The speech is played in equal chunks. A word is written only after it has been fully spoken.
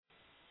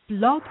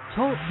Blog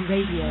Talk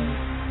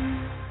Radio.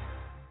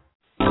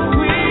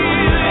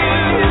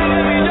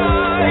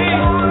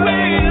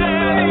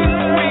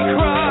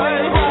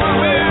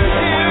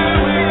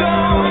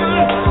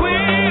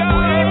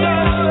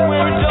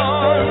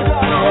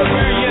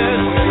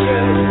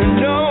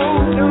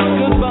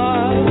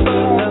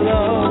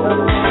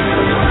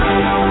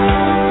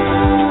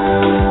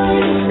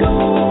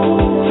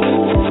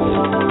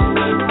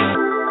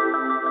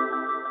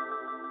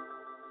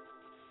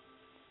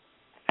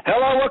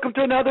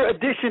 Another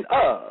edition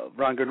of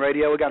Rundgren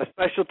Radio. We got a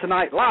special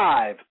tonight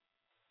live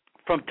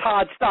from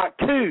Toddstock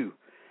II.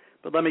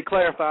 But let me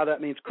clarify, that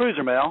means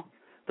Cruiser Mail.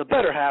 The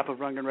better half of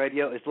Rundgren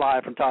Radio is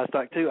live from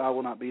Toddstock II. I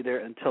will not be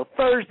there until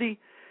Thursday.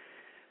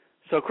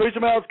 So Cruiser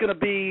Mail is going to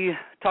be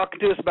talking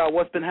to us about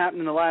what's been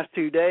happening the last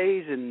 2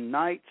 days and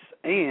nights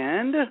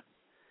and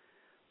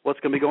what's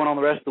going to be going on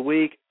the rest of the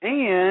week,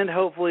 and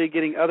hopefully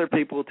getting other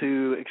people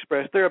to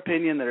express their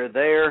opinion that are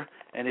there.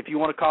 And if you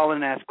want to call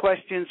in and ask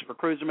questions for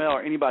Cruiser Mail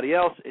or anybody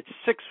else, it's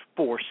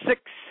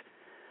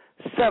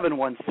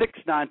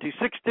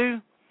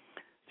 646-716-9262.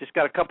 Just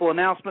got a couple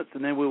announcements,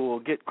 and then we will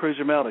get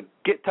Cruiser Mail to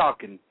get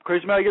talking.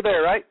 Cruiser Mail, you're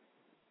there, right?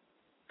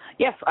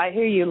 Yes, I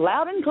hear you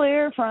loud and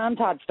clear from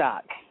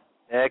Toddstock.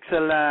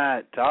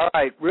 Excellent. All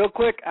right, real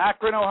quick,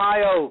 Akron,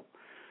 Ohio,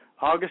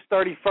 August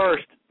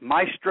 31st,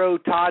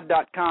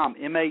 MaestroTodd.com,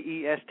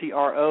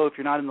 Maestro, if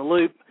you're not in the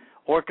loop.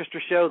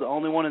 Orchestra show, the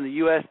only one in the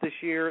U.S. this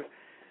year.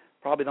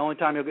 Probably the only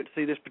time you'll get to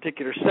see this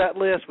particular set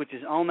list, which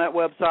is on that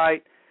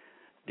website.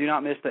 Do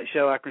not miss that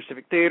show, Akron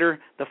Civic Theater.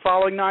 The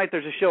following night,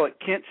 there's a show at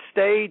Kent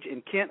Stage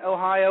in Kent,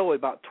 Ohio,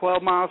 about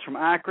 12 miles from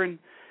Akron.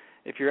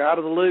 If you're out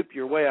of the loop,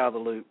 you're way out of the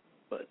loop.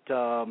 But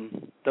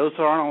those aren't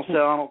on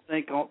sale, I don't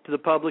think, to the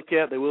public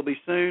yet. They will be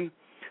soon.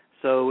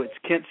 So it's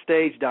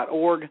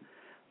kentstage.org.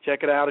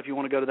 Check it out if you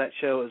want to go to that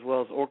show as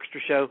well as the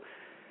orchestra show.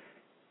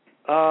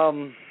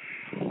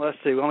 Let's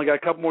see. We only got a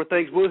couple more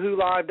things.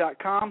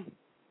 WoohooLive.com.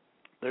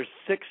 There's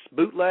 6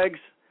 bootlegs,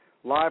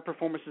 live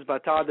performances by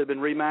Todd that have been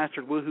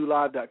remastered.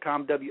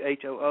 WoohooLive.com,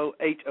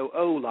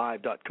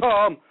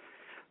 WHOOLive.com.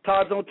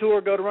 Todd's on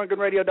tour. Go to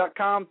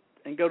RundgrenRadio.com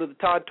and go to the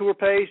Todd tour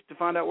page to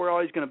find out where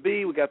all he's going to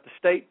be. We got the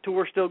state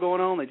tour still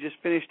going on. They just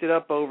finished it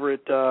up over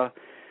at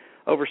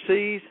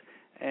overseas,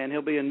 and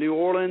he'll be in New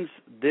Orleans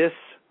this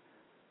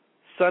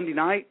Sunday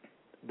night,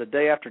 the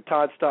day after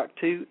Toddstock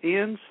II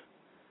ends.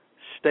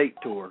 State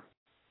tour.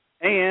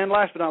 And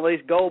last but not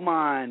least,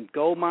 Goldmine,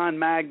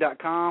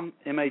 goldminemag.com,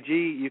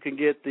 M-A-G. You can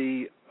get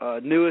the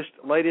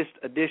latest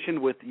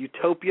edition with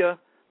Utopia,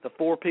 the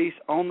 4-piece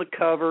on the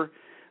cover.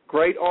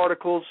 Great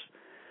articles.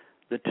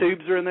 The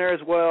tubes are in there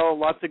as well.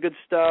 Lots of good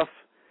stuff.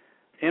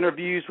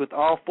 Interviews with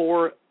all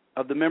 4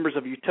 of the members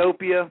of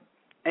Utopia,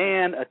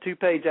 and a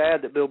 2-page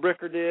ad that Bill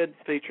Bricker did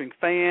featuring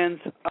fans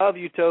of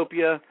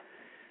Utopia.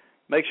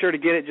 Make sure to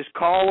get it. Just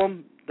call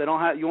them.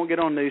 You won't get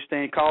on the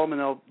newsstand. Call them,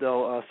 and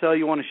they'll sell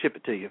you one and ship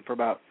it to you for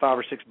about $5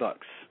 or $6.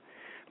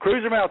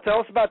 Cruiser Mail,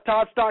 tell us about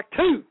Toddstock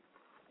II.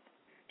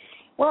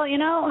 Well, we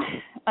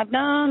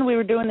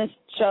were doing this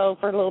show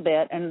for a little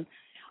bit, and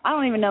I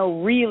don't even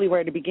know really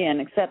where to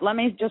begin, except let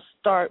me just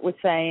start with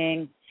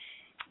saying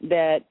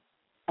that,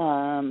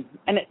 and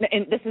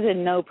this is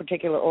in no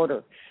particular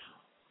order,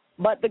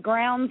 but the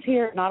grounds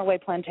here at Nottoway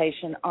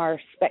Plantation are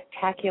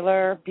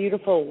spectacular,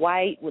 beautiful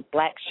white with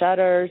black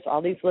shutters,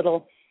 all these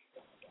little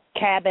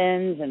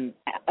cabins and,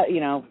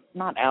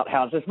 not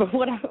outhouses,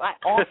 but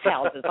off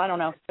houses, I don't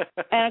know.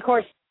 And, of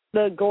course,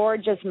 the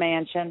gorgeous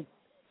mansion.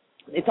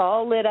 It's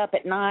all lit up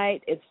at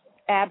night. It's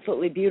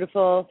absolutely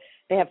beautiful.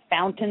 They have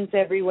fountains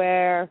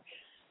everywhere.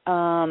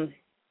 I'll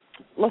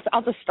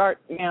just start,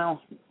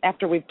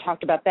 after we've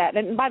talked about that.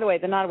 And, by the way,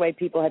 the Nottoway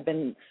people have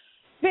been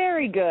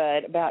very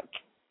good about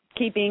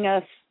keeping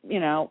us,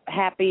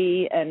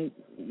 happy, and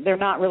they're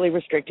not really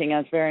restricting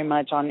us very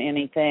much on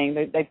anything.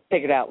 They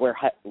figured out we're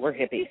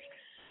hippies.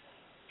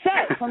 So,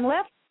 from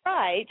left to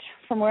right,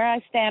 from where I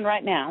stand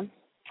right now,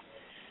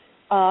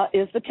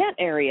 is the tent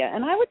area.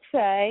 And I would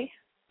say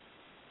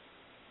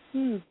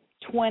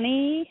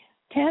 20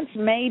 tents,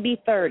 maybe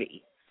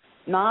 30.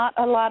 Not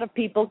a lot of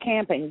people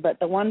camping, but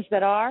the ones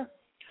that are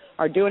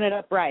doing it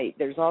up right.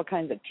 There's all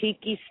kinds of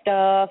tiki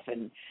stuff,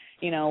 and,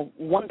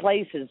 one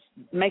place is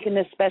making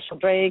this special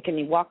drink, and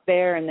you walk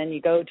there, and then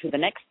you go to the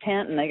next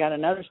tent, and they got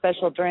another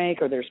special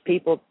drink, or there's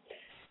people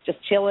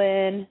just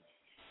chilling.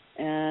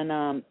 And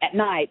at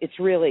night, it's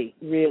really,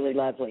 really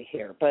lovely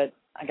here. But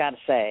I got to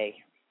say,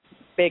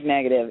 big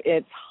negative,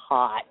 it's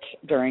hot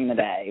during the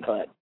day.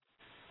 But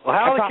well,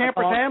 how are the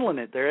campers handling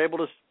it? They're able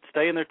to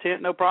stay in their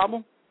tent, no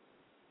problem?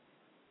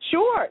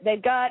 Sure.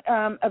 They've got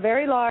a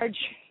very large,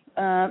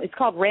 it's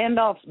called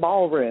Randolph's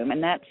Ballroom,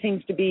 and that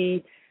seems to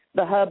be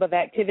the hub of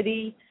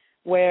activity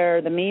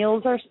where the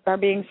meals are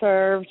being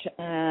served,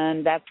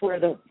 and that's where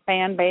the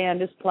fan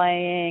band is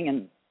playing,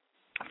 and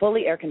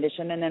fully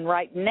air-conditioned. And then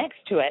right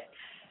next to it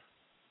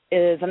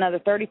is another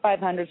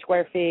 3,500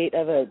 square feet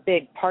of a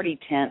big party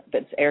tent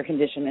that's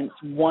air-conditioned, and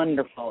it's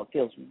wonderful. It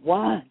feels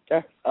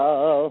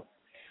wonderful.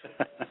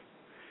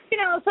 You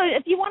know, so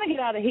if you want to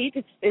get out of heat,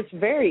 it's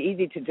very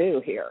easy to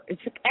do here.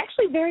 It's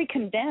actually very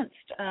condensed,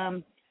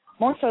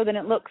 more so than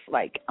it looks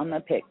like on the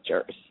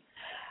pictures.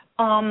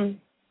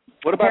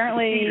 What about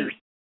the heaters?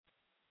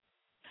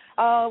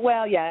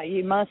 Well, yeah,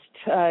 you must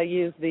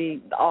use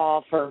the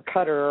off or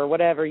cutter or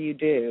whatever you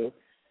do,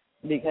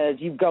 because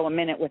you go a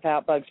minute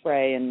without bug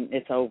spray and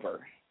it's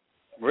over.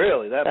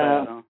 Really? That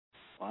bad, huh?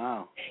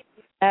 Wow.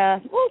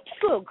 Well,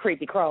 just little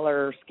creepy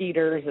crawler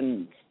skeeters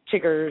and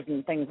chiggers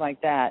and things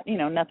like that. You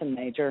know, nothing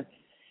major.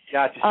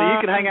 Gotcha. So you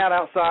can hang out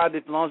outside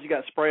as long as you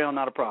got spray on,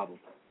 not a problem.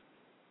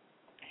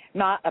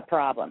 Not a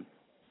problem.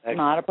 Excellent.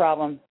 Not a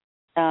problem.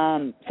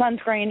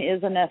 Sunscreen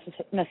is a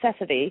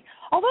necessity,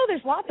 although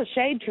there's lots of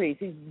shade trees,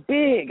 these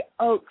big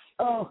oaks.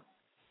 Oh,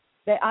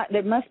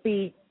 they must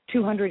be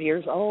 200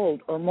 years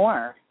old or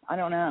more. I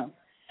don't know.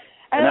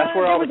 And that's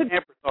where all the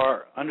campers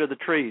are, under the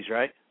trees,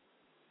 right?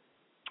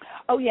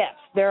 Oh, yes.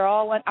 They're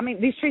all, I mean,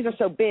 these trees are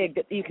so big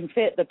that you can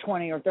fit the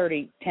 20 or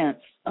 30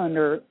 tents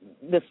under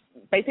this,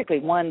 basically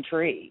one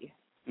tree.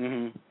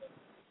 Mm-hmm.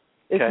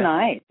 It's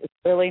nice. It's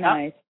really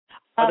nice.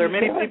 Are there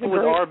many people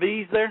with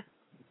RVs there?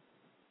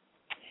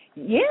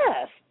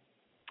 Yes.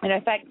 And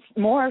in fact,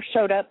 more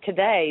showed up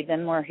today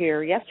than were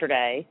here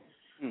yesterday.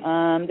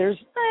 There's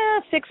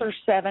 6 or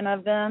 7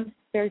 of them.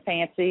 Very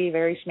fancy,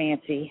 very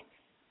schmancy.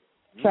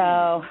 So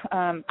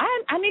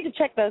I need to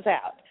check those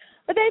out.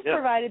 But they've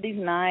provided these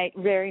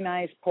very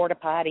nice porta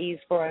potties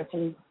for us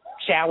and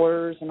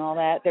showers and all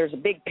that. There's a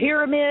big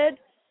pyramid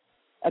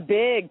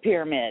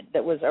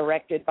that was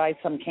erected by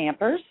some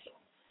campers.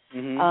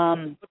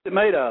 Mm-hmm. What's it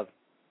made of?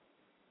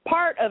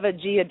 Part of a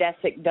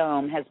geodesic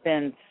dome has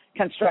been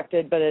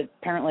constructed, but it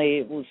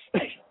apparently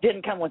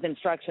didn't come with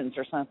instructions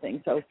or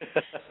something, so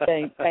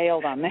they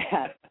failed on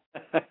that.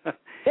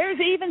 There's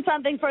even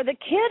something for the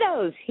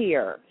kiddos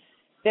here.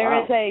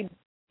 There is a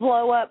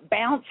blow-up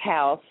bounce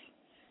house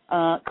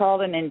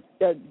called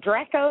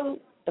Draco,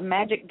 the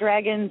Magic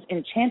Dragon's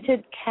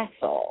Enchanted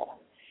Castle.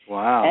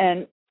 Wow.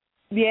 And,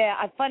 yeah,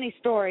 a funny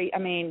story. I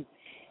mean,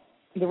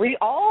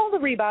 all the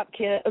Rebop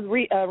kids,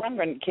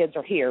 Run kids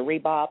are here,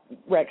 Rebop,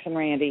 Rex, and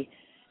Randy.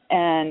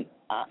 And,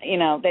 you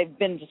know, they've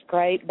been just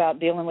great about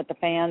dealing with the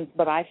fans,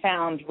 but I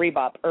found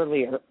Rebop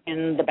earlier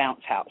in the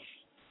bounce house,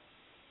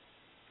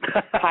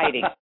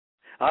 hiding.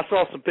 I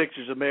saw some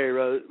pictures of Mary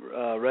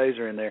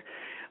Razor in there.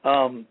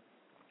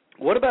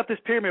 What about this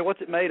pyramid?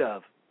 What's it made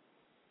of?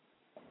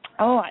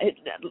 Oh,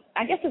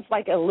 I guess it's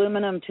like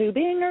aluminum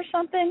tubing or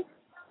something.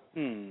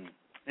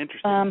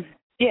 Interesting.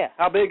 Yeah.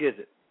 How big is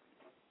it?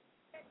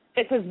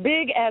 It's as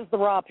big as the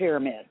Ra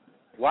Pyramid.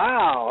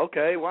 Wow.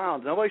 Okay.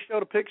 Wow. Nobody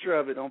showed a picture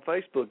of it on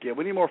Facebook yet.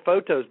 We need more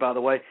photos, by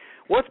the way.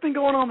 What's been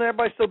going on there?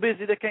 Everybody's so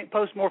busy they can't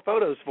post more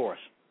photos for us.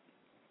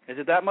 Is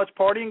it that much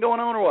partying going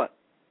on or what?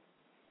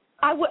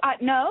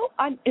 No,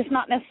 it's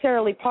not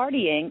necessarily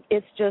partying.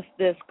 It's just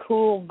this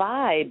cool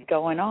vibe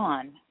going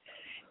on.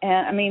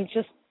 And, I mean,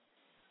 just,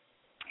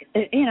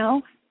 you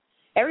know,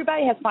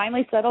 everybody has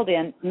finally settled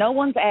in. No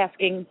one's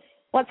asking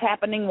what's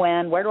happening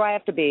when, where do I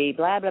have to be,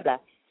 blah, blah, blah.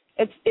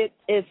 It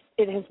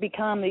has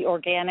become the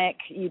organic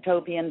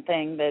utopian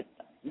thing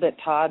that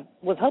Todd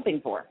was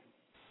hoping for.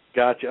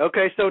 Gotcha.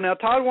 Okay, so now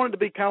Todd wanted to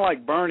be kind of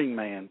like Burning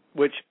Man,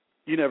 which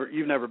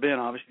you've never been,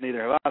 obviously,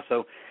 neither have I.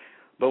 So,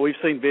 but we've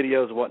seen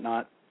videos and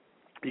whatnot.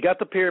 You got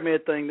the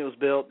pyramid thing that was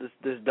built,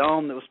 this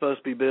dome that was supposed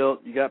to be built.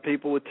 You got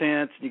people with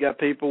tents. You got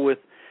people with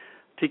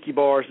tiki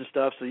bars and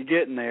stuff. So you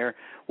get in there.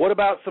 What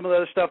about some of the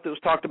other stuff that was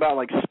talked about,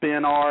 like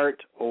spin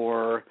art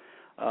or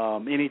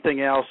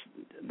anything else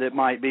that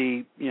might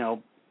be, you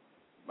know,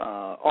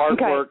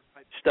 artwork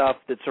type stuff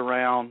that's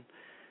around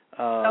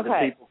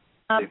the people?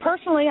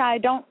 Personally, I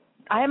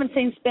haven't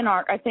seen spin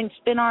art. I think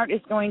spin art is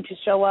going to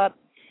show up,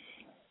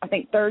 I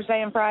think,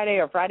 Thursday and Friday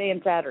or Friday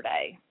and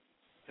Saturday.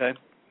 Okay.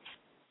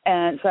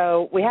 And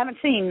so we haven't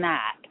seen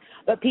that.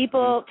 But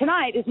people,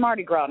 tonight is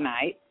Mardi Gras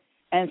night,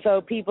 and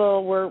so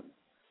people were,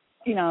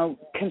 you know,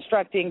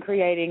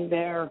 creating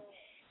their,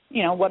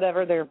 you know,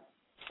 whatever their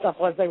stuff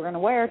was they were going to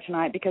wear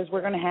tonight, because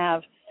we're going to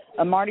have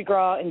a Mardi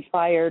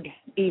Gras-inspired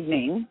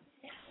evening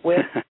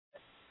with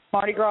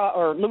Mardi Gras,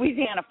 or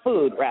Louisiana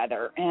food,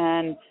 rather.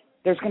 And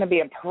there's going to be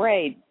a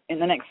parade in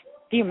the next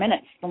few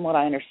minutes, from what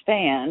I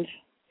understand.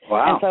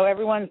 Wow. And so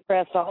everyone's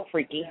dressed all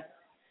freaky.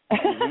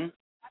 Mm-hmm.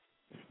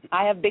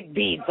 I have big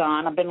beads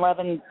on. I've been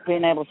loving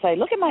being able to say,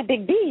 look at my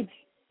big beads.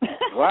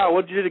 Wow,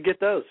 what did you do to get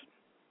those?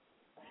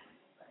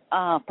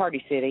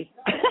 Party City.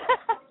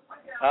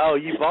 Oh,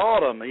 you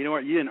bought them. You know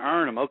what? You didn't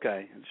earn them.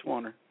 Okay. I just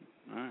wonder.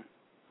 All right.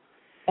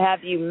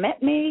 Have you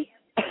met me?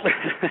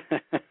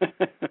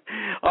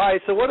 All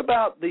right, so what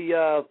about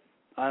the,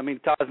 I mean,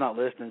 Todd's not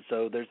listening,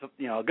 so there's,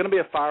 you know, going to be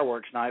a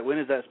fireworks night. When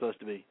is that supposed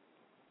to be?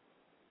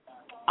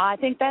 I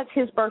think that's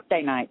his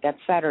birthday night. That's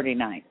Saturday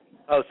night.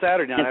 Oh,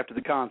 Saturday night after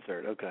the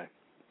concert. Okay.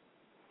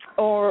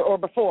 Or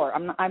before.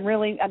 I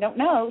don't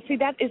know. See,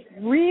 that is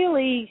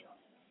really,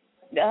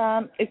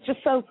 it's just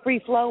so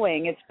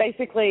free-flowing. It's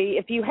basically,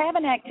 if you have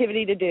an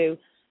activity to do,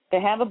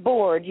 they have a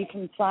board, you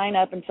can sign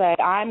up and say,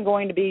 I'm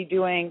going to be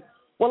doing,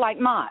 well, like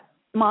Mott.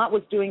 Mott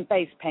was doing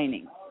face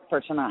painting for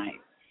tonight.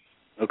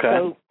 Okay.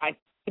 So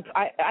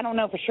I don't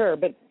know for sure,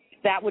 but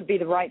that would be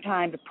the right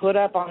time to put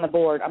up on the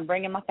board. I'm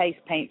bringing my face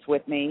paints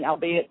with me. I'll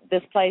be at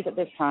this place at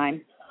this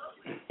time.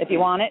 If you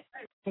want it,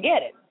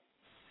 get it.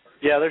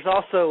 Yeah, there's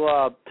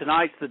also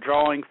tonight's the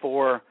drawing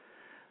for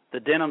the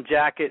denim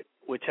jacket,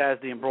 which has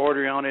the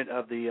embroidery on it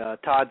of the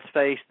Todd's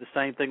face, the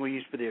same thing we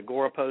used for the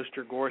Agora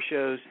poster, Agora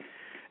shows,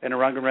 and the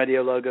Rungan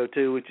Radio logo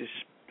too, which is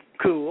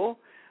cool.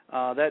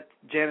 That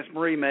Janice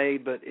Marie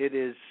made, but it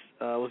is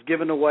was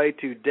given away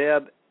to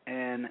Deb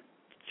and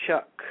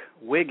Chuck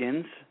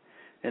Wiggins,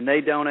 and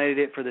they donated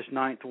it for this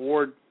Ninth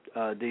Ward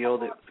deal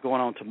that's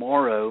going on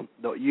tomorrow,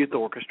 the youth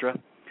orchestra,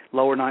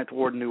 Lower Ninth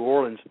Ward in New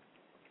Orleans.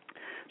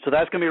 So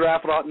that's going to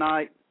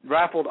be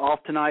raffled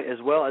off tonight, as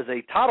well as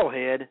a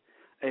Toddlehead,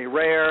 a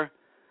rare,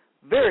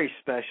 very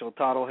special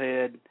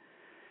Toddlehead,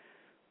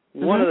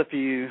 one of the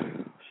few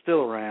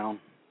still around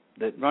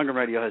that Rungan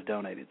Radio has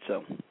donated.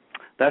 So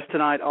that's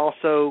tonight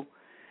also.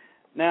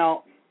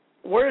 Now,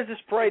 where is this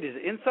parade? Is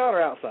it inside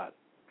or outside?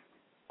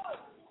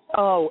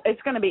 Oh,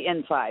 it's going to be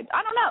inside.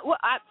 I don't know. Well,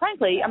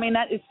 frankly, I mean,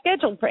 that is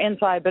scheduled for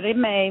inside, but it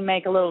may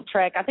make a little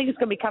trek. I think it's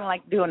going to be kind of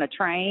like doing a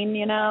train,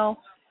 you know.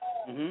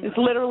 Mm-hmm. It's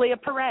literally a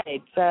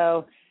parade,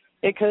 so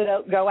it could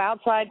go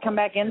outside, come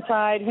back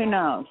inside. Who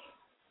knows?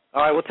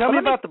 All right, well, tell me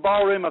about the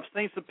ballroom. I've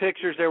seen some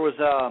pictures. There was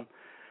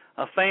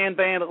a fan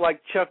band, looked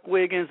like Chuck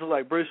Wiggins, looked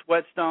like Bruce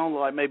Whetstone,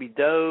 looked like maybe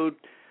Dode,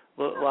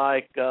 looked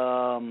like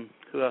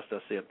who else did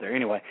I see up there?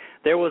 Anyway,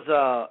 there was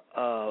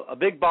a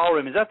big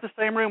ballroom. Is that the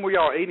same room where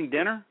y'all are eating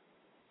dinner?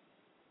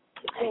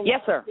 Yes,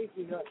 sir.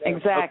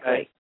 Exactly.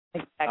 Okay.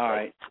 Exactly. All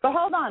right. But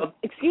hold on.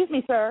 Excuse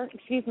me, sir.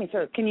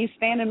 Can you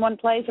stand in one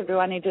place, or do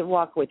I need to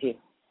walk with you?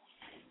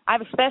 I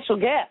have a special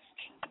guest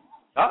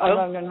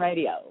on Rungan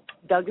Radio.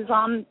 Doug is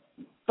on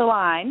the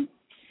line,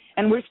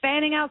 and we're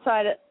standing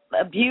outside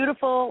a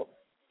beautiful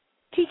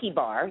tiki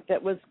bar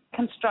that was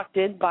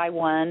constructed by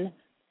one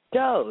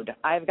Dode.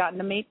 I've gotten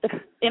to meet the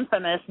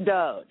infamous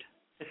Dode.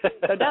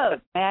 So, Dode,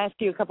 may I ask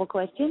you a couple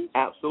questions?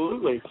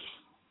 Absolutely.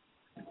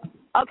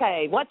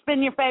 Okay, what's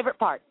been your favorite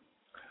part?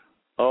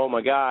 Oh,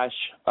 my gosh.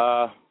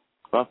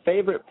 My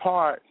favorite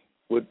part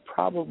would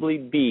probably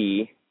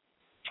be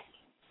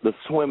the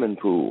swimming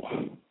pool.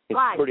 It's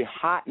pretty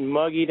hot and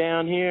muggy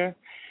down here,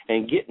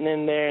 and getting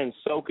in there and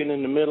soaking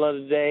in the middle of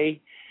the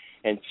day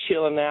and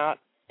chilling out.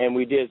 And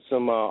we did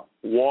some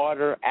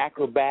water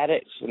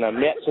acrobatics, and I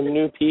met some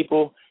new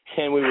people,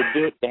 and we were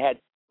doing, they had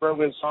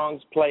Rungan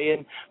songs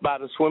playing by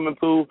the swimming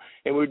pool,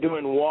 and we were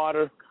doing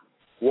water,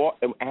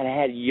 and I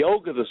had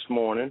yoga this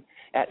morning.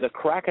 At the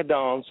crack of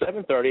dawn,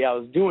 7:30, I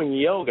was doing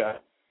yoga.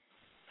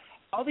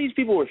 All these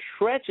people were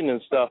stretching and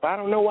stuff. I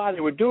don't know why they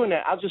were doing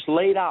that. I just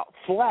laid out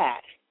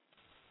flat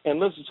and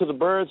listened to the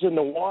birds in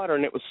the water,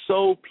 and it was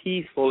so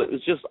peaceful. It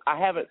was just, I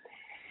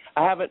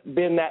haven't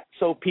been that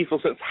so peaceful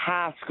since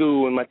high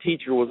school when my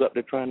teacher was up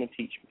there trying to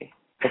teach me.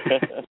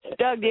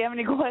 Doug, do you have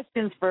any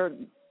questions for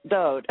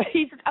Dode?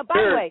 By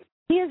the way,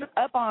 he is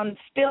up on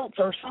stilts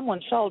or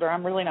someone's shoulder.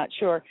 I'm really not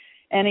sure.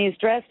 And he's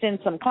dressed in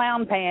some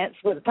clown pants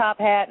with a top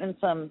hat and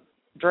some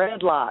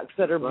dreadlocks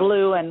that are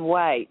blue and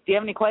white. Do you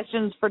have any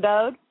questions for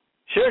Dode?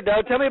 Sure,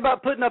 Dode. Tell me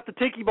about putting up the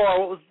tiki bar.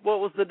 What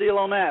was the deal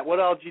on that? What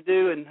all did you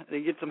do, and did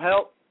you get some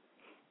help?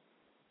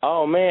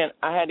 Oh, man,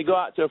 I had to go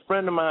out to a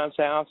friend of mine's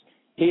house.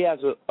 He has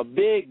a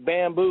big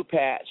bamboo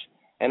patch,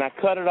 and I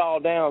cut it all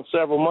down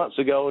several months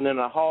ago, and then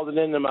I hauled it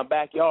into my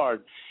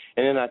backyard,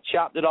 and then I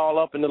chopped it all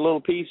up into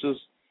little pieces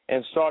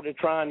and started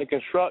trying to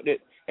construct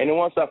it. And then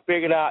once I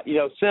figured out,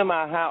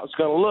 semi how it's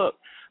going to look,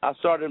 I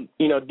started,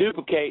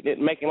 duplicating it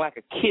and making like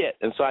a kit.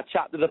 And so I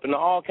chopped it up into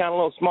all kind of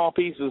little small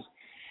pieces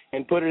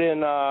and put it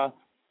in,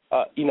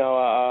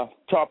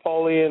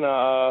 tarpaulin,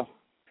 a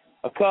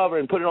cover,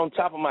 and put it on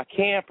top of my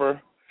camper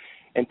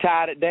and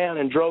tied it down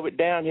and drove it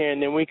down here.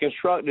 And then we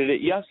constructed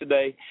it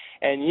yesterday.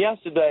 And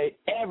yesterday,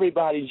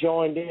 everybody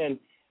joined in,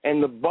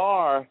 and the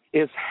bar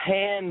is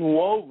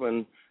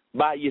hand-woven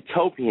by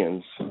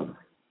Utopians.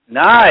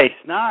 Nice,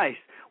 nice.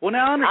 Well,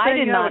 now I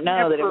did not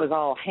know that it was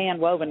all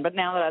hand-woven, but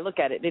now that I look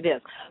at it, it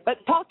is.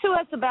 But talk to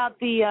us about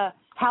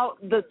how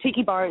the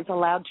tiki bar is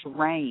allowed to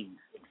rain.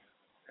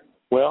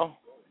 Well,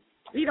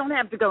 you don't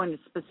have to go into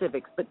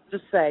specifics, but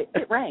just say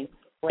it rains.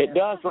 It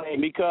does rain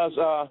because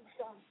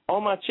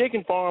on my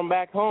chicken farm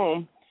back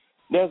home,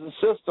 there's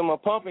a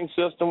pumping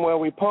system where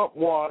we pump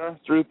water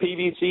through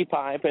PVC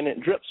pipe, and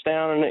it drips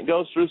down, and it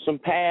goes through some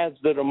pads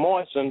that are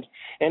moistened,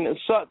 and it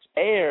sucks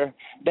air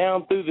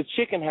down through the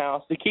chicken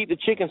house to keep the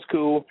chickens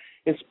cool,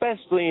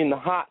 especially in the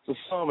hots of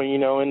summer.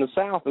 In the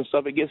south and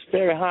stuff, it gets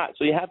very hot,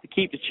 so you have to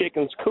keep the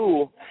chickens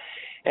cool.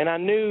 And I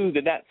knew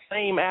that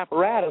same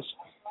apparatus,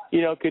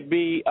 could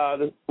be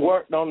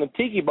worked on the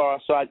tiki bar,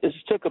 so I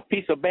just took a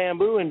piece of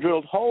bamboo and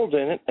drilled holes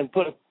in it and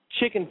put a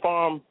chicken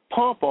farm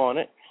pump on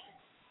it.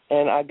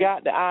 And I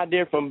got the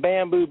idea from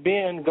Bamboo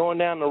Ben, going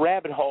down the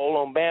rabbit hole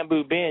on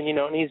Bamboo Ben,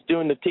 and he's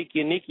doing the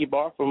Tiki and Niki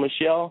bar for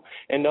Michelle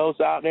and those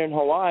out there in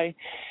Hawaii.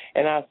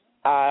 And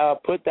I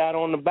put that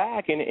on the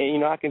back,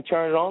 and I can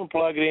turn it on,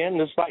 plug it in,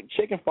 just like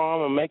chicken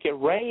farm, and make it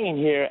rain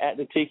here at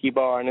the Tiki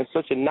bar. And it's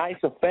such a nice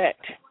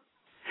effect.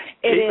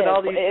 Keeping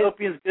all these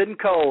Ethiopians good and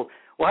cold.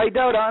 Well, hey,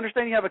 Dode, I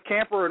understand you have a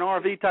camper or an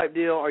RV type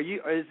deal. Are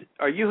you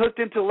hooked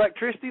into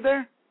electricity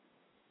there?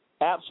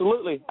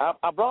 Absolutely.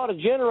 I brought a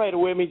generator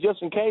with me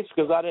just in case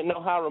because I didn't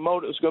know how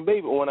remote it was going to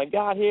be. But when I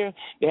got here,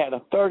 they had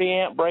a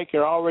 30-amp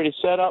breaker already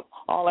set up.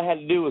 All I had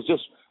to do was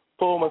just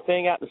pull my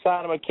thing out the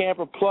side of my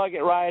camper, plug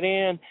it right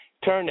in,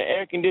 turn the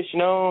air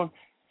conditioner on,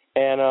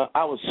 and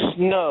I was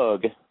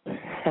snug.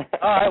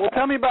 All right. Well,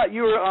 tell me about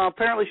you were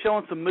apparently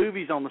showing some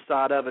movies on the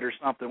side of it or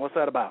something. What's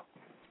that about?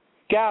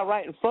 Guy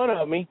right in front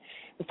of me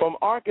from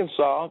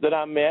Arkansas that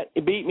I met,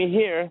 he beat me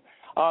here.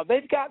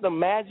 They've got the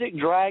Magic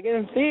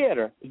Dragon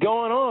Theater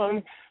going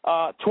on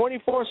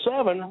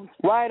 24/7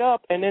 right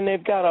up, and then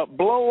they've got a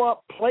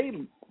blow-up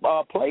playland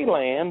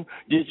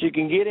that you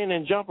can get in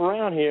and jump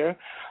around here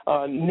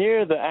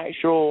near the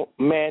actual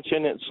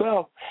mansion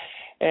itself.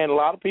 And a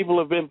lot of people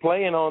have been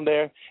playing on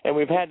there, and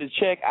we've had to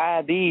check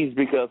IDs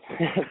because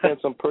there's been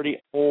some pretty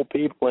old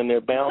people in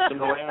there bouncing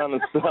around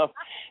and stuff,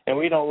 and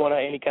we don't want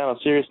any kind of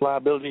serious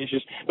liability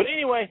issues. But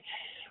anyway,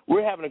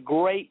 we're having a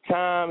great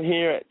time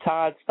here at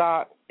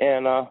Toddstock,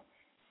 and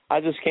I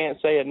just can't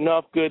say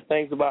enough good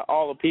things about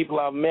all the people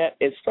I've met.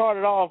 It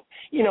started off,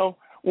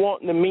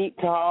 wanting to meet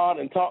Todd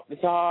and talk to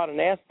Todd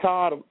and ask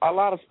Todd a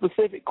lot of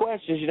specific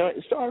questions.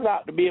 It started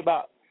out to be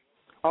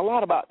a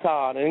lot about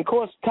Todd, and of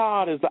course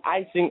Todd is the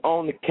icing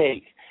on the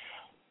cake.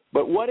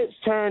 But what it's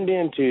turned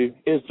into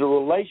is the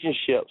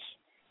relationships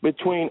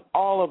between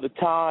all of the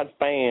Todd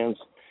fans,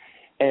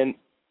 and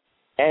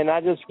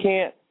I just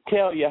can't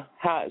tell you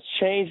how it's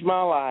changed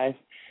my life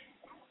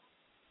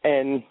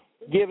and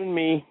given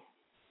me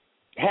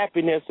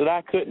happiness that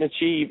I couldn't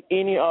achieve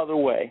any other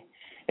way.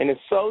 And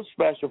it's so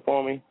special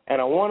for me, and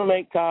I want to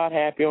make Todd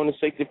happy on his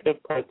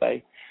 65th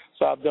birthday.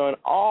 So I've done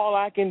all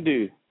I can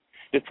do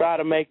to try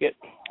to make it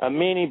a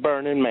mini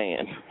Burning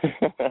Man.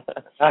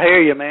 I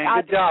hear you, man.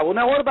 Good job. Well,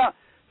 now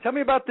tell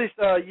me about this,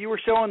 you were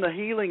showing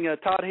the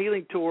Todd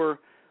Healing Tour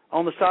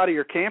on the side of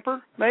your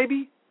camper,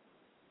 maybe?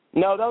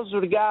 No, those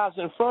are the guys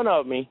in front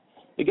of me.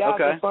 The guys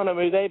in front of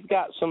me, they've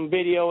got some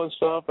video and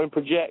stuff and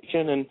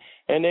projection,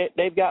 and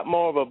they've got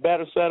more of a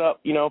better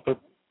setup, for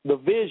the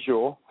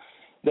visual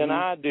than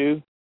I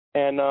do.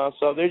 And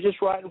so they're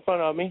just right in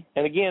front of me.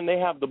 And, again, they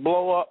have the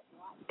blow-up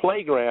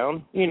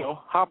playground,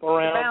 hop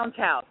around.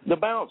 The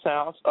bounce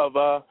house of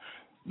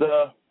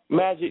the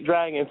Magic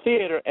Dragon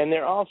Theater, and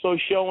they're also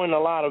showing a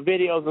lot of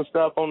videos and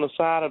stuff on the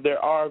side of their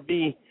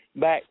RV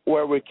back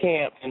where we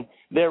camped, and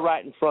they're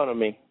right in front of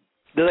me.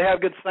 Do they have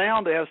good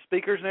sound? Do they have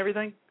speakers and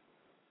everything?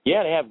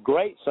 Yeah, they have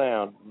great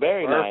sound.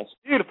 Very nice.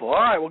 Beautiful. All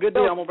right, well, good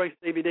deal. I'm going to bring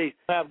some DVDs.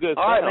 Have good sound.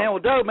 All right, man.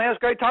 Well, Doug, man, it's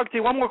great talking to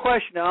you. One more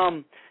question.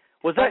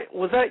 Was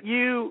that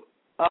you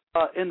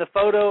in the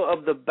photo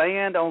of the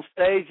band on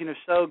stage? And if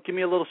so, give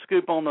me a little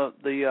scoop on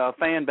the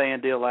fan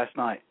band deal last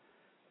night.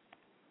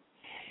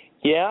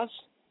 Yes,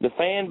 the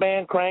fan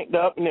band cranked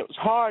up, and it was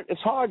hard.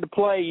 It's hard to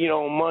play,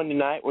 on Monday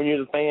night when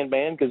you're the fan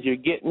band because you're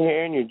getting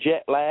here and you're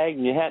jet lagged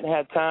and you hadn't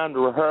had time to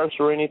rehearse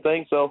or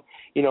anything. So,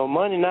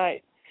 Monday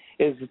night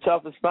is the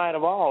toughest night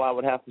of all, I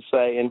would have to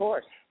say. And of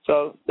course.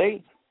 So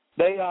they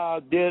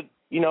did,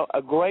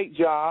 a great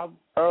job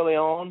early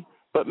on,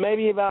 but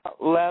maybe about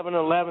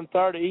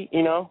 11:30,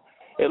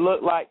 it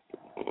looked like,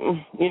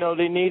 they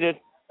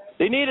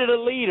needed a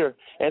leader.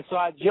 And so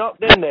I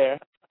jumped in there,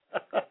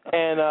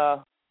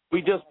 and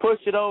we just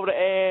pushed it over the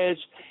edge,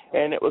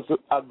 and it was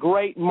a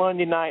great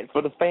Monday night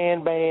for the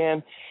fan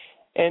band.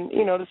 And,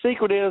 the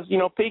secret is,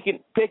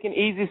 picking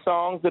easy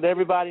songs that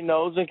everybody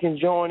knows and can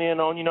join in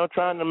on,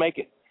 trying to make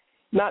it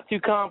not too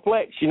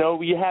complex.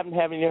 You haven't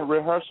had any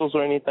rehearsals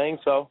or anything,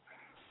 so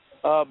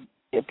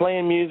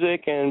playing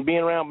music and being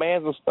around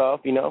bands and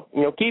stuff,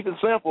 keep it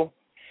simple.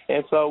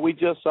 And so we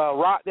just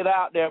rocked it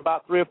out there,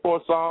 about 3 or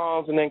 4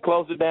 songs, and then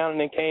closed it down and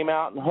then came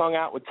out and hung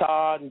out with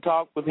Todd and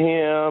talked with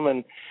him,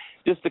 and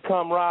just the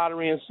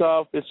camaraderie and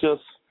stuff. It's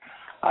just,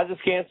 I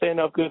just can't say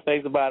enough good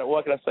things about it.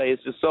 What can I say?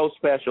 It's just so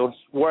special. It's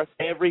worth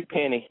every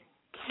penny.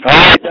 All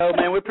right, Doug,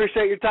 man. We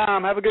appreciate your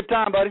time. Have a good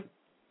time, buddy.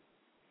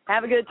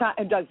 Have a good time.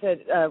 Doug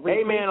said,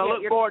 hey, man, I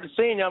look forward to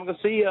seeing you. I'm going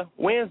to see you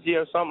Wednesday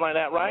or something like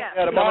that, right?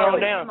 Yeah, tomorrow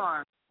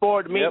down.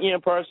 Forward to meeting you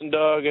in person,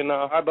 Doug. And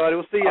all right, buddy.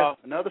 We'll see you.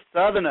 Another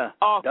Southerner.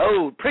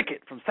 Dode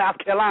Prickett from South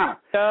Carolina.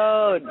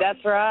 Dode,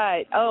 that's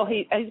right. Oh,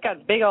 he's got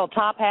a big old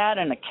top hat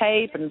and a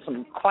cape and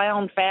some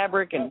clown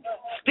fabric and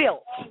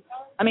stilts.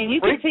 I mean,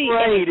 you can see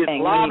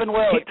anything. It's live and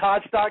well at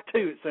Toddstock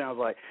II, it sounds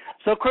like.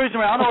 So, cruising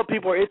around, I know what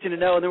people are itching to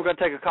know, and then we're going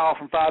to take a call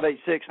from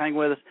 586. Hang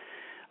with us.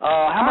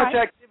 How much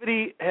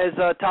activity has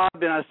Todd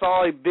been? I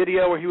saw a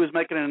video where he was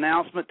making an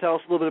announcement. Tell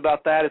us a little bit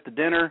about that at the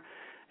dinner,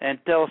 and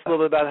tell us a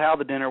little bit about how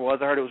the dinner was.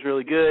 I heard it was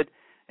really good.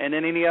 And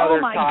then any other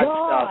Todd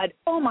stuff.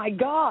 Oh, my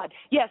God.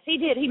 Yes, he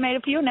did. He made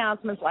a few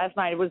announcements last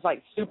night. It was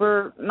like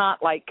super,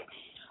 not like,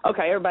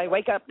 okay, everybody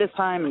wake up this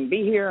time and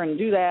be here and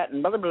do that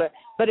and blah, blah, blah.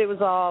 But it was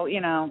all,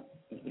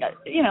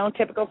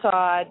 typical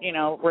Todd,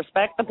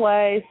 respect the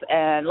place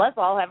and let's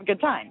all have a good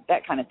time,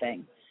 that kind of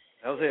thing.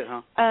 That was it,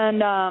 huh?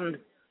 And,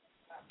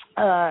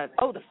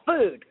 the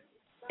food.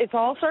 It's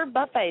all served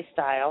buffet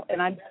style,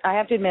 and I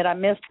have to admit I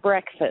missed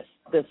breakfast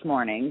this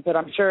morning, but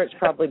I'm sure it's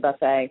probably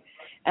buffet.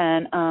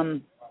 And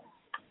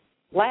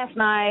last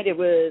night it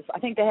was, I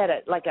think they had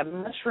a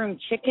mushroom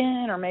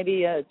chicken or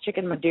maybe a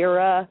chicken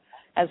Madeira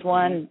as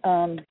one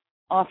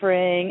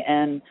offering,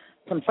 and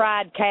some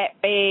fried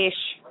catfish,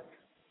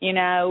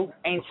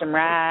 and some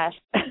rice.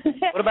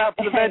 What about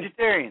for the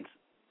vegetarians?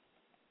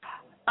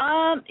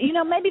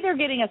 Maybe they're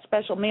getting a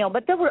special meal,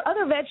 but there were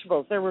other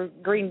vegetables. There were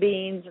green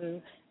beans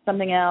and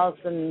something else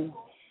and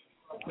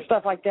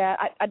stuff like that.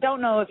 I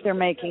don't know if they're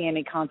making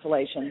any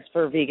consolations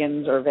for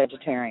vegans or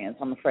vegetarians.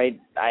 I'm afraid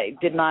I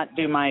did not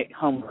do my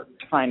homework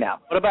to find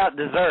out. What about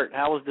dessert?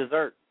 How was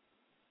dessert?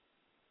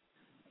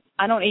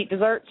 I don't eat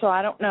dessert, so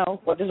I don't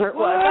know what dessert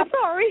was. I'm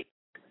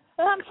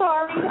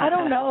sorry. I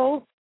don't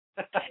know.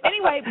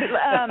 Anyway,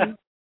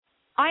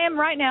 I am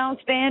right now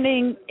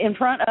standing in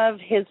front of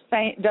his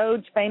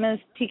Dode's famous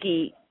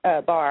tiki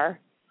bar.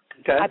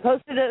 Okay. I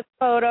posted a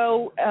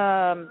photo,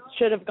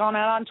 should have gone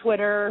out on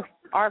Twitter,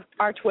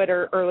 our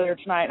Twitter earlier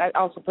tonight. I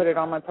also put it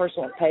on my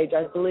personal page,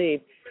 I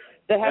believe,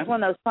 that has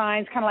one of those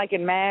signs kind of like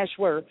in MASH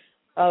where,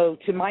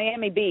 to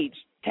Miami Beach,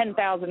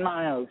 10,000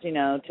 miles,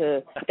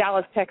 to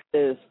Dallas,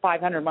 Texas,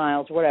 500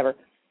 miles or whatever.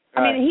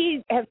 Right. I mean,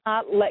 he has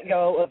not let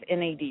go of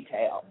any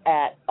detail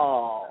at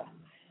all.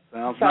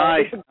 Sounds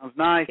nice.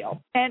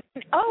 And,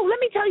 let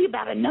me tell you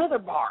about another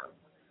bar.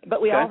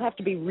 But we all have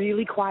to be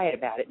really quiet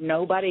about it.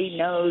 Nobody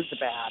knows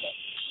about it.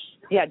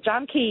 Yeah,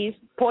 John Keys,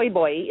 Poi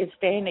Boy, is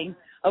standing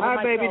over my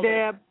Hi, baby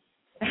Deb.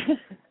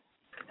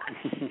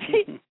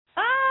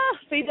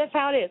 See, that's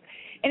how it is.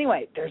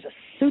 Anyway, there's a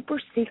super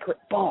secret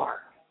bar.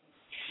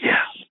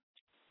 Yeah.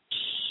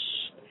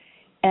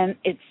 And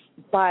it's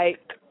by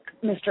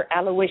Mr.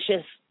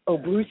 Aloysius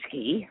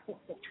Obruski.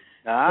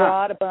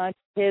 Brought a bunch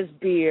of his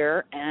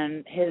beer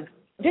and his...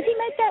 Did he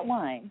make that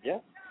wine? Yeah.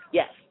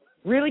 Yes,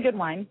 really good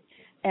wine.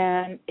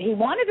 And he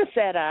wanted to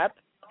set up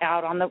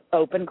out on the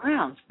open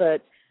grounds,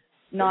 but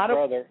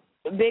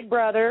Big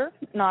Brother,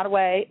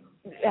 Nottoway,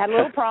 had a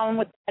little problem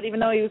with that, even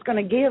though he was going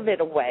to give it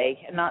away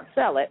and not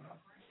sell it.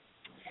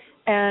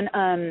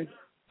 And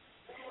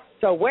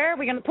so where are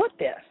we going to put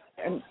this?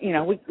 And,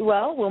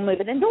 we'll move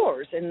it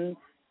indoors. And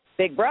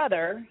Big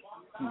Brother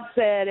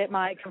said it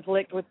might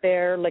conflict with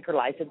their liquor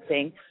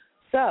licensing.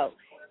 So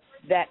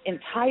that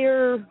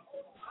entire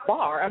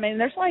bar, I mean,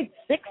 there's like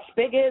 6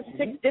 spigots,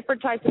 6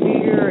 different types of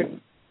beer.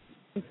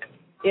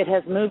 It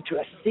has moved to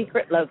a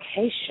secret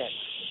location.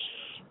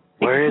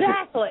 Where is it?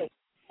 Exactly.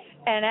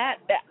 And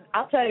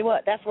I'll tell you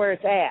what, that's where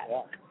it's at.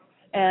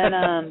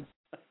 And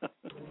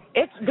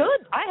it's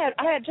good. I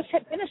had just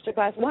finished a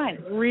glass of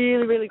wine.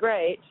 Really, really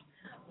great.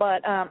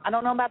 But I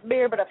don't know about the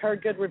beer, but I've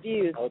heard good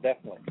reviews. Oh,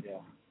 definitely, yeah.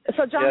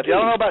 So John, if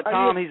y'all know about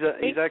Tom,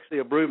 he's actually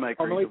a brew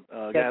maker. He's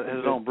got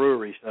his own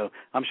brewery, so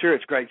I'm sure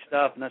it's great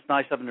stuff, and that's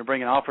nice of him to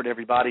bring an offer to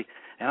everybody.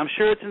 And I'm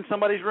sure it's in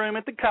somebody's room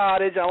at the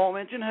cottage. I won't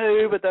mention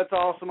who, but that's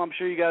awesome. I'm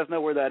sure you guys know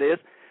where that is.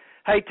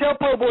 Hey, tell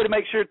Po Boy to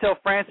make sure to tell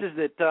Francis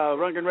that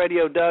Rundgren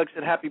Radio Doug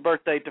said happy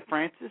birthday to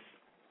Francis.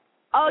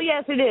 Oh,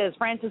 yes, it is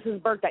Francis's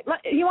birthday.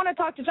 You want to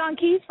talk to John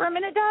Keys for a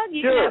minute, Doug?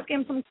 You can ask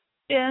him some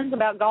questions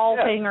about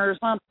golfing or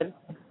something.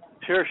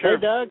 Sure. Hey,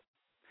 Doug.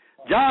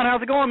 John,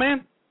 how's it going,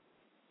 man?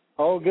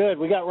 Oh, good.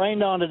 We got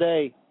rained on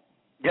today.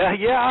 Yeah.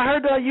 I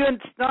heard you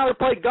and Snyder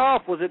played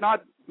golf. Was it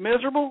not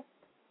miserable?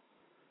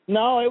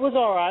 No, it was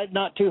all right.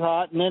 Not too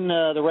hot. And then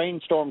the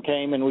rainstorm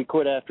came, and we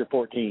quit after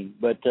 14.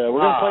 But we're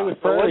going to play with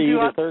Freddie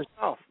either Thursday.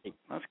 Oh,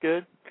 that's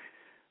good.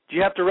 Did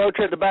you have to road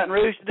trip to Baton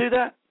Rouge to do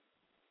that?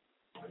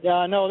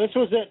 Yeah, no, this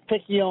was at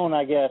Picayune,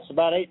 I guess.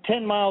 About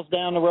 10 miles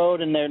down the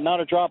road, and there's not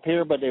a drop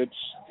here, but it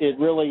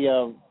really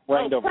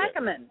rained over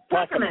there.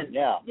 Plaquemine.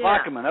 Yeah.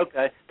 Plaquemine,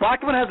 okay.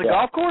 Plaquemine has a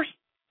golf course?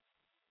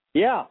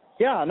 Yeah,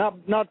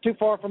 not too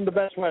far from the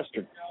Best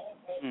Western.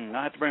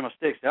 I have to bring my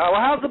sticks. Well,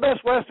 how's the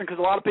Best Western? Because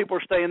a lot of people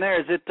are staying there.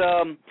 Is it?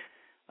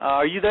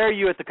 Are you there? Or are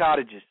you at the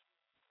cottages?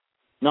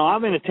 No,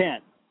 I'm in a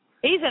tent.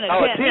 He's in a tent.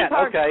 Oh, a tent.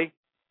 Okay.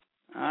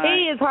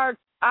 He is hard.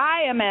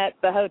 I am at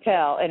the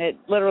hotel, and it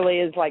literally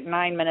is like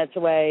 9 minutes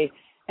away.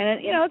 And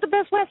it's the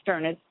Best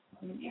Western. It's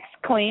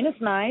clean.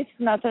 It's nice.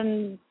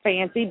 Nothing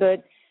fancy,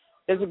 but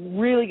there's a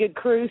really good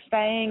crew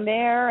staying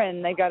there,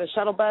 and they got a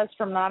shuttle bus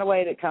from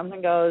Nottoway that comes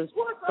and goes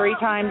 3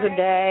 times a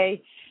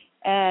day.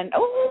 And,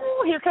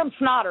 here comes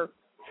Snotter.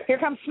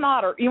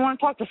 You want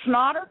to talk to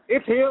Snotter?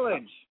 It's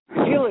Hillage.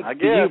 I to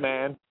guess. you,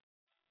 man.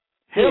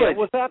 Hillage.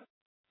 What's up?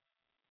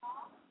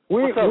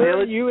 Where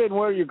are you and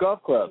where are your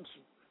golf clubs?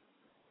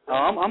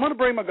 I'm going to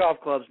bring my golf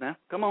clubs now.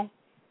 Come on.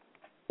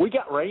 We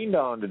got rained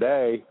on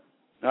today.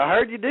 I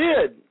heard you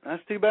did.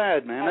 That's too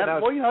bad, man.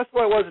 That's the way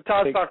it was at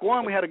Toddstock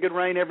I. We had a good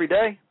rain every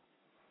day.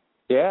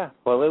 Yeah,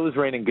 well, it was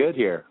raining good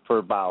here for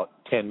about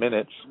 10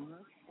 minutes.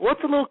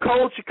 What's a little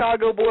cold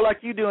Chicago boy like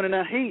you doing in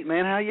that heat,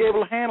 man? How are you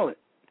able to handle it?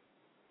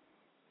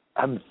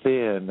 I'm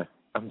thin.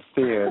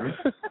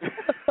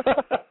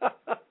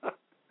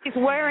 He's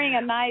wearing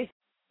a nice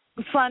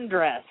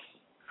sundress.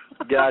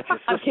 Gotcha.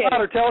 So,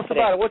 Snyder, tell us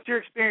about it. What's your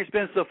experience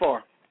been so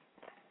far?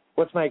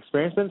 What's my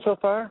experience been so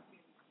far?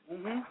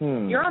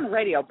 You're on the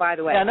radio, by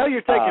the way. Yeah, I know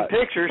you're taking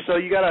pictures, so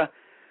you got to,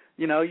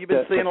 you've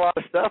been seeing a lot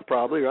of stuff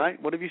probably,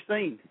 right? What have you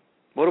seen?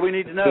 What do we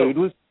need to know?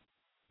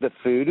 The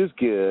food was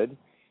good.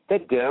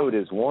 That goat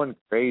is one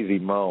crazy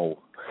mo.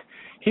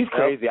 He's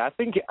crazy. I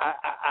think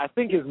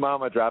his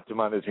mama dropped him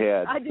on his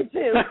head. I did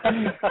too.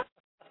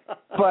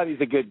 But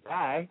he's a good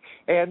guy.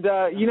 And,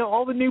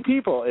 all the new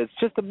people, it's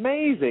just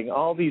amazing.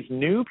 All these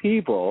new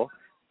people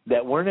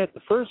that weren't at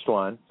the first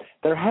one,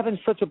 they're having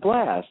such a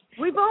blast.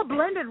 We've all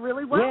blended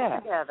really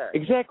well together.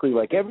 Exactly.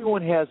 Like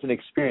everyone has an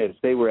experience.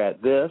 They were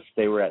at this,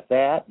 they were at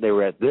that, they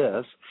were at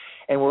this,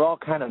 and we're all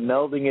kind of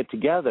melding it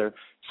together.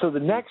 So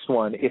the next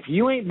one, if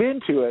you ain't been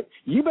to it,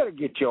 you better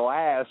get your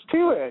ass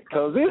to it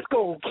because it's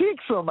going to kick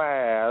some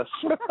ass.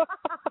 All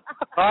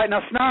right,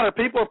 now, Snyder,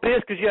 people are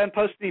pissed because you haven't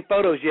posted any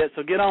photos yet,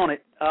 so get on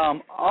it.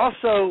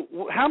 Also,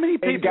 how many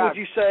people would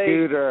you say?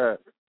 Scooter.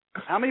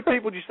 How many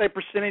people would you say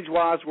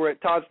percentage-wise were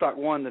at Toddstock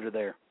I that are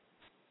there?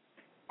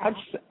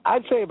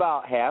 I'd say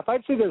about half.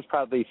 I'd say there's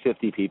probably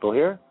 50 people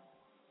here.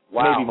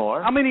 Wow. Maybe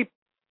more. How many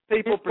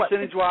people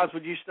percentage-wise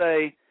would you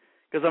say?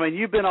 Because,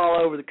 you've been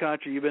all over the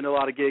country. You've been to a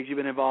lot of gigs. You've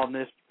been involved in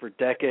this for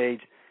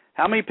decades.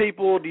 How many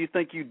people do you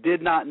think you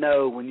did not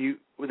know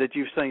that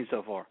you've seen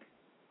so far?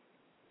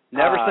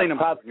 Never seen them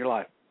in your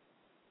life.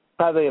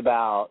 Probably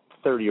about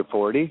 30 or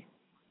 40.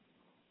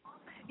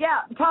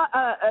 Yeah, Todd,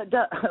 I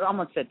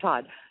almost said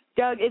Todd.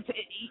 Doug,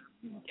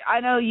 I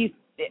know you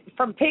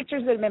from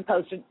pictures that have been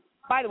posted.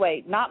 By the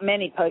way, not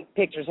many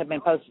pictures have been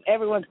posted.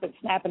 Everyone's been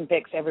snapping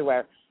pics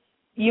everywhere.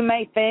 You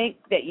may think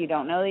that you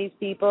don't know these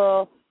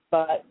people,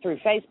 but through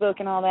Facebook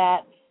and all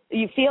that,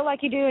 you feel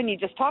like you do, and you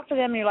just talk to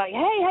them, and you're like,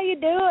 hey, how you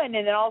doing?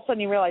 And then all of a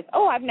sudden you realize,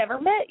 oh, I've never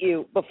met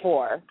you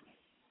before.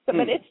 So,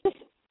 but it's just,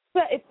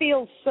 it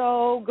feels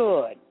so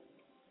good,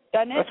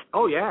 doesn't it?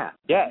 Oh, yeah.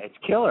 Yeah, it's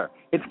killer.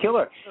 It's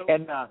killer.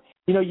 And,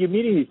 you're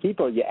meeting these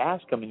people, you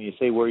ask them, and you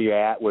say where you're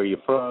at, where you're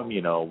from,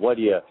 what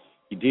do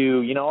you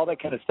do, all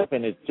that kind of stuff.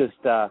 And it's just,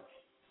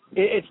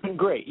 it's been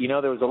great.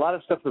 There was a lot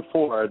of stuff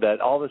before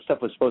that all this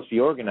stuff was supposed to be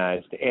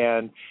organized,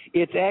 and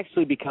it's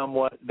actually become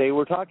what they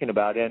were talking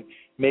about. And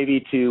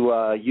maybe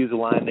to use a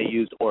line they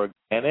used,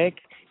 organic.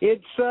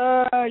 It's,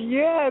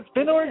 it's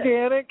been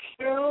organic,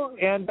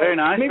 and very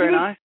nice, very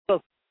nice.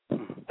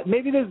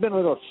 Maybe there's been a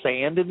little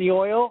sand in the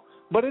oil,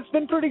 but it's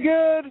been pretty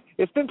good.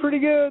 It's been pretty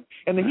good,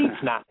 and the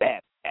heat's not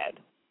that bad.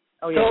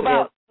 Oh, yeah, so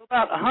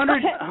about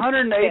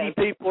 180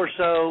 people or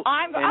so,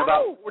 and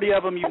about 40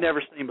 of them you've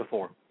never seen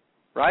before,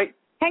 right?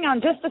 Hang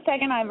on just a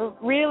second. I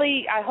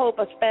hope,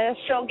 a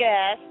special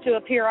guest to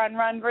appear on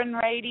Rundgren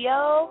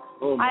Radio.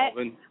 Oh,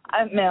 Melvin.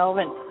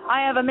 Melvin.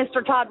 I have a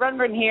Mr. Todd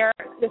Rundgren here.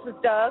 This is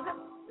Doug.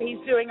 He's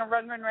doing a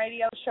Rundgren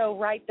Radio show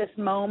right this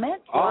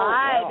moment,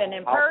 live and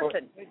in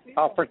person.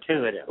 How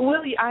fortuitous.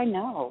 I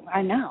know.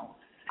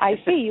 I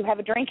see. You have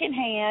a drink in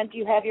hand.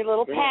 You have your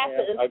little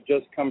passes. I've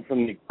just come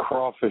from the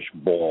crawfish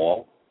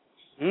ball.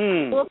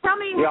 Well, tell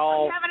me,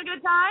 are you having a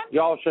good time?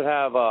 Y'all should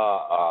have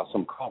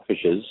some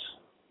crawfishes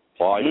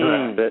while I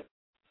grab it.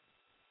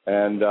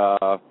 And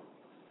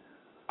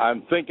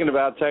I'm thinking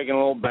about taking a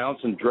little bounce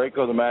in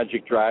Draco the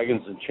Magic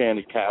Dragon's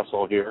Enchanted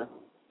Castle here.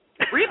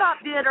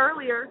 Rebop did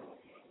earlier.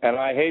 And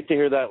I hate to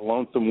hear that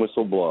lonesome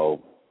whistle blow.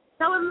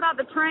 Tell him about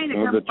the train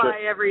that comes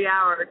by every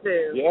hour or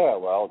two. Yeah,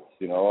 well,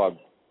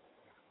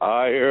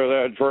 I hear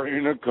that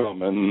train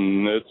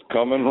a-coming. It's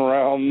coming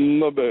around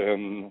the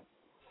bend.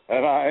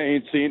 And I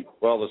ain't seen...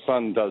 Well, the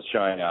sun does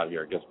shine out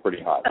here. It gets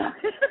pretty hot.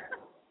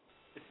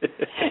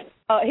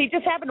 He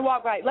just happened to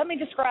walk by. Let me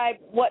describe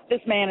what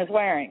this man is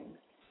wearing.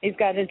 He's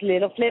got his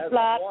little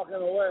flip-flop.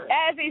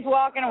 As he's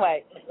walking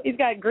away. He's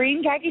got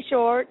green khaki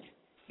shorts.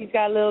 He's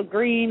got a little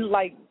green,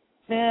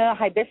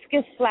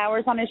 hibiscus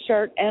flowers on his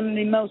shirt and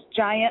the most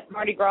giant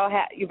Mardi Gras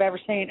hat you've ever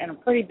seen and a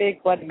pretty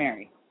big Bloody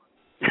Mary.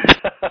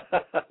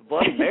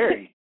 Bloody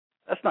Mary?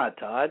 That's not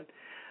Todd.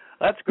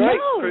 That's great.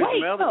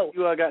 No.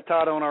 You got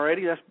Todd on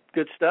already. That's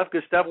good stuff.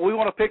 Well, we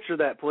want a picture of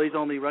that, please,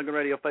 on the Rundgren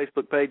Radio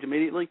Facebook page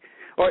immediately,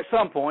 or at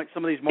some point,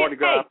 some of these Mardi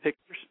Gras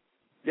pictures.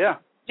 Yeah.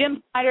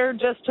 Jim Snyder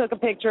just took a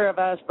picture of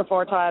us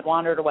before Todd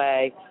wandered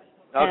away.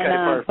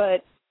 Okay, perfect.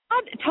 But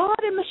Todd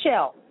and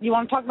Michelle. You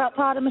want to talk about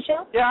Todd and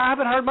Michelle? Yeah, I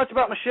haven't heard much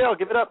about Michelle.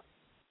 Give it up.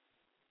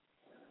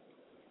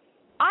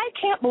 I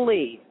can't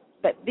believe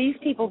that these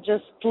people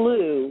just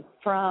flew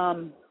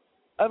from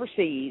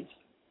overseas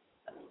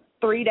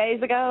 3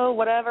 days ago,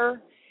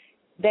 whatever.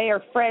 They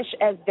are fresh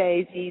as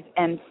daisies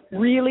and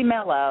really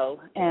mellow,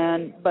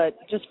 but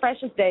just fresh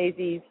as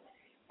daisies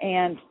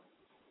and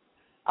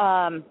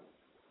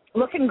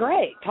looking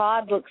great.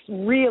 Todd looks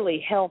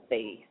really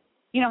healthy.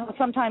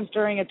 Sometimes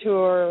during a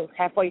tour,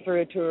 halfway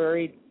through a tour,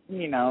 he,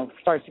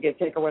 starts to get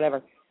sick or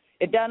whatever.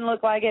 It doesn't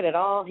look like it at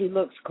all. He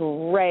looks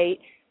great.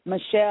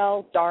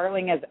 Michelle,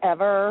 darling as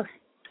ever.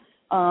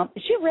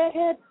 Is she a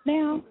redhead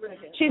now?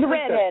 She's a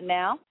redhead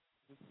now.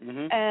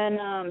 Mm-hmm.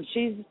 And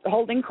she's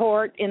holding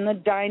court in the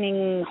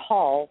dining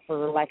hall,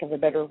 for lack of a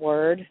better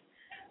word.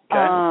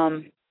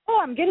 Okay.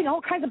 I'm getting all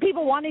kinds of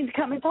people wanting to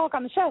come and talk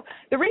on the show.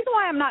 The reason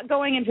why I'm not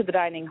going into the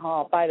dining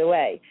hall, by the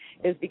way,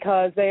 is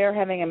because they are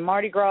having a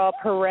Mardi Gras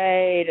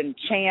parade and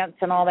chants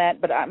and all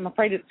that, but I'm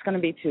afraid it's going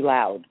to be too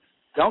loud.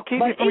 Don't keep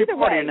me from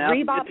reporting now.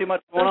 Get too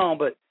much going on.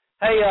 But,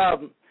 hey,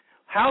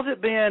 how's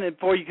it been, and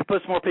before you can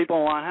put some more people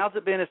online, how's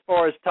it been as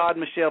far as Todd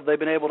and Michelle? They've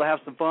been able to have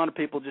some fun,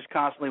 people just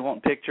constantly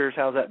wanting pictures.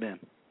 How's that been?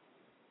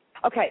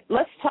 Okay,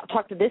 let's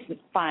talk to this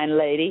fine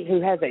lady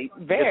who has a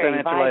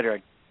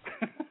very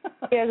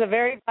she has a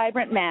very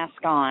vibrant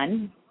mask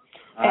on.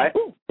 All right.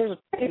 Ooh, there's a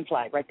chicken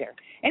flag right there.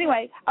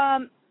 Anyway,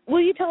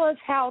 will you tell us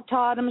how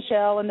Todd and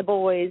Michelle and the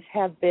boys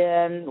have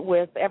been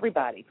with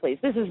everybody, please?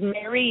 This is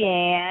Mary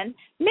Ann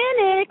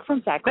Minnick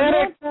from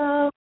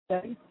Sacramento.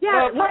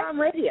 Yeah, we're on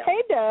radio.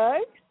 Hey,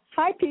 Doug.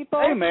 Hi, people.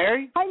 Hey,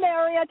 Mary. Hi,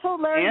 Mary. I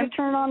told Larry to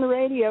turn on the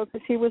radio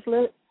because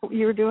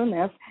you were doing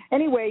this.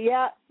 Anyway,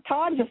 yeah,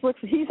 Todd just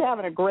he's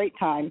having a great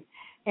time.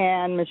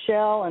 And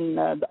Michelle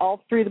and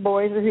all three of the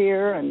boys are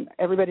here, and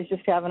everybody's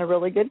just having a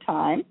really good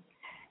time.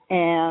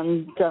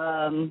 And,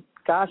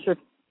 gosh, they're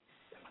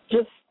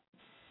just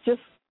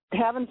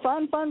having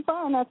fun.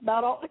 That's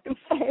about all I can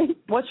say.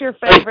 What's your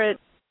favorite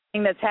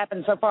thing that's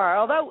happened so far?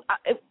 Although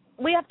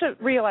we have to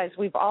realize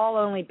we've all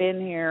only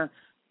been here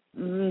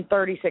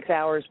 36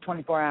 hours,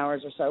 24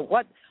 hours or so.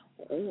 What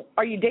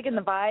are you digging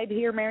the vibe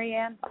here, Mary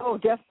Ann? Oh,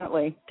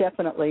 definitely.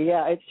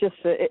 Yeah, it's just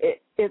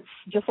it's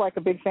just like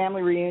a big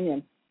family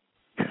reunion.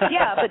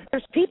 Yeah, but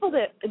there's people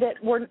that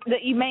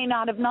you may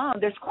not have known.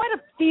 There's quite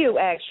a few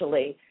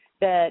actually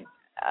that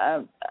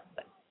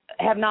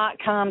have not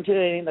come to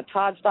any of the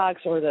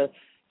Toddstocks or the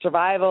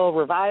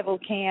revival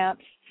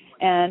camps,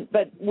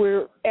 but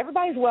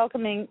everybody's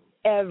welcoming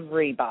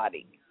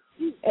everybody.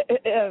 Do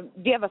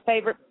you have a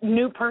favorite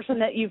new person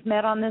that you've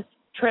met on this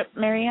trip,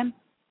 Marianne?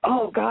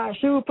 Oh gosh,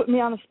 who put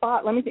me on the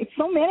spot? Let me think.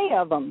 So many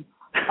of them,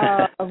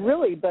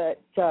 really.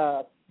 But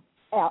hey,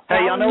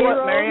 y'all know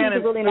what, Marianne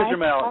and really Mr.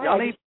 Mel,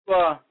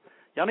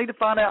 y'all need to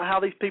find out how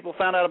these people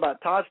found out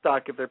about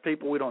Toddstock. If they're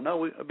people we don't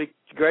know, it'd be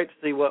great to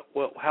see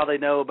how they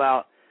know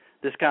about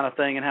this kind of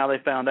thing and how they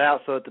found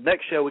out. So at the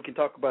next show, we can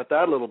talk about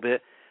that a little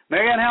bit.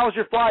 Marianne, how was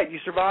your flight? You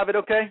survive it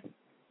okay?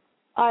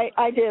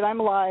 I did. I'm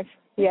alive.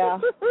 Yeah,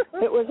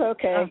 it was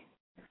okay.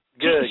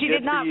 Good. She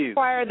did not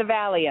require the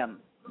Valium,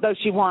 though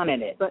she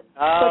wanted it. But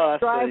I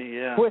see.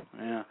 Yeah.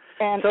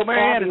 So,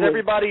 Marianne, has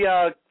everybody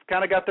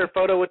kind of got their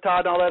photo with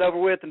Todd and all that over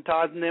with, and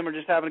Todd and them are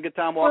just having a good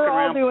time walking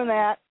around?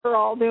 We're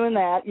all doing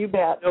that. You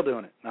bet. Still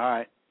doing it. All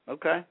right.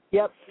 Okay.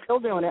 Yep, still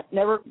doing it.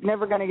 Never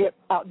going to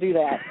outdo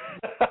that.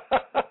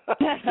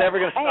 Never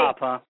going to stop,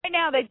 huh? Right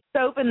now they just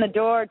opened the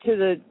door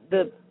to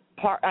the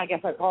I guess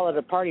I call it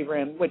a party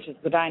room, which is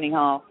the dining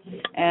hall,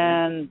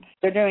 and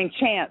they're doing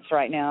chants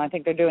right now. I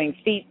think they're doing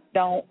 "Feet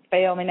Don't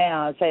Fail Me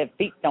Now." I say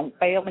 "Feet Don't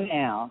Fail Me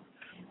Now,"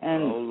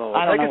 and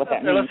I don't know what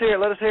that means. Let's hear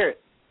it. Let us hear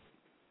it.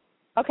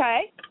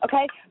 Okay.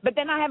 But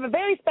then I have a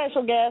very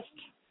special guest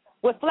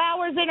with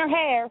flowers in her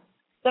hair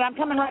that I'm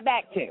coming right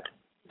back to.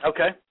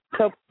 Okay.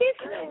 So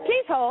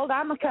please hold.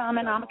 I'm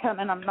coming.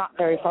 I'm not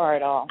very far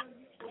at all.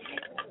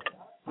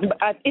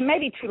 It may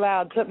be too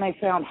loud, so it may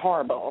sound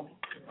horrible.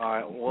 All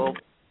right. Well,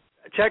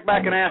 check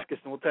back and ask us,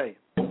 and we'll tell you.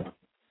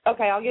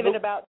 Okay, I'll give it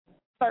about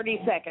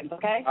 30 seconds,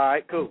 okay? All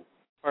right, cool.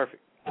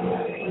 Perfect.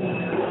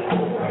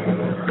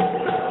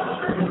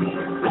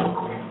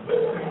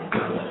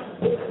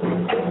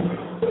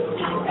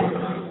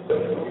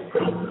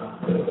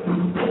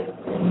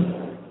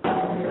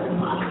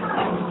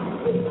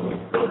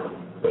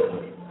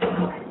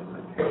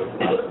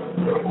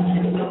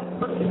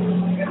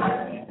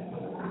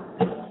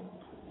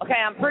 Okay,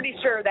 I'm pretty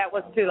sure that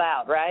was too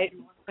loud, right?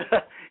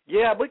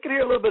 Yeah, we could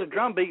hear a little bit of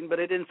drum beating, but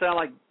it didn't sound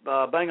like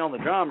Bang on the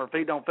Drum or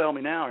Feet Don't Fail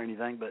Me Now or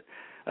anything, but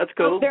that's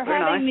cool. They're Very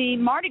having nice. the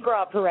Mardi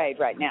Gras parade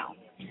right now.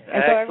 And Excellent.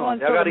 so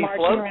everyone's sort of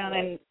marching around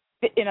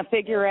in a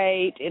figure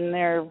eight in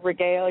their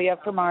regalia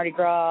for Mardi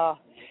Gras.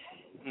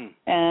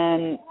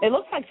 And it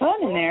looks like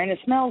fun in there, and it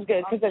smells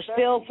good because they're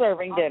still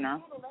serving dinner.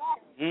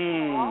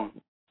 And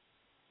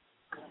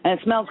it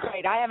smells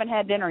great. I haven't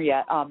had dinner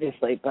yet,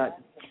 obviously, but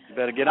you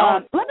better get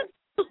on.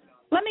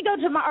 Let me go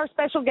to our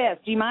special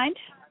guest. Do you mind?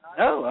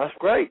 Oh, that's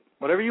great.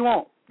 Whatever you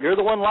want. You're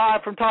the one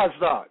live from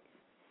Toddstock.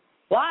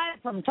 Live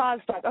from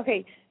Toddstock.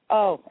 Okay.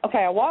 Oh,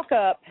 okay. I walk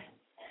up,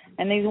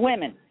 and these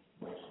women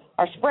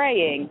are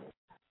spraying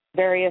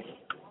various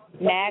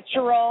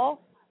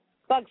natural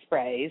bug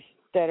sprays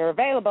that are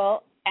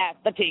available at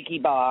the Tiki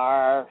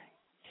Bar.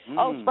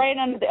 Oh, spraying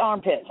under the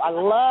armpits. I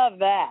love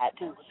that.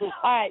 All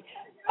right.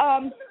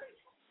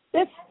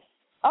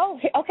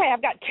 Okay,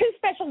 I've got two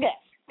special guests.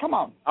 Come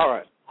on. All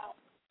right.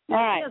 All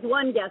right. He has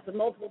one guest with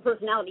multiple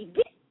personalities.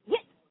 Get.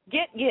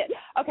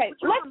 Okay,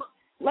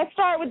 let's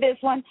start with this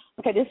one.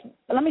 Okay,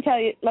 let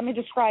me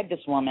describe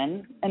this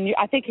woman, and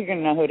I think you're going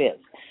to know who it is.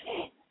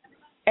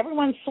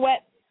 Everyone's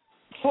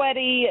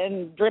sweaty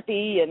and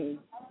drippy and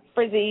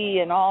frizzy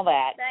and all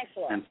that.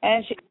 Excellent.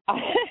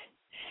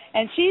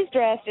 And she's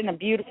dressed in a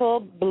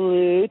beautiful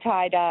blue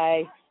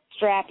tie-dye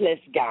strapless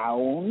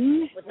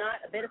gown. With not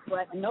a bit of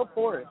sweat, no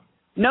pores.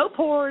 No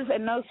pores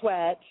and no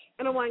sweat.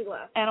 And a wine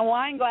glass. And a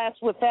wine glass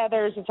with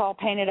feathers. It's all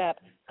painted up.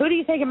 Who do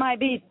you think it might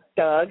be,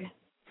 Doug?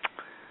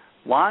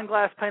 Wine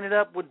glass painted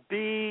up would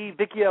be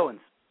Vicki Owens.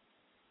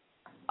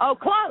 Oh,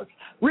 close.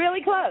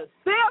 Really close.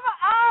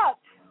 Bama up.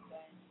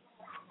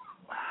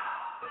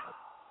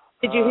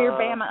 Did you hear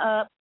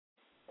Bama up?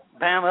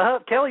 Pamela,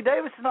 Kelly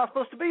Davis is not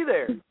supposed to be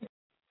there.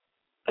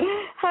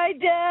 Hi,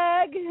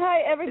 Doug.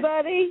 Hi,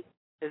 everybody.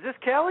 Is this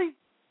Kelly?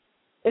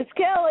 It's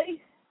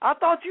Kelly. I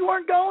thought you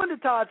weren't going to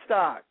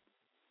Toddstock.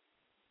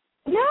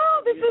 No,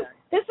 this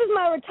is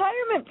my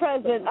retirement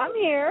present. I'm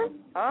here.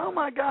 Oh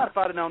my God! If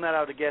I'd have known that,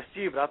 I would have guessed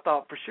you. But I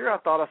thought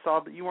I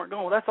saw that you weren't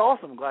going. Well, that's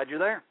awesome. I'm glad you're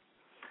there.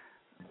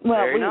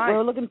 Well, nice.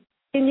 We're looking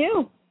for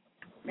you.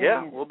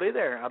 Yeah, we'll be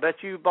there. I bet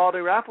you bought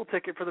a raffle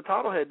ticket for the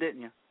Toddlehead,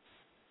 didn't you?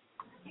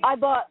 I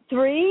bought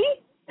 3,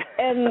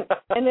 and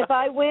if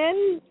I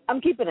win, I'm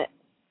keeping it.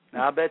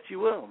 I bet you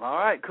will. All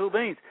right, cool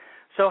beans.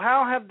 So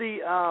how have the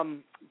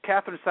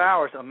Catherine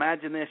Sowers?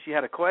 Imagine this. She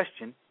had a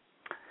question.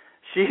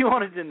 She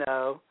wanted to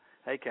know.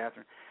 Hey,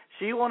 Catherine.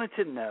 She wanted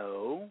to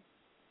know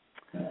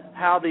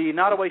how the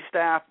Nottoway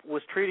staff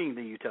was treating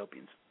the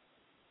Utopians.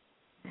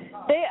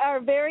 They are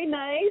very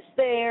nice.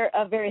 They're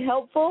very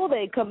helpful.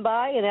 They come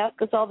by and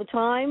ask us all the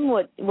time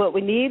what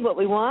we need, what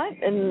we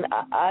want, and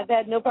I've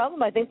had no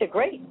problem. I think they're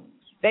great.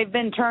 They've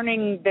been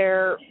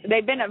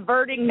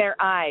averting their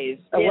eyes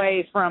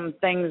away from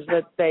things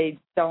that they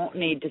don't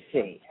need to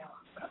see.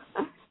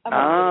 Oh,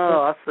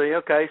 I see.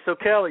 Okay. So,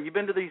 Kelly, you've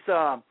been to these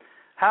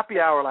happy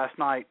hour last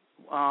night.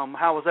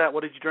 How was that?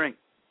 What did you drink?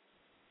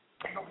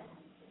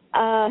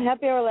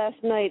 Happy hour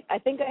last night. I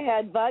think I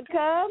had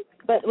vodka,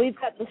 but we've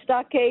got the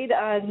stockade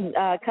on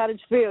Cottage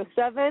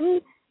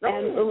 307. I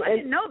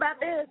didn't know about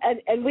this.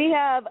 And we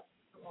have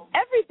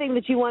everything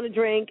that you want to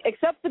drink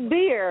except the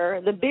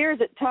beer. The beer's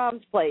at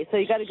Tom's place, so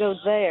you got to go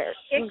there.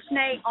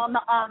 Ixnay on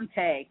the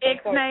Ante.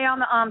 Ixnay on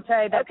the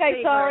Ante.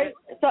 Okay, sorry.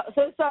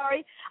 So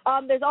sorry.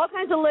 There's all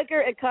kinds of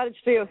liquor at Cottage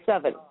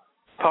 307.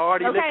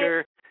 Party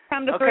liquor.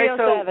 Come to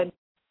 307. So,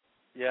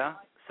 yeah.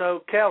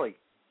 So, Kelly.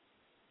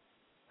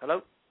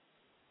 Hello?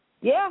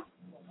 Yeah.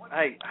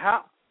 Hey,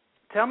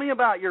 tell me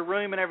about your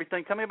room and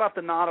everything. Tell me about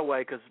the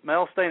Nottoway, because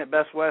Mel's staying at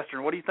Best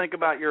Western. What do you think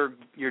about your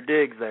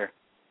digs there?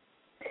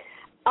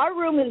 Our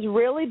room is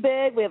really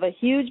big. We have a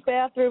huge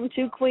bathroom,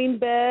 2 queen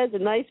beds, a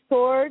nice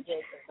porch,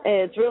 and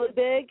it's really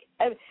big.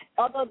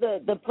 Although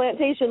the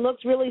plantation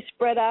looks really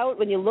spread out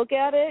when you look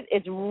at it,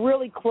 it's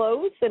really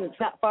close, and it's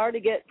not far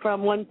to get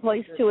from one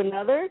place to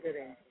another.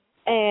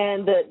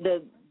 And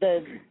the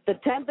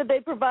tent that they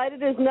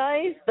provided is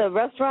nice. The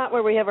restaurant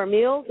where we have our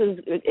meals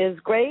is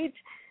great.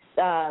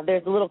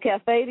 There's a little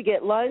cafe to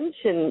get lunch,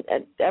 and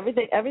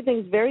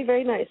everything's very,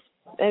 very nice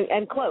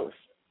and close.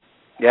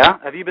 Yeah?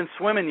 Have you been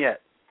swimming yet?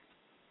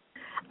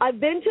 I've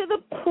been to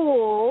the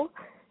pool.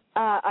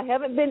 I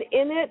haven't been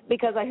in it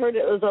because I heard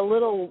it was a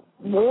little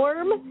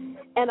warm,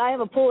 and I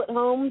have a pool at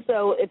home,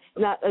 so it's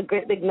not a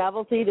great big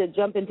novelty to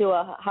jump into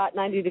a hot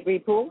 90-degree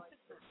pool.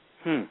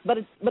 But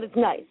it's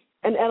nice,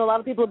 and a lot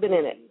of people have been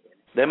in it.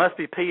 They must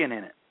be peeing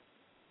in it.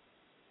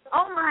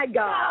 Oh my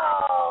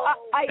God!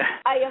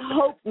 I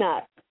hope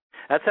not.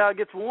 That's how it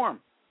gets warm.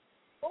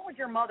 What would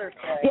your mother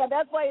say? Yeah,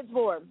 that's why it's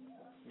warm.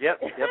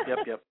 Yep.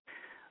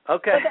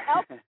 Okay.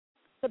 But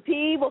the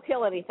pee will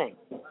kill anything.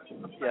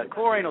 Yeah,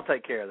 chlorine will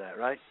take care of that,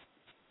 right?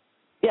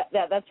 Yeah,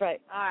 that's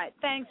right. All right.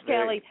 Thanks,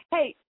 Kelly.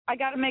 Hey, I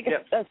got to make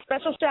a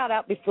special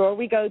shout-out before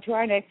we go to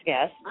our next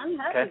guest. I'm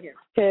happy here.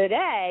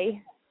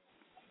 Today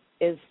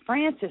is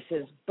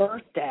Francis's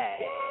birthday.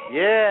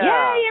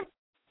 Yeah.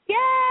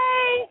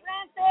 Yay,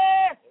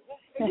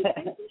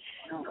 Francis!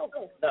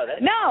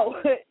 No.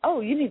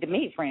 Oh, you need to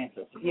meet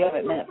Francis. You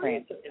haven't met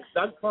Francis. It's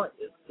Doug Clark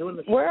doing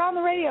the. We're on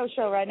the radio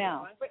show right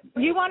now.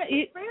 You want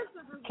to?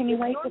 Can you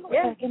wait just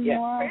a second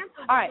more?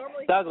 All right,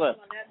 Douglas.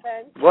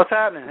 What's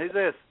happening? Who's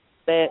this?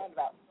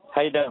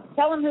 How you doing?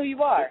 Tell him who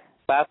you are.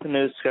 Bob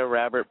Panuska,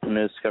 Robert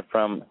Panuska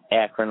from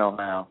Akron,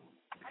 Ohio.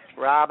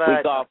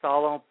 Robert, I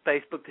saw on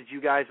Facebook that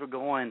you guys were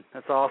going.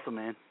 That's awesome,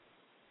 man.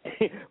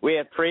 We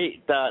have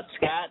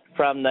Scott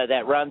from that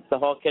runs the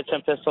whole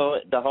kitchen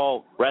facility, the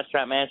whole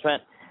restaurant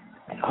management,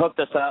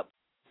 hooked us up.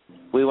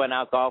 We went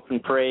out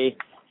golfing free,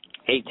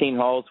 18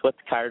 holes with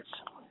the carts.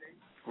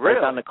 Really?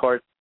 On the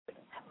course.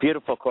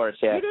 Beautiful course,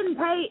 yeah. You didn't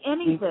pay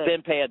anything.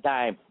 Didn't pay a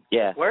dime,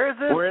 yeah. Where is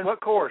this? What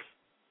course?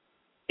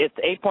 It's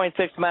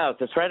 8.6 miles.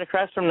 It's right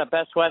across from the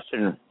Best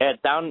Western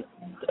down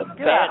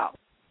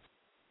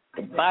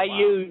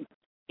Bayou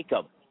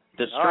Jacob.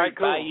 The street. All right,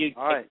 cool. Bayou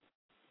All right.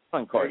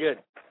 Course. Very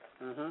good.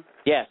 Uh-huh.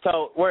 Yeah,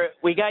 so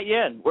we got you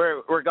in.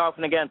 We're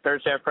golfing again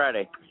Thursday or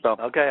Friday. So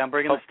okay, I'm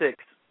bringing the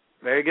sticks.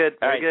 Very good.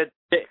 Very good.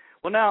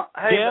 Well, now,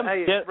 hey,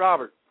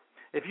 Robert,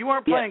 if you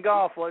weren't playing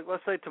golf, like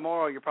let's say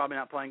tomorrow you're probably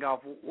not playing golf.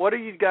 What are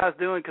you guys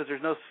doing? Because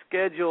there's no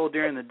schedule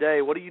during the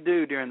day. What do you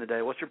do during the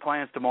day? What's your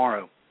plans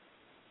tomorrow?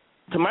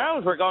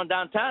 Tomorrow we're going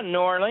downtown New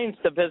Orleans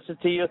to visit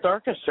the youth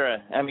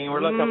orchestra. I mean, we're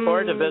looking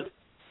forward to visiting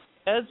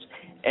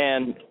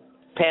and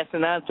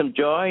passing on some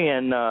joy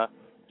in the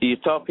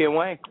Utopian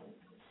way.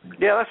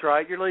 Yeah, that's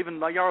right. Y'all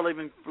are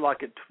leaving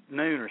like at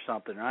noon or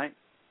something, right?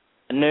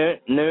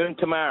 Noon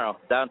tomorrow,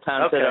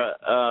 downtown to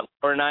the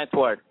Lower Ninth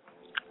Ward.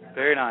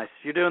 Very nice.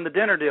 You're doing the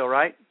dinner deal,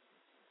 right?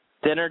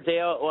 Dinner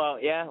deal. Well,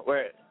 yeah,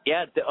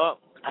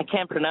 I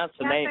can't pronounce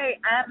the name.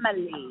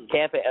 Amelie.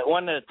 Cafe,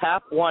 one of the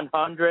top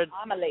 100.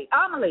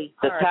 Amelie.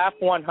 The top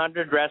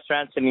 100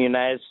 restaurants in the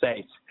United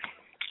States.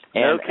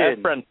 No And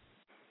kidding.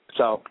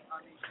 So,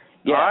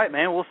 yeah. All right,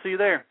 man. We'll see you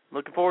there.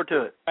 Looking forward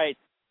to it. All right,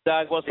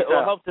 Doug. We'll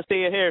hope to see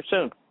you here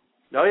soon.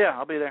 Oh, yeah.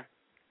 I'll be there.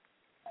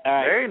 All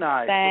right. Very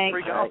nice. Thanks.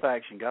 Free golf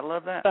action. Gotta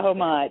love that. So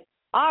much.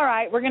 All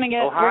right, we're gonna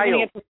get.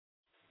 Ohio.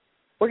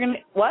 We're gonna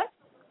what?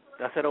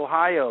 I said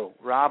Ohio.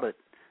 Robert.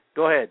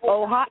 Go ahead.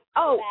 Ohio.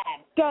 Oh,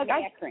 Doug.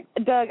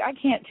 I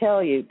can't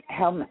tell you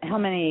how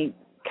many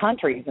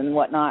countries and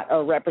whatnot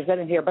are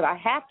represented here, but I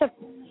have to.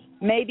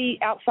 Maybe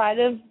outside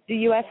of the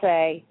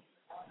USA,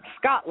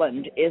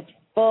 Scotland is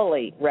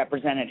fully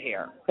represented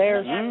here.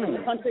 There's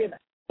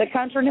the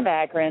country of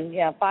Akron.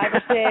 Yeah, 5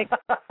 or 6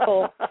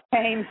 people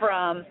came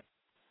from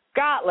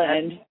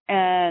Scotland,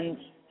 and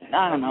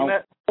I don't know,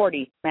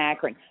 40 from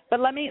Akron. But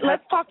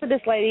let's talk to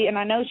this lady, and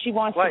I know she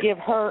wants to give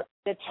her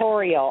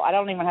editorial. I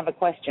don't even have a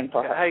question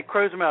for her. Hey,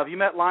 Crozermouth, have you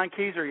met Lion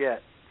Keyser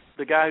yet?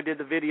 The guy who did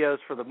the videos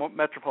for the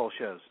Metropole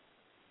shows.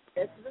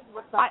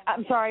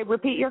 I'm sorry,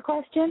 repeat your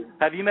question?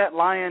 Have you met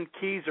Lion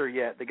Keyser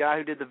yet? The guy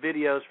who did the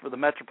videos for the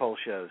Metropole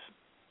shows.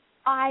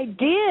 I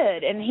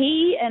did, and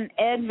he and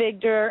Ed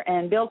Victor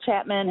and Bill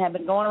Chapman have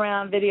been going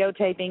around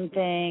videotaping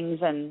things,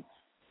 and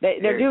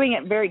they're doing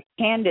it very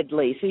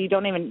candidly, so you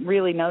don't even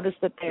really notice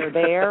that they're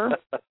there.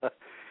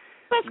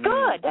 That's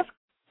good. That's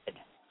good.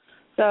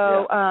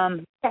 So,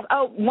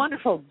 oh,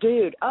 wonderful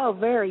dude. Oh,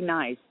 very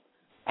nice.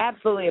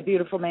 Absolutely a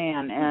beautiful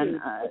man. And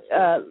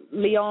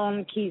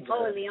Leon Keyser.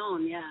 Oh,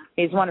 Leon, yeah.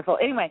 He's wonderful.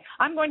 Anyway,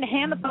 I'm going to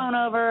hand the phone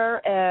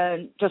over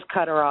and just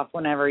cut her off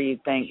whenever you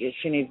think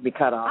she needs to be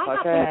cut off,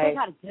 I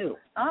got it too.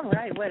 All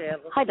right,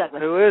 whatever. Hi,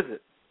 Douglas. Who is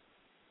it?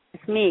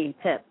 It's me,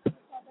 Pip.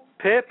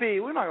 Pippi.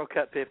 We're not going to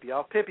cut Pippi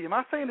off. Pippi, am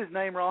I saying his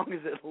name wrong?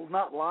 Is it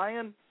not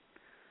Lion?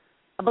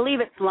 I believe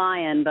it's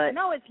Lion, but...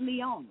 No, it's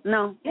Leon.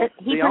 No, he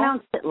Leon?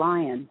 pronounced it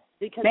Lion.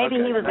 Maybe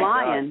he was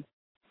lying.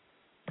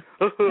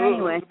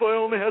 Anyway. If I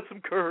only had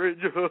some courage.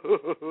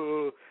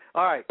 All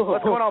right,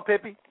 what's going on,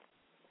 Pippi?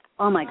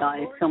 Oh, my God,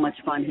 it's so much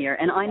fun here.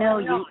 And I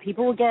know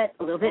people will get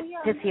a little bit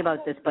pissy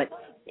about this, but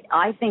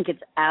I think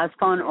it's as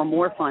fun or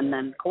more fun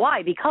than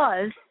Kauai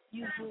because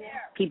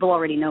people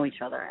already know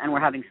each other, and we're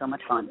having so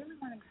much fun.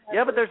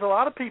 Yeah, but there's a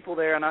lot of people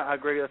there, and I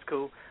agree that's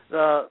cool.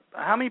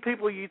 How many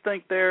people you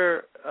think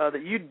there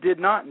that you did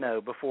not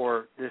know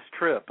before this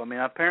trip? I mean,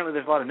 apparently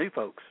there's a lot of new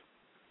folks.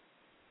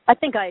 I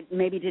think I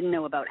maybe didn't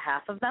know about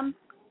half of them.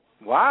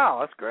 Wow,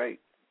 that's great.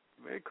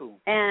 Very cool.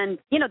 And,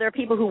 there are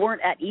people who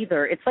weren't at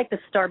either. It's like the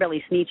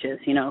Starbelly Sneetches,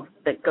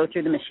 that go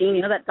through the machine.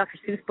 You know that Dr.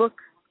 Seuss book?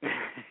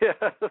 Yes.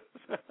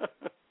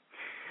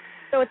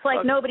 So it's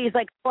like nobody's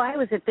like, oh, I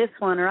was at this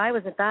one or I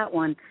was at that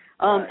one.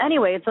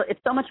 Anyway, it's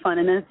so much fun.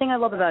 And then the thing I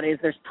love about it is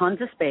there's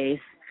tons of space.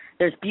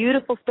 There's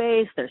beautiful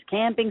space. There's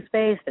camping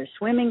space. There's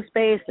swimming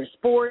space. There's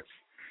sports.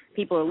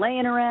 People are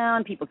laying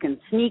around. People can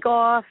sneak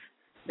off.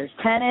 There's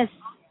tennis.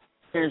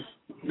 There's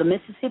the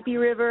Mississippi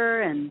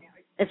River. And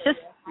it's just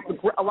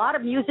a lot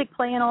of music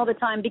playing all the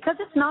time. Because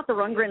it's not the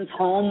Rundgrens'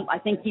 home, I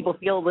think people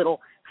feel a little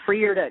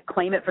freer to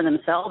claim it for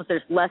themselves.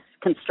 There's less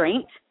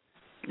constraint,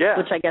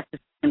 which I guess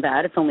isn't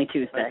bad. It's only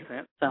Tuesday. Makes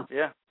sense. So.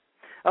 Yeah.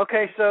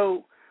 Okay,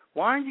 so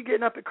why aren't you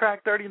getting up at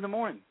crack 30 in the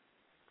morning?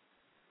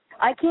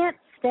 I can't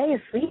stay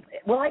asleep.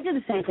 Well, I do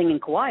the same thing in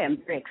Kauai. I'm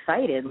very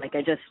excited. Like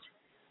I just,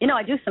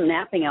 I do some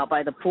napping out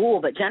by the pool,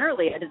 but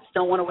generally I just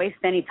don't want to waste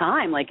any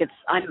time. Like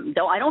I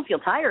don't feel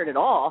tired at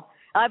all.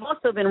 I've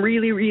also been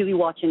really, really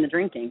watching the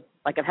drinking.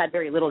 Like I've had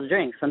very little to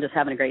drink, so I'm just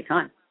having a great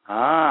time.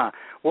 Ah,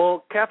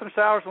 well, Catherine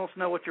Sowers wants to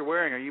know what you're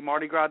wearing. Are you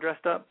Mardi Gras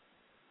dressed up?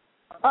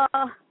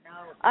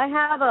 I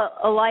have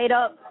a light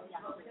up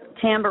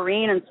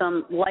tambourine and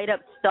some light up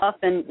stuff,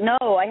 and no,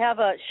 I have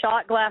a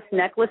shot glass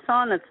necklace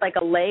on that's like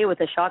a lei with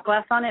a shot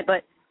glass on it.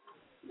 But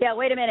yeah,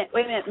 wait a minute.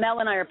 Mel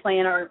and I are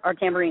playing our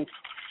tambourines,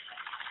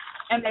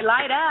 and they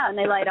light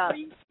up.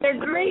 They're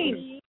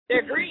green.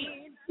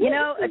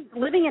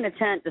 Living in a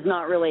tent is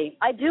not really.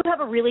 I do have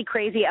a really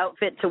crazy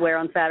outfit to wear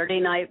on Saturday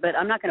night, but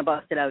I'm not going to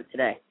bust it out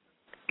today.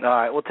 All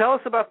right. Well, tell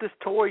us about this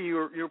toy.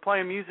 You were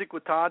playing music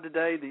with Todd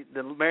today.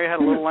 The Mary Had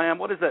a Little Lamb.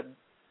 What is that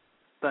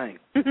thing?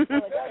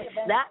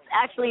 That's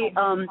actually,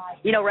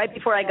 right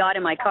before I got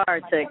in my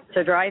car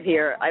to drive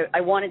here,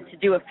 I wanted to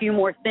do a few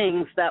more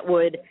things that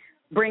would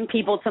bring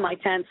people to my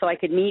tent so I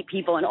could meet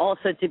people and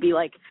also to be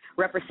like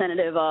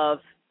representative of,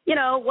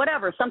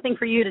 whatever, something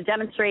for you to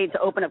demonstrate to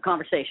open up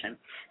conversation.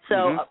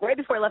 So right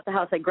before I left the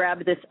house, I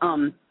grabbed this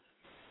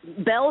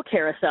bell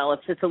carousel.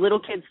 It's a little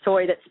kid's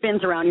toy that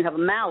spins around. You have a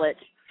mallet.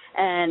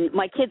 And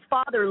my kid's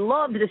father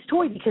loved this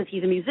toy because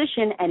he's a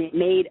musician, and it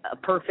made a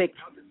perfect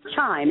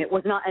chime. It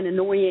was not an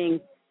annoying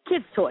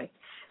kid's toy.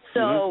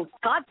 So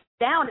Todd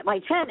sat down at my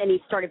tent, and he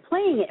started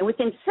playing it. And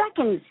within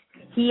seconds,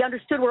 he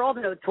understood where all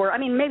the notes were. I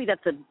mean, maybe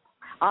that's an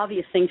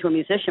obvious thing to a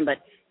musician, but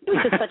it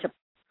was just such a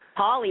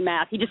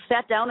polymath. He just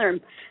sat down there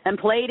and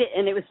played it,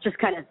 and it was just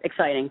kind of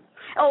exciting.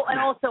 Oh, and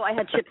also I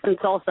had chips and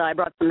salsa. I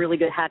brought some really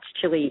good Hatch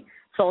chili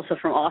salsa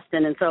from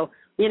Austin, and so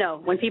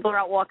when people are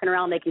out walking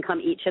around, they can come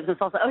eat chips and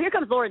salsa. Oh, here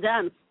comes Laura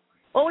Dems.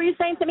 What were you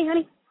saying to me,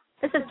 honey?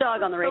 This is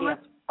Dog on the radio. So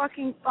much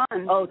fucking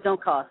fun. Oh, don't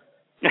cuss.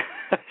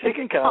 She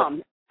can cuss.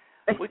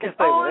 We can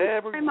say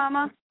whatever. Hi,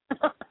 Mama.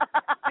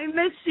 I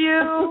miss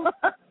you.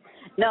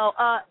 No,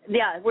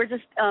 yeah, we're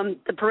just,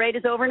 the parade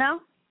is over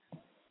now.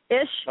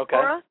 Ish, Okay.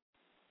 Laura?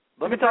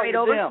 Let me talk to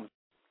Dem.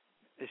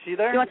 Is she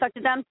there? You want to talk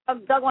to Dem?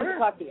 Doug wants Sure. to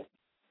talk to you.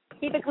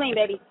 Keep it clean,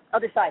 baby.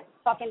 Other side.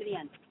 Talk into the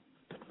end.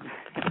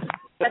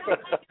 That's it.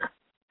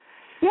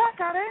 Yeah,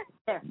 got it.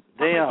 There.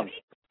 Dem.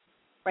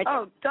 Right there.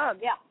 Oh, Doug.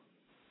 Yeah.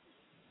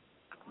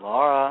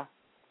 Laura.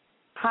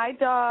 Hi,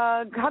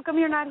 Doug. How come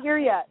you're not here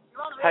yet?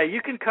 Hey,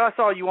 you can cuss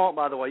all you want,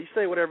 by the way. You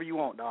say whatever you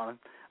want, Donna.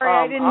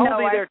 Sorry, I didn't know. I'll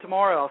be there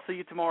tomorrow. I'll see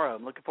you tomorrow.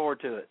 I'm looking forward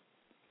to it.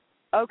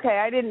 Okay,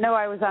 I didn't know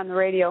I was on the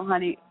radio,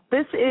 honey.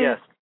 This is Yes.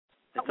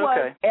 It's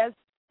okay.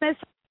 This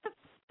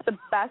the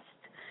best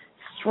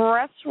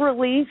stress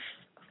relief,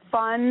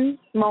 fun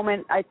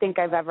moment I think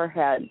I've ever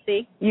had.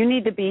 See? You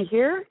need to be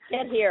here.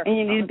 Get here. And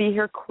you need to be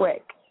here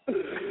quick.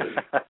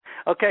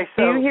 Okay,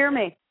 so. Do you hear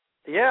me?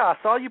 Yeah, I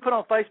saw you put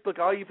on Facebook,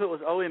 all you put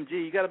was OMG.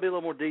 You got to be a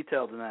little more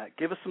detailed than that.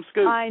 Give us some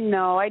scoop. I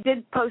know. I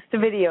did post a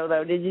video,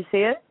 though. Did you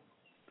see it?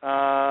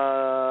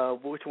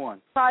 Which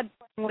one? Todd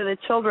with a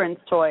children's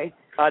toy.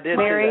 I did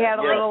Mary see that. had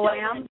a little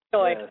lamb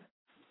toy.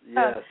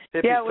 Yes.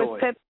 Pippi's yeah, it was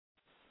toy. Pip.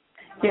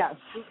 Yes,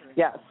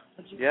 yes.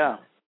 Yeah.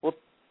 Well,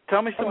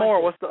 tell me some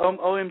more. What's the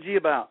OMG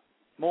about?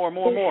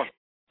 More.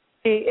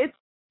 It's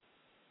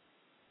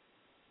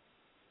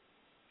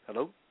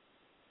Hello?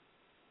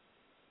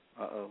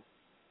 Uh-oh.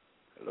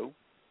 Hello?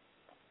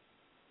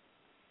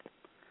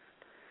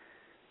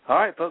 All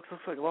right, folks.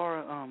 Looks like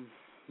Laura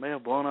may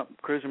have blown up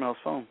Cruiser Mel's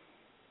phone.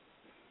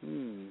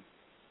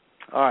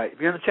 All right. If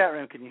you're in the chat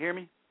room, can you hear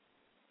me?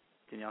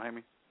 Can y'all hear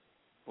me?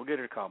 We'll get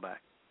her to call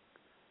back.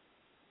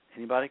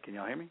 Anybody? Can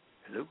y'all hear me?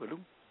 Hello?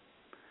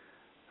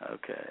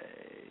 Okay.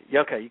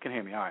 Yeah, okay, you can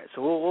hear me. All right.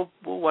 So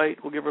we'll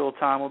wait. We'll give her a little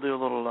time. We'll do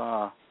a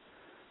little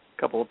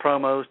couple of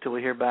promos till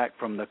we hear back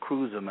from the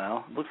Cruiser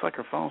Mel. Looks like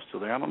her phone's still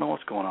there. I don't know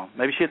what's going on.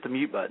 Maybe she hit the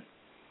mute button.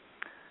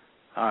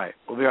 All right.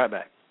 We'll be right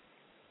back.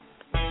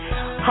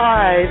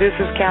 Hi, this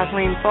is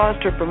Kathleen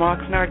Foster from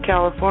Oxnard,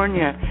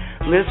 California,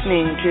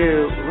 listening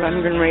to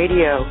Rundgren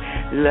Radio.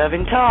 Love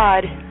and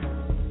Todd.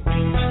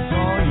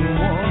 Saw you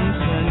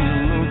once and you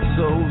looked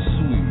so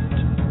sweet.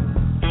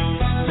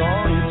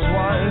 Saw you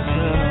twice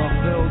and I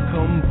felt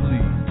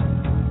complete.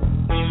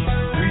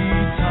 3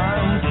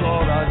 times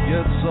thought I'd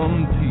get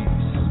some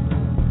peace.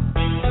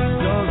 1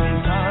 dozen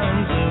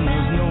times and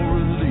there's no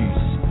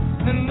release.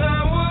 And I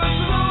was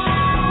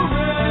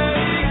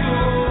already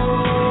gone.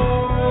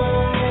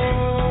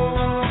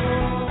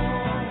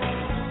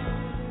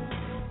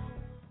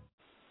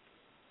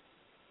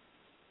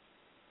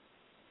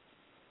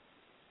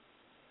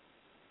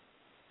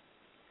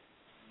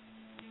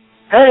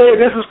 Hey,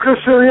 this is Chris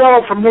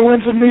Siriello from New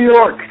Windsor, New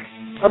York.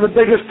 I'm the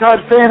biggest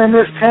Todd fan in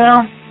this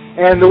town,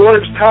 and the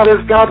words Todd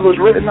is God was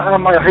written on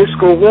my high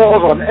school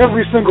walls on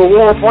every single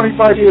wall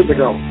 25 years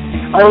ago.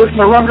 I listen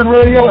to Rundgren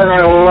Radio, and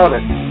I love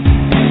it.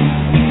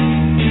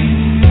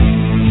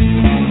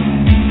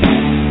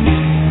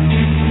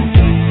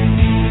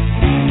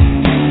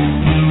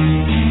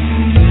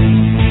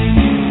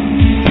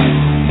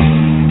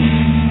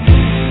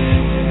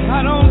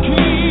 I don't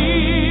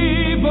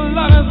keep a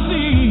lot of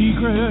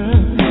secrets.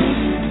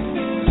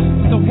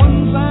 The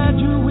ones I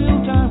do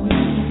will die with me.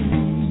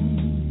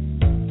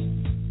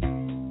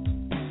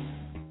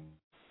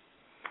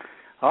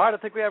 All right, I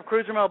think we have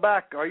Cruiser Mel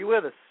back. Are you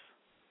with us?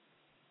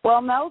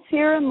 well, Mel's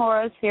here and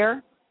Laura's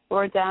here.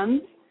 Laura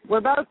Dems.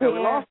 We're both here. We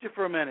lost you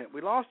for a minute. I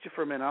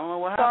don't know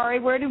what happened. Sorry,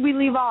 where did we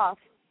leave off?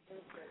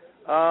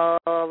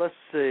 Let's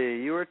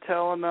see. You were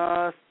telling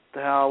us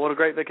what a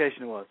great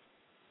vacation it was.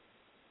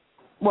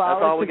 Well,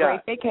 That's all it's we a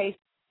got. great vacation.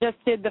 Just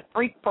did the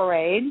freak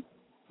parade.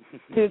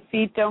 To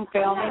Feet Don't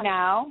Fail Me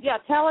Now. Yeah,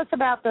 tell us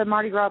about the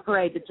Mardi Gras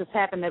parade that just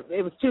happened.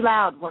 It was too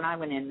loud when I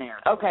went in there.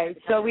 Okay,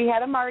 so we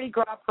had a Mardi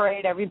Gras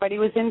parade. Everybody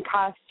was in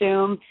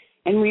costume,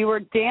 and we were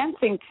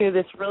dancing to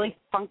this really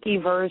funky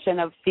version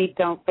of Feet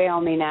Don't Fail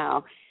Me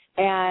Now.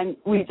 And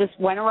we just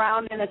went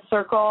around in a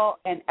circle,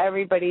 and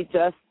everybody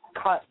just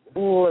cut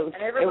loose.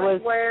 And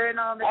everybody's wearing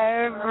all this.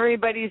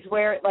 Everybody's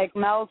wearing, like,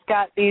 Mel's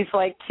got these,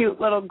 like, cute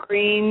little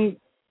green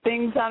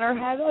things on her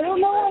head. I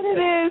don't know what it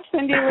is,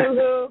 Cindy Lou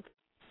Who.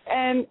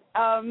 And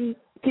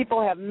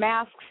people have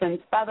masks and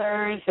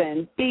feathers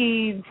and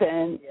beads,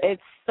 and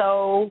it's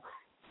so,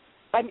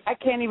 I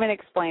can't even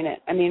explain it.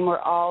 I mean,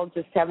 we're all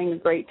just having a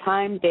great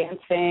time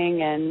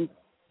dancing, and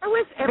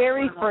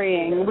very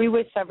freeing. We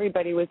wish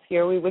everybody was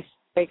here. We wish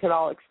they could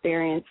all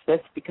experience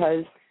this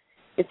because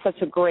it's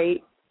such a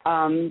great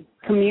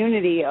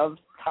community of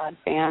Todd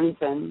fans,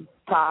 and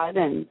Todd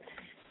and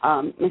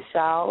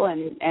Michelle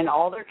and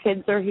all their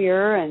kids are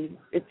here, and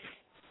it's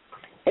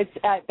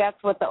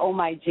that's what the Oh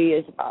My G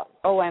is about.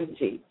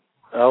 OMG.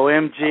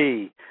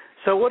 OMG.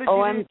 So what did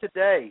you do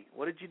today?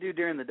 What did you do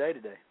during the day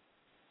today?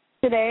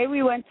 Today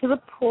we went to the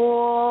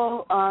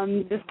pool,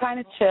 just kind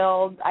of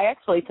chilled. I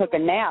actually took a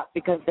nap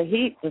because the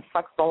heat just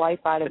sucks the life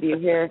out of you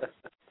here.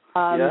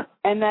 Yeah.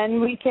 And then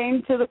we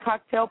came to the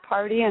cocktail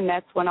party, and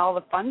that's when all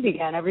the fun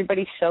began.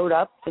 Everybody showed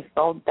up, just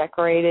all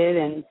decorated,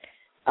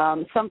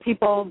 and some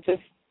people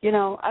just,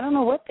 I don't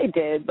know what they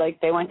did.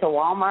 Like, they went to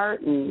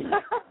Walmart and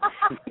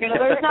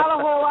There's not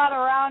a whole lot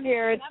around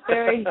here. It's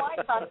very,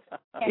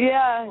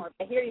 yeah.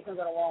 I hear you can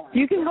go to Walmart.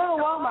 You can go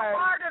to Walmart.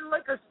 And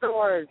liquor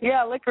stores.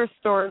 Yeah, liquor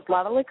stores, a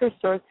lot of liquor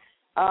stores.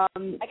 I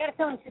got to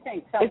fill in 2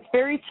 things. So. It's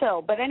very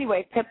chill. But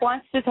anyway, Pip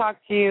wants to talk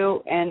to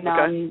you, and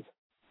Okay.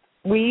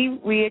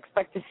 we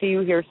expect to see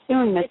you here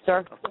soon,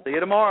 mister. I'll see you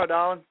tomorrow,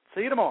 darling.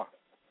 See you tomorrow.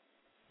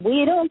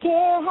 We don't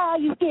care how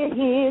you get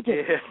here.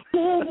 Just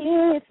get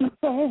here if you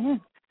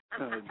can.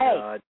 Oh, Hey.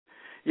 God.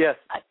 Yes.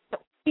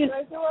 You're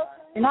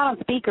not on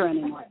speaker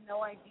anymore. I have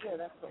no idea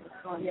that's what was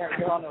going on.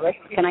 You're on the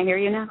record. Can I hear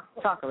you now?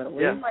 Talk a little,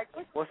 will Yeah.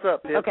 you? What's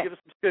up, Pip? Okay. Give us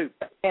some scoop.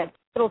 Yeah,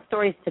 little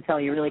stories to tell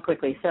you really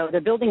quickly. So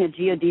they're building a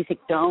geodesic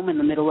dome in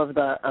the middle of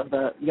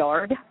the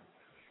yard,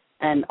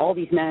 and all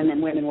these men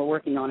and women were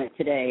working on it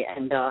today.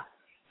 And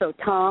so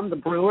Tom, the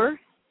brewer,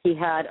 he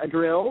had a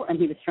drill, and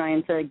he was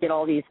trying to get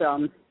all these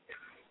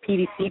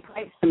PVC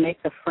pipes to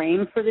make the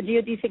frame for the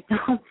geodesic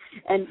dome.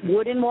 And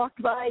Wooden walked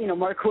by,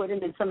 Mark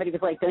Wooden, and somebody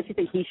was like, "Don't you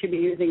think he should be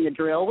using the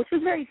drill?" Which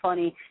was very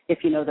funny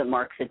if you know that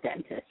Mark's a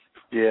dentist.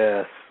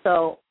 Yes.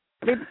 So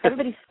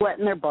everybody's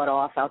sweating their butt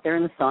off out there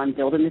in the sun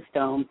building this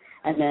dome.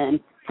 And then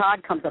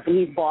Todd comes up, and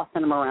he's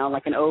bossing them around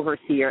like an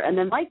overseer. And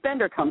then Mike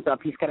Bender comes up.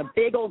 He's got a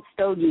big old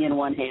stogie in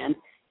one hand.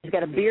 He's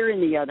got a beer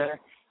in the other.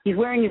 He's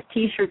wearing his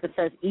T-shirt that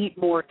says, "Eat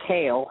more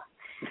kale."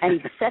 And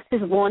he sets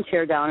his lawn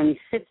chair down, and he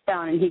sits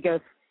down, and he goes,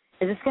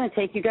 "Is this going to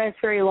take you guys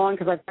very long?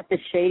 Because I've got this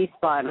shady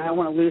spot, and I don't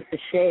want to lose the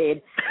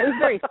shade." It was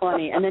very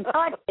funny. And then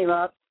Todd came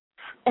up,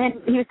 and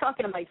he was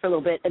talking to Mike for a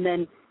little bit, and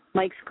then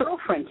Mike's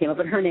girlfriend came up,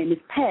 and her name is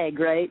Peg,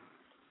 right?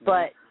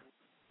 But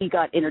he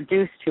got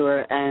introduced to her,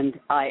 and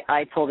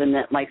I told him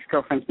that Mike's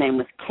girlfriend's name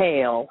was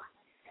Kale,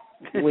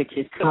 which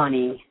is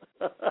funny.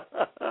 And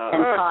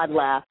Todd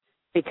laughed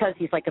because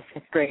he's like a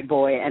 5th grade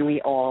boy, and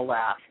we all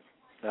laughed.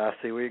 I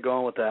see where you're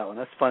going with that one.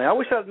 That's funny. I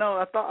wish I'd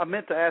known. I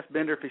meant to ask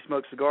Bender if he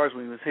smoked cigars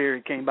when he was here.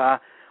 He came by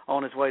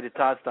on his way to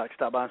Toddstock,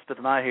 stopped by and spent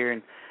the night here,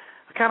 and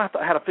I kind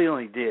of had a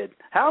feeling he did.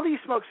 How do you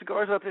smoke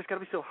cigars up there? It's got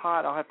to be so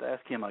hot. I'll have to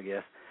ask him, I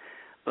guess.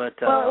 But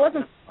well, it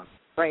wasn't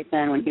right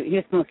then when he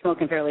was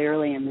smoking fairly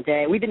early in the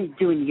day. We've been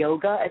doing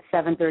yoga at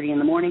 7:30 in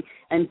the morning,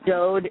 and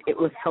Dode, it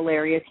was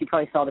hilarious. You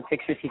probably saw the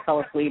pictures. He fell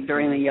asleep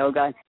during the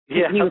yoga.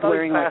 Yeah, he was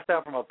wearing passed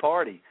out from a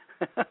party.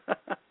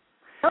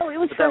 Oh, it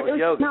was but that was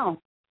yoga.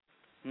 No.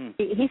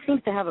 He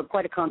seems to have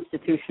quite a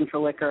constitution for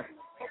liquor.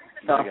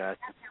 So. I got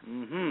you.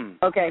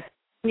 Mm-hmm. Okay,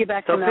 get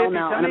back to Mel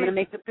now, and I'm going to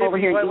make it over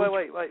here.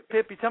 Wait,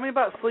 Pippi, tell me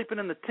about sleeping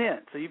in the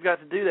tent. So you've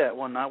got to do that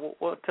one night.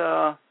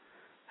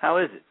 How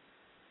is it?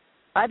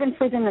 I've been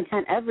sleeping in the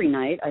tent every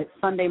night,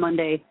 Sunday,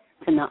 Monday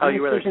to night. Oh,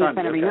 you were there sleeping in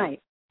the tent every okay.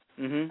 night.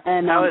 Mm-hmm.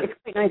 And how is it's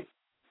quite nice.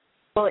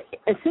 Well,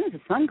 as soon as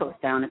the sun goes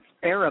down, it's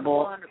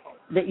bearable. Wonderful.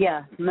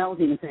 Yeah, Mel's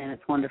even saying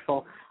it's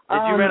wonderful.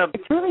 Did you rent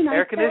it's really nice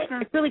air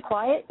conditioner? It's really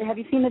quiet. Have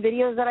you seen the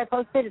videos that I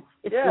posted?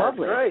 It's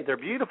lovely. Yeah, great. They're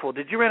beautiful.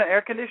 Did you rent an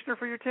air conditioner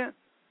for your tent?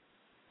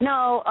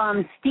 No,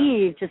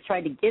 Steve just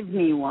tried to give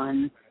me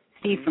one.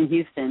 Steve from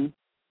Houston.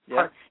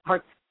 Yeah.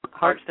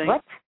 Hartstein.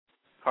 What?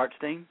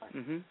 Hartstein.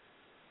 Mm-hmm.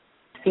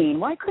 Hartstein.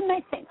 Why couldn't I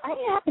think? I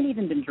haven't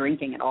even been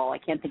drinking at all. I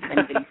can't think of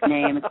anybody's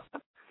name.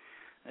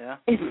 Yeah.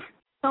 It's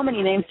so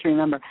many names to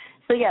remember.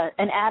 So yeah,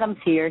 and Adam's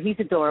here. He's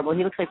adorable.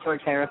 He looks like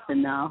George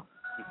Harrison now.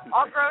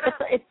 All grown up.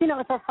 It's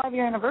our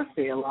 5-year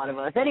anniversary. A lot of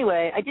us.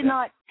 Anyway, I did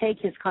not take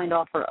his kind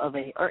offer of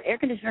or air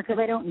conditioner because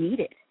I don't need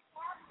it.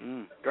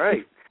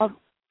 Great. It's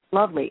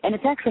lovely, and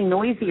it's actually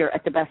noisier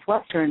at the Best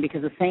Western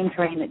because the same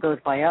train that goes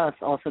by us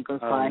also goes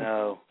by. Oh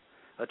no,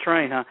 a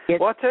train, huh? Yes.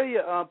 Well, I tell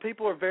you,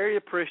 people are very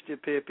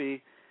appreciative,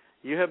 Pippi.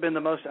 You have been the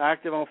most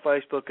active on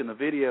Facebook, and the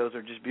videos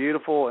are just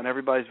beautiful, and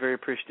everybody's very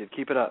appreciative.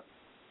 Keep it up.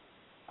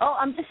 Oh,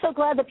 I'm just so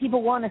glad that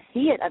people want to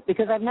see it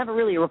because I've never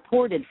really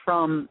reported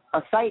from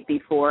a site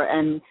before.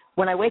 And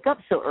when I wake up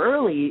so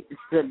early, it's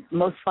the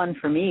most fun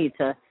for me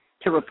to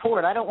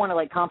report. I don't want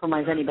to,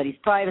 compromise anybody's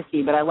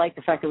privacy, but I like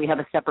the fact that we have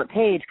a separate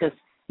page because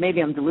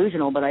maybe I'm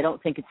delusional, but I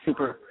don't think it's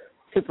super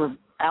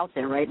out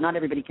there, right? Not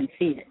everybody can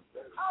see it.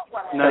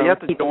 No, so you have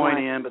to join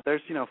in, but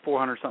there's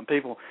 400-something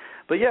people.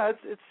 But, yeah,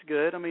 it's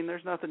good. I mean,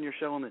 there's nothing you're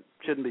showing that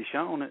shouldn't be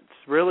shown. It's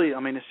really,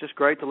 it's just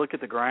great to look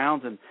at the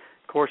grounds and,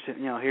 of course,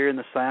 hearing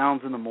the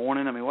sounds in the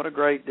morning. I mean, what a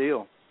great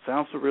deal.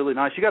 Sounds really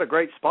nice. You got a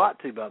great spot,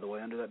 too, by the way,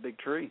 under that big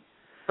tree.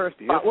 First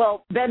spot.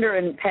 Well, Bender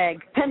and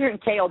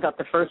Kale got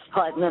the first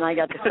spot, and then I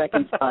got the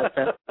second spot.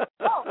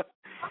 So.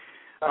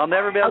 I'll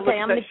never be able to look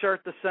at that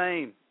shirt the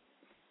same.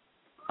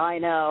 I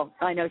know.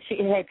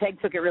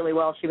 Peg took it really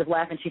well. She was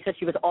laughing. She said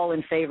she was all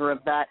in favor of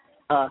that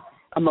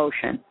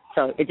emotion,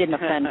 so it didn't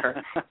offend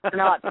her. Or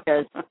not,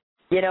 because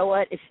you know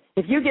what?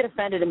 If you get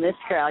offended in this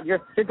crowd, you're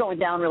going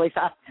down really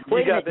fast.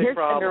 Wait a minute, here's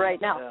Bender right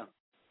now. Yeah.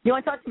 You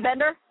want to talk to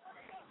Bender?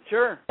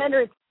 Sure.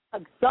 Bender,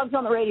 Doug's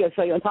on the radio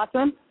show. You want to talk to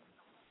him?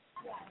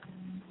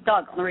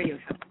 Doug on the radio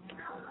show.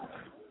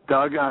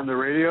 Doug on the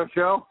radio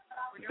show?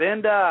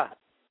 Bender.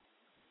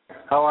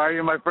 How are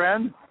you, my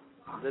friend?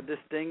 The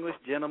distinguished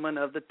gentleman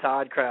of the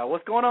Todd crowd.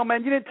 What's going on,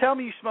 man? You didn't tell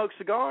me you smoke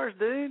cigars,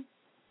 dude.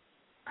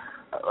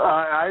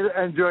 I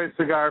enjoy a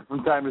cigar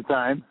from time to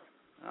time.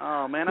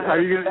 Oh, man. I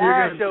are you going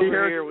to be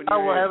over here when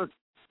you're here.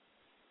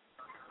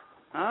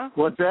 Huh?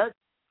 What's that?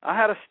 I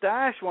had a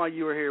stash while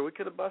you were here. We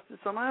could have busted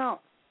some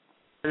out.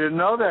 I didn't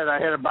know that. I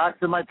had a box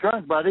in my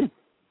trunk, buddy.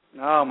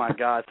 Oh, my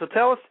God. So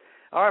tell us,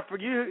 all right, for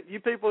you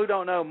people who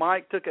don't know,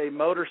 Mike took a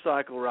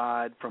motorcycle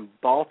ride from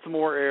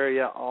Baltimore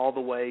area all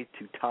the way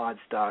to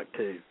Toddstock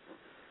II.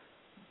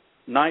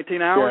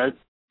 19 hours?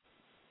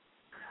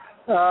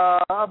 Yeah,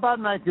 about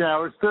 19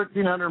 hours,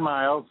 1,300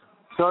 miles.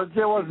 So it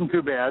wasn't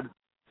too bad.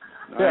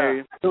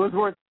 Yeah, it was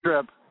worth the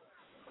trip.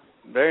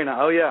 Very nice.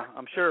 Oh, yeah,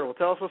 I'm sure. Well,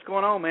 tell us what's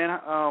going on, man.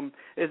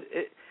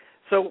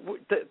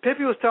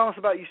 Pippi was telling us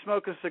about you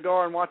smoking a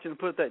cigar and watching them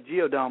put that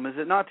geodome. Is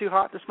it not too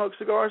hot to smoke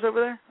cigars over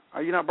there?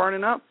 Are you not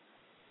burning up?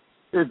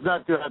 It's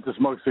not too hot to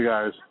smoke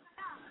cigars,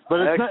 but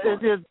it's not.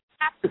 It's it's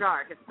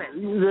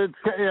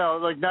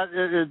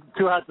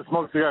too hot to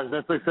smoke cigars.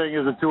 That's like saying,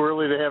 is it too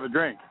early to have a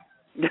drink?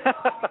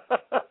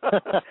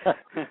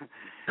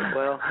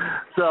 Well,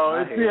 so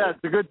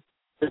it's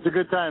a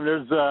good time.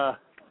 There's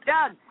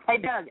Doug. Hey,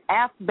 Doug,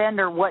 ask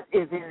Bender what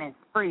is in his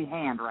free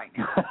hand right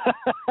now.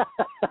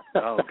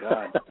 Oh,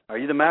 God. Are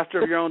you the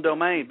master of your own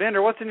domain?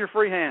 Bender, what's in your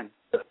free hand?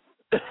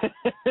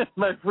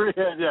 My free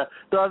hand, yeah.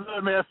 So I'm not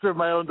a master of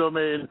my own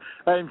domain.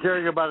 I am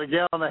carrying about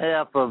 1.5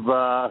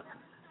 gallons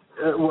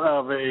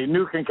of a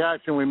new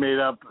concoction we made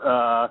up,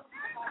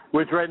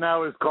 which right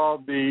now is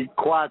called the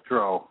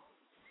Quattro.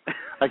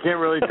 I can't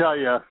really tell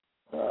you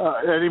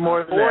any more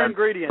than 4 that.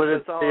 ingredients, But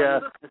that's all.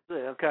 That's it.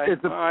 Okay,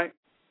 all right.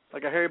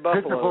 Like a hairy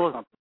buffalo or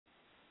something.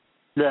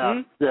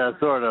 Yeah, yeah,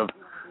 sort of.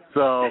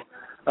 So,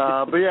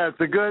 but yeah, it's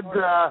a good,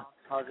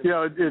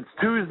 it's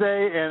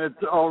Tuesday and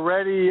it's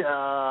already,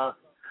 I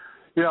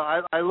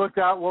looked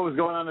out what was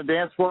going on the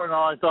dance floor and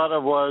all I thought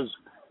of was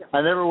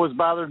I never was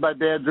bothered by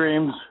bad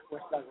dreams.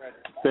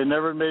 They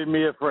never made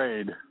me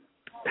afraid.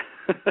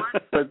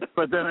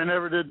 but then I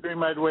never did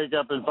dream I'd wake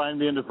up and find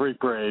me in the freak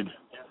parade.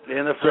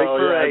 In the freak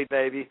parade,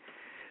 baby.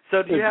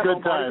 So do you have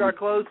on Mardi Gras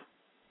clothes?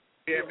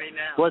 Hear me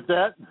now. What's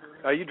that?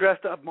 Are you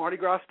dressed up Mardi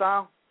Gras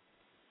style?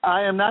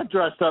 I am not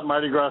dressed up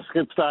Mardi Gras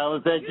style.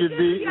 In fact,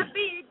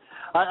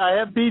 I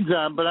have beads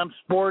on, but I'm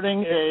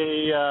sporting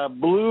a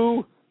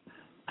blue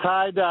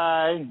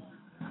tie-dye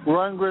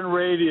Rundgren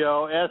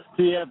Radio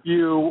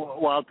STFU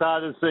while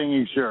Todd is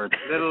singing shirt.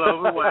 Little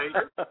overweight.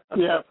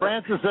 Yeah,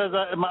 Francis says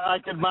I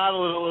could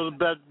model it a little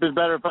bit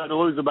better if I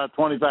lose about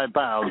 25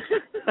 pounds.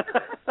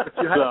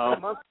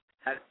 So,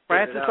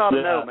 Francis ought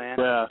to know, man.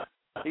 Yeah.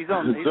 He's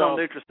on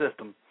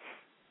Nutrisystem.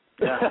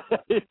 Yeah.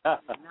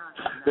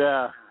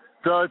 Yeah.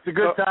 So it's a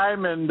good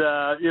time, and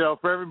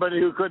for everybody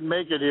who couldn't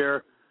make it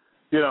here,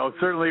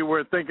 certainly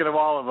we're thinking of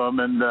all of them,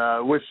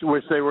 and wish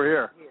they were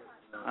here.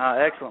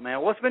 Excellent,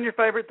 man. What's been your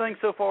favorite thing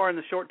so far in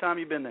the short time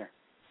you've been there?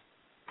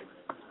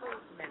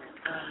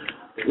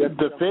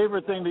 The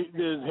favorite thing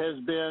has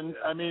been,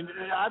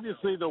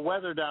 obviously the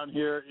weather down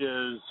here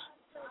is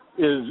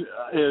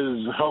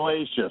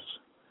hellacious.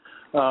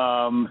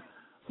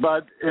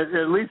 But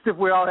at least if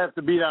we all have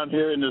to be down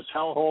here in this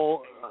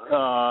hellhole,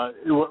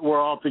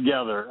 we're all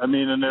together. And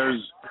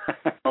there's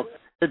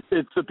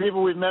it's the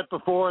people we've met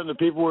before and the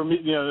people we're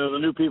meeting, the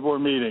new people we're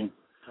meeting.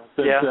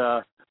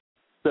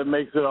 That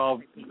makes it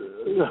all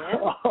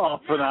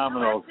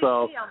phenomenal.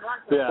 So,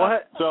 yeah.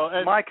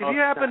 Mike, have you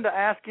happened to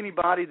ask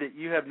anybody that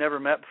you have never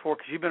met before?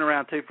 Because you've been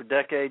around too for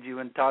decades. You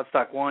went to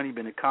Toddstock I. You've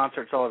been to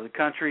concerts all over the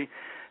country.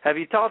 Have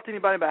you talked to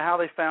anybody about how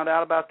they found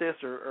out about this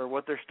or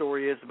what their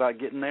story is about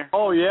getting there?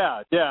 Oh,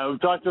 yeah.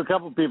 We've talked to a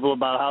couple of people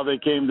about how they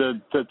came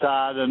to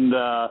Todd, and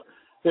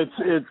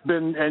it's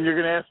been, and you're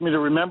going to ask me to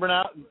remember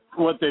now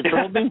what they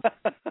told me?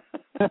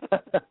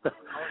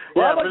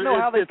 Well, I'd like to know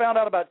how they found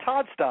out about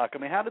Toddstock.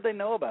 How did they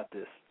know about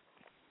this?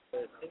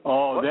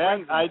 Oh,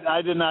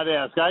 I did not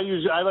ask.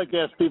 I like to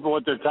ask people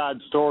what their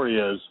Todd story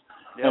is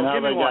and how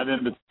they got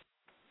into.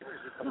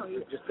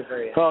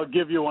 I'll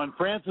give you one.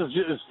 Francis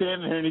is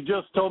standing here, and he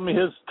just told me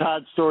his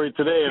Todd story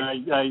today,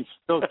 and I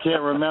still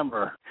can't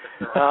remember.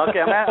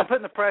 Okay, I'm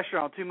putting the pressure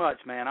on too much,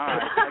 man. All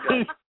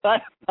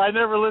right. I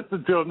never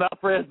listened to him. Now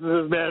Francis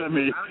is mad at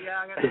me. Oh, yeah,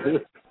 I got to do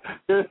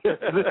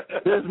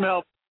it. Here's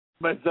Mel.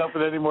 Myself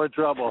in any more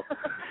trouble.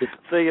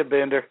 See you,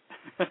 Bender.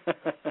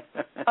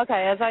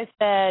 Okay, as I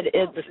said,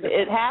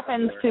 it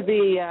happens to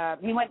be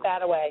he went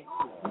that way.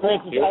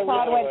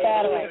 Todd went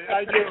that way.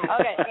 I do.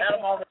 Okay.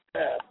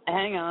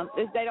 Hang on.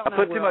 They don't know. I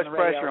put too much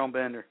pressure on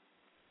Bender.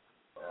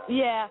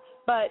 Yeah,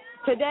 but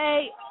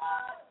today,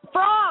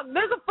 frog.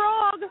 There's a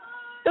frog.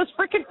 Those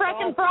frickin'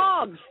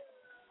 frogs.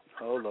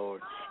 Oh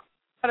Lord.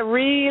 Got a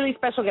really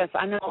special guest.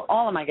 I know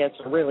all of my guests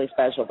are really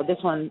special, but this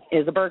one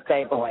is a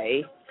birthday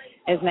boy.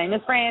 His name is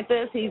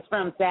Francis. He's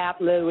from South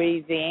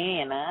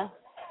Louisiana,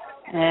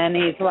 and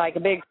he's like a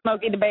big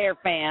Smokey the Bear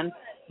fan.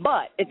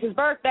 But it's his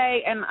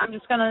birthday, and I'm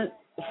just going to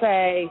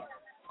say,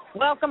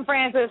 welcome,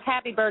 Francis.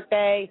 Happy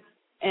birthday.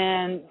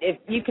 And if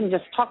you can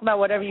just talk about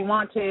whatever you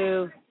want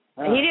to.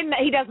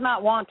 He does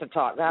not want to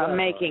talk. I'm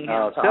making him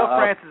talk. Tell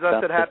Francis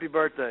I said happy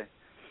birthday.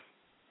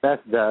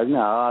 That's Doug. No,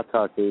 I'll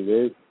talk to you,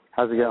 dude.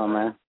 How's it going,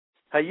 man?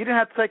 Hey, you didn't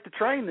have to take the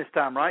train this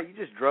time, right? You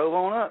just drove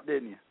on up,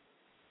 didn't you?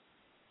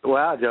 Well,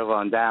 I drove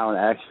on down,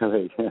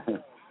 actually.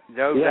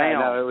 Drove yeah, down.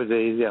 no, it was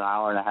easy, an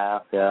hour and a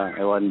half. Yeah,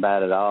 it wasn't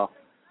bad at all.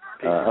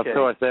 Of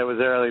course, there was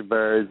early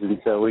birds, and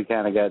so we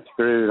kind of got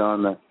screwed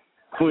on the.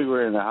 We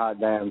were in the hot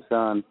damn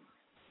sun,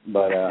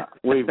 but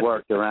we've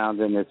worked around,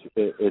 and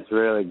it's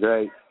really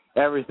great.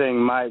 Everything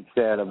Mike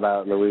said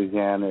about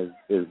Louisiana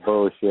is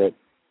bullshit.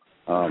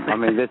 I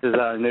mean, this is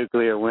our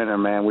nuclear winter,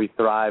 man. We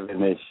thrive in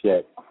this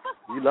shit.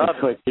 You love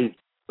it. Keep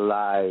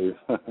alive.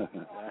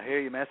 I hear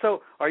you, man.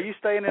 So, are you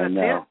staying in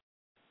a tent?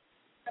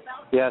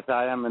 Yes,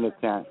 I am in a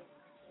tent.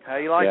 How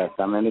you like it? Yes,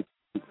 I'm in a tent.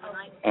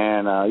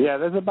 And,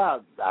 there's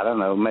about, I don't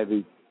know,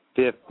 maybe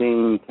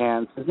 15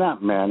 tents. It's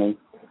not many,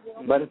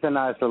 but it's a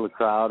nice little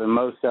crowd, and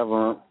most of them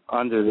are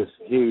under this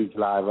huge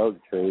live oak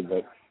tree.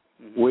 But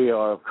we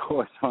are, of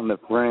course, on the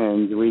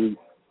fringe. We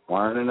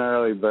weren't an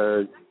early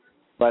bird,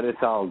 but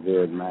it's all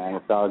good, man.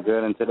 It's all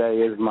good. And today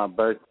is my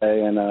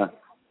birthday, and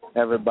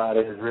everybody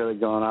is really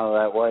going out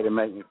of that way to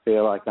make me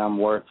feel like I'm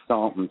worth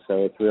something.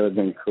 So it's really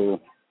been cool.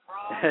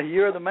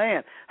 You're the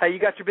man. Hey, you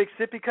got your big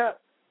sippy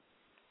cup?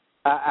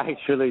 I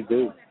actually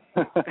do.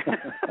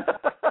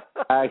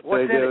 I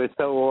actually do. It's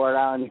so worn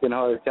out, and you can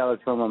hardly tell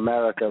it's from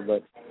America,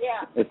 but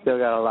it's still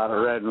got a lot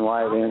of red and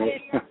white in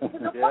it.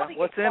 Yeah.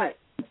 What's in it?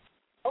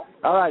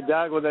 All right,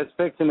 Doug. Well, there's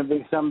fixing to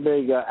be some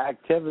big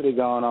activity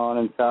going on,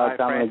 and so I'm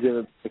going to give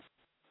it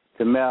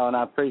to Mel, and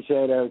I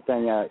appreciate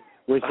everything. I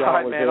wish y'all all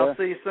right, was man. here. I'll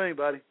see you soon,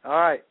 buddy. All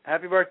right.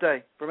 Happy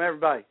birthday from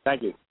everybody.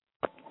 Thank you.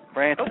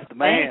 Francis, the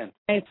man.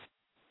 Thanks.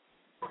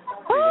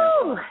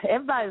 Woo!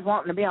 Everybody's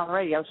wanting to be on the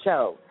radio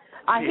show.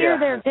 I hear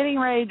they're getting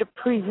ready to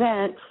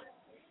present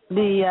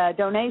the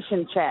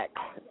donation check,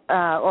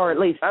 or at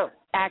least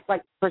act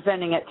like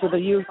presenting it to the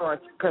youth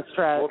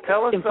orchestra. Well,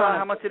 tell us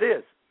how much it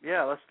is.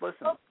 Yeah, let's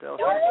listen. Tell us.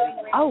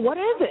 Oh, what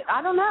is it?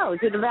 I don't know. Is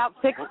it about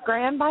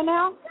 $6,000 by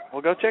now?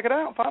 Well, go check it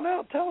out and find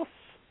out. Tell us.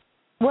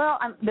 Well,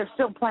 they're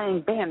still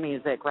playing band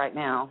music right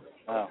now.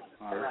 Oh,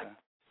 all right.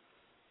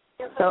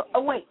 So,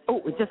 wait.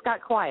 Oh, it just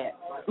got quiet.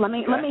 Let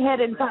me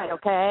head inside,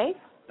 okay?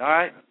 All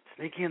right.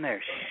 Sneak in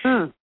there.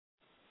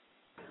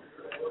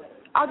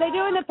 Are they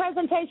doing the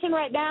presentation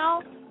right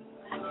now?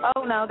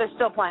 Oh, no, they're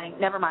still playing.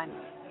 Never mind.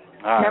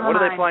 All right. What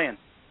are they playing?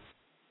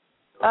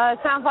 It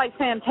sounds like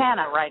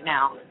Santana right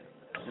now.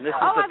 And this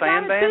is the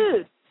fan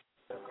band?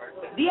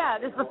 Yeah,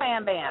 this is the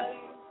fan band.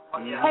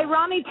 Hey,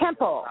 Ronnie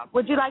Temple,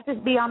 would you like to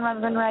be on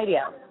Run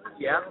Radio?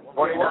 Yeah,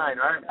 49,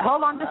 right?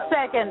 Hold on just a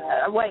second.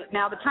 Wait,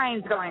 now the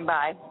train's going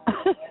by.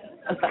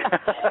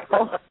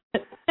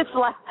 It's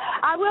like,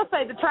 I will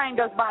say the train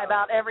goes by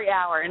about every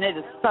hour, and it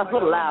is so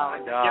loud.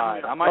 Oh, my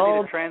God. I might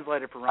need a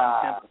translator for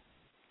Ronnie Temple.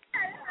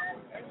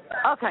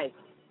 Okay.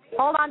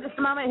 Hold on just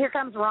a moment. Here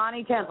comes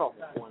Ronnie Temple.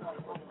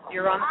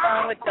 You're on the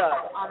phone with Doug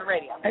on the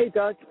radio. Hey,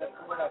 Doug.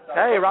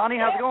 Hey, Ronnie.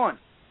 How's it going?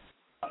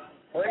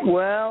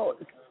 Well,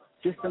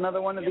 just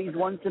another one of these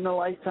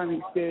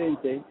once-in-a-lifetime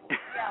experiences.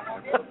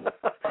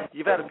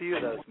 You've had a few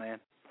of those, man.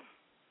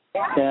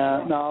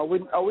 Yeah, no,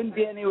 I wouldn't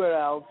be anywhere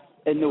else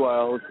in the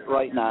world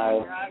right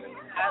now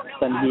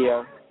than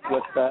here.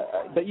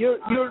 But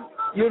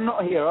you're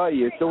not here, are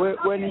you? So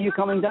when are you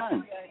coming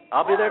down?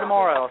 I'll be there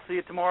tomorrow. I'll see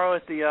you tomorrow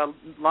at the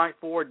Ninth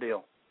Ward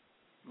deal,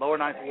 Lower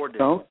Ninth Ward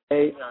deal.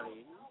 Okay.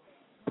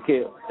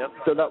 Okay. Yep.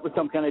 So that was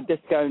some kind of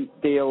discount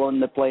deal on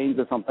the planes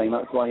or something.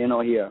 That's why you're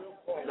not here.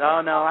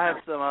 No, I have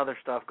some other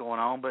stuff going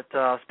on. But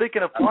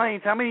speaking of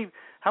planes, how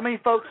many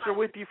folks are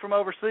with you from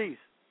overseas?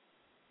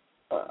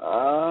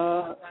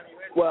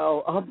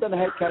 Well, I haven't done a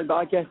head count, but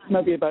I guess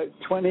maybe about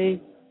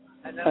 20,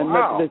 and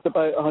maybe there's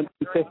about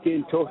 150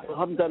 in total.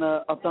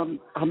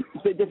 It's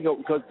a bit difficult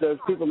because there's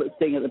people that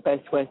staying at the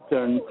Best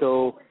Western,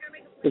 so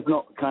it's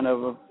not kind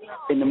of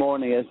in the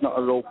morning. It's not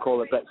a roll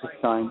call at breakfast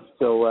time.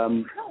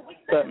 So,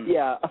 but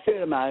yeah, a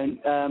fair amount.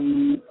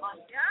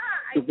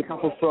 There's a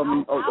couple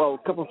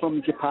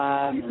from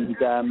Japan, and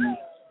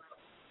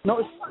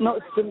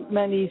not so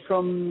many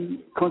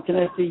from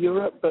continental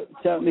Europe, but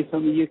certainly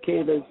from the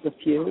UK. There's a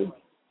few.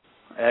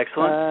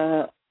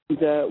 Excellent.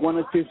 And one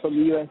or two from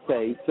the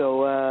USA.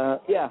 So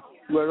yeah,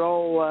 we're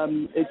all.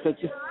 It's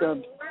just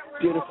a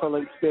beautiful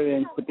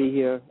experience to be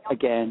here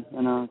again,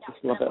 and I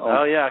just love it all.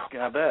 Oh yeah,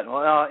 I bet.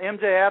 Well,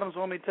 MJ Adams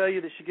wanted me to tell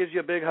you that she gives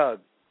you a big hug.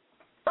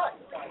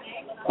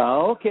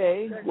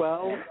 Okay.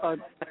 Well, I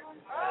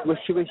wish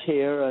she was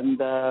here, and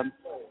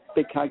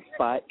big hugs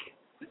back,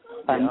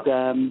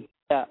 and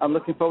yeah, I'm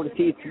looking forward to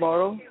see you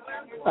tomorrow,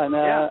 and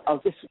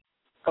I'll just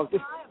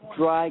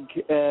drag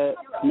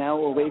Mel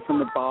away from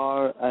the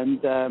bar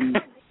and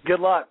good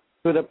luck.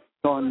 Put up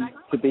on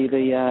to be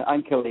the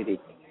anchor lady.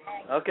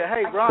 Okay.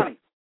 Hey,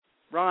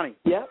 Ronnie.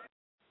 Yeah.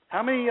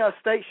 How many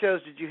state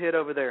shows did you hit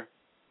over there?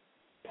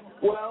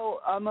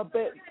 Well, I'm a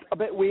bit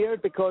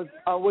weird because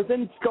I was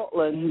in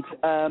Scotland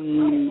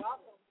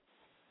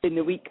in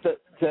the week that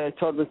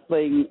Todd was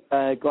playing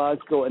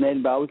Glasgow and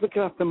Edinburgh. I was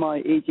looking after my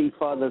aging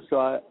father, so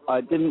I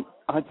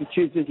had to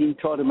choose between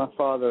Todd and my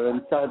father,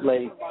 and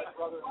sadly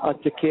I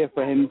had to care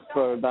for him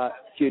for that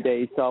few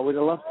days, so I would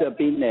have loved to have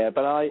been there.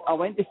 But I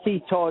went to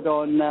see Todd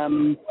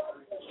on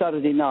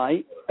Saturday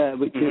night,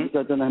 which is,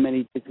 I don't know how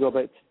many days ago,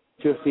 about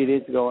 2 or 3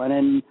 days ago, and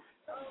then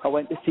I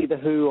went to see The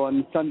Who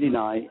on Sunday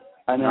night,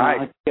 And then I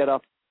had to get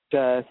up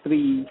at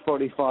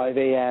 3:45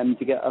 a.m.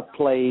 to get a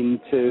plane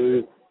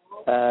to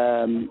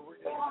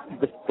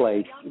this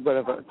place,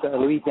 wherever, to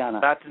Louisiana.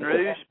 Baton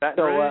Rouge.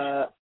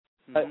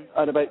 I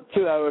had about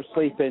 2 hours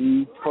sleep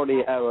in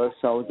 48 hours,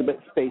 so I was a bit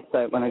spaced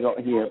out when I got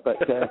here. But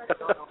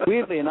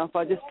weirdly enough,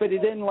 I just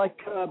fitted in like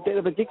a bit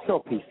of a jigsaw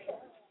piece.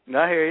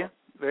 I hear you.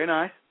 Very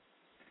nice.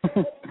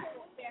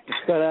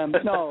 But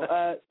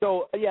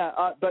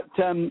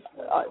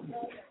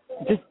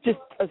just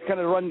as kind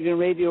of Rundgren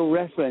Radio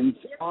reference,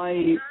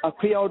 I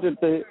pre-ordered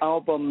the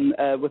album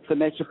with the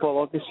Metropole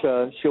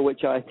Orchestra show,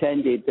 which I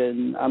attended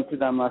in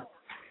Amsterdam last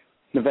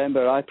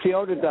November. I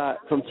pre-ordered that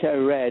from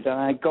Cherry Red, and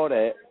I got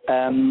it.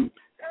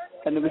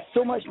 And there was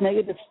so much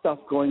negative stuff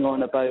going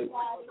on about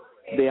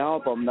the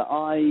album that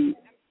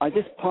I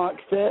just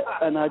parked it,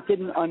 and I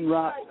didn't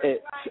unwrap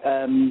it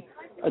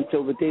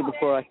until the day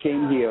before I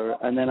came here,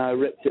 and then I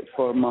ripped it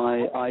for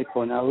my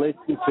iPhone. I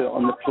listened to it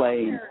on the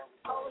plane.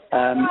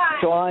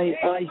 So I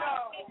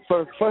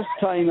for the first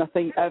time I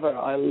think ever,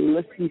 I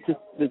listened to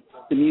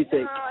the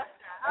music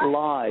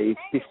live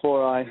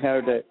before I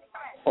heard it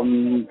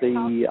on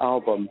the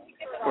album.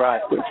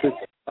 Right. Which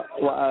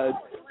was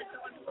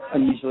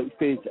an unusual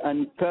experience.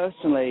 And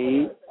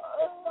personally,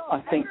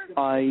 I think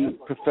I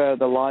prefer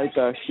the live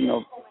version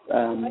of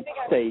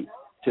State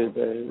to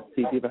the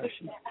CD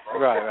version.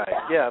 Right.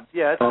 Yeah,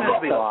 it's supposed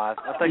to be live.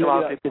 I think a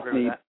lot of people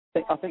agree with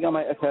that. I think I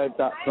might have heard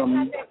that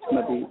from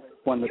maybe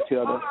one or two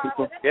other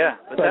people. Yeah,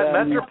 but that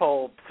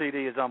Metropole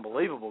CD is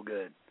unbelievable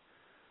good.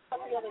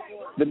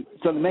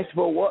 So the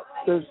Metropole what?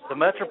 The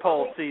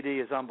Metropole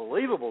CD is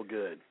unbelievable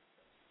good.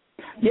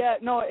 Yeah,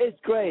 no, it's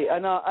great,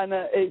 and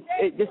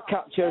it just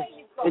captures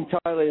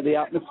entirely the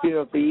atmosphere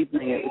of the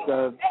evening. It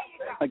was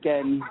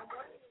again,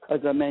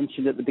 as I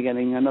mentioned at the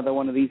beginning, another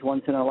one of these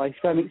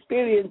once-in-a-lifetime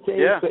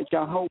experiences, which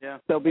I hope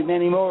there'll be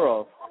many more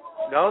of.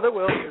 No, there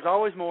will. There's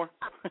always more.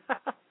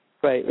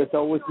 Great, there's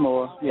always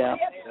more. Yeah.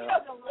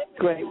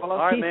 Great. Well,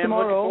 I'll see you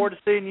tomorrow. Looking forward to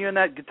seeing you in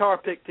that Guitar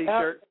Pick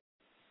T-shirt.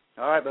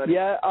 All right, buddy.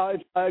 Yeah, I'll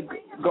have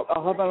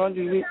my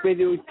Rundgren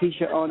Radio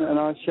T-shirt on, and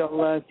I shall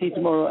see you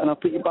tomorrow, and I'll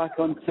put you back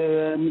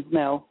onto Ms.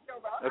 Mel.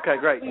 Okay,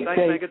 great. Thanks,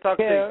 man. Good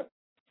talking to you.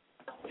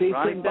 See you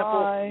Ronnie soon.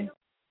 Temple. Bye.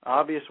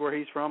 Obvious where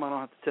he's from. I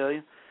don't have to tell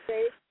you.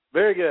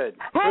 Very good.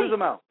 Hey, Who's the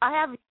Mel? I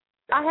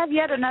have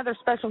yet another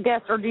special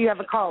guest, or do you have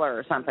a caller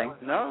or something?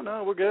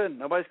 No, we're good.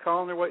 Nobody's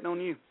calling. They're waiting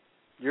on you.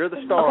 You're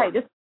the star. Okay,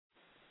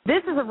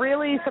 this is a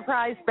really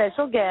surprise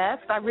special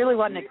guest. I really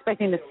wasn't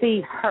expecting to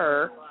see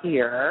her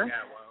here.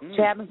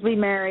 She happens to be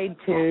married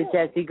to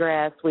Jesse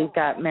Grass. We've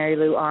got Mary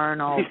Lou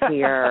Arnold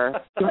here.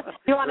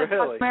 You want to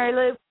talk to Mary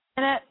Lou for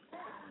a minute?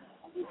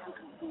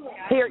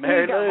 Here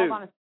you go. Hold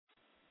on.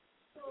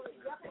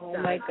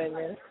 Oh, my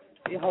goodness.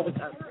 You hold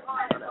it up.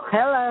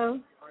 Hello.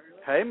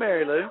 Hey,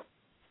 Mary Lou.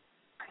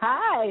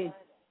 Hi.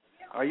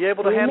 Are you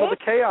able to handle the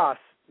chaos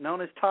known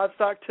as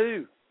Toddstock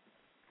II?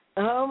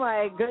 Oh,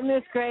 my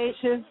goodness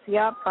gracious.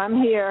 Yep, I'm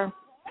here.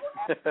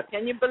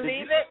 Can you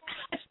believe it?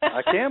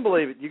 I can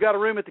believe it. You got a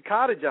room at the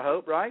cottage, I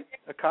hope, right?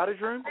 A cottage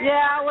room?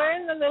 Yeah, we're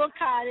in the little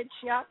cottage.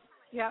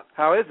 Yep.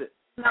 How is it?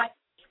 Nice.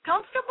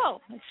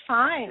 Comfortable. It's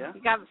fine.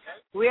 Yeah.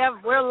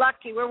 We're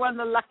lucky. We're one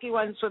of the lucky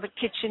ones with a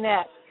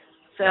kitchenette.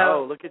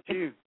 So look at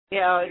you.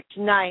 It's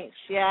nice.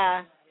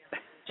 Yeah.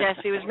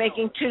 Jesse was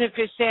making tuna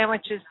fish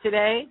sandwiches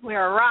today. We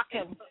are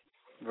rocking.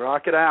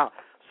 Rock it out.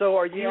 So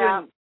are you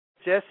and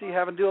Jesse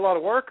having to do a lot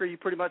of work, or are you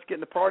pretty much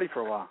getting to party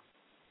for a while?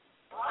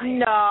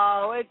 No,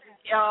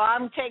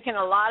 I'm taking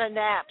a lot of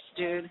naps,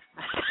 dude.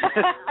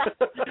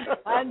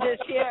 I'm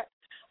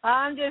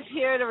just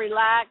here to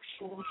relax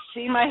and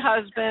see my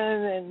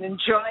husband and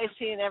enjoy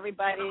seeing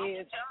everybody.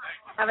 It's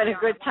having a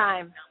good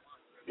time.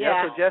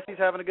 Yeah, so Jesse's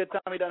having a good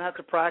time. He doesn't have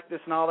to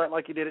practice and all that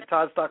like he did at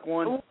Toddstock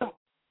I.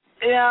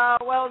 Yeah,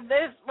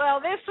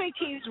 this week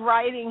he's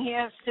writing. He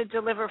has to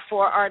deliver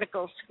 4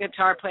 articles to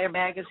Guitar Player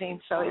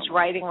magazine, so he's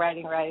writing.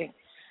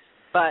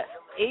 But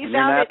he's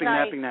out at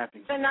night.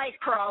 Napping. The night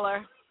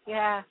crawler.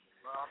 Yeah.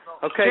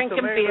 Okay, drinking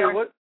so Mary, beer.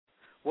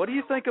 what do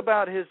you think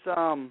about his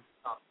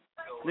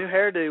new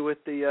hairdo with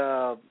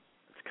the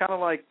it's kind of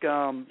like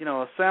a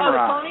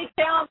samurai. Oh, the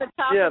ponytail on the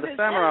top of his the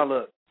samurai head.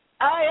 look.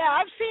 Oh yeah,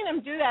 I've seen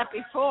him do that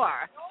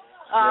before.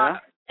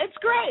 It's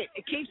great.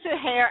 It keeps the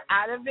hair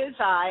out of his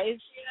eyes,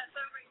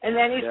 and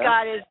then he's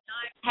got his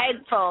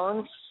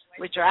headphones,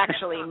 which are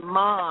actually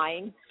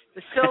mine,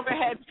 the silver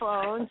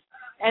headphones,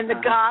 and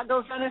the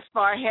goggles on his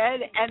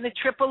forehead, and the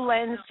triple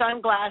lens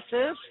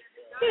sunglasses.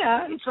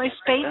 Yeah, he's my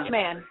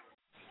spaceman.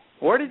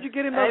 Where did you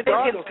get him those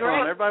goggles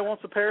from? Everybody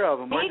wants a pair of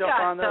them. Where did y'all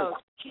find those?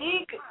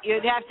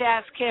 You'd have to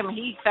ask him.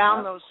 He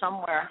found those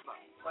somewhere.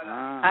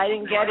 I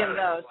didn't get him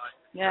those.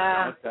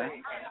 Yeah.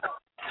 Okay.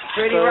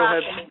 Pretty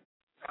rocking.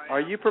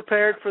 Are you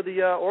prepared for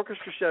the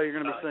orchestra show you're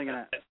going to be singing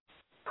at?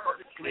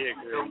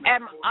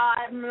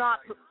 I'm not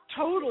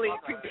totally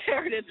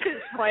prepared at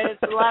this point.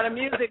 It's a lot of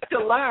music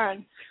to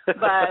learn,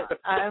 but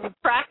I'm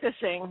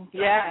practicing,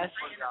 yes.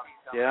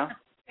 Yeah.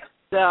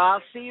 So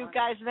I'll see you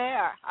guys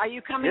there. Are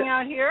you coming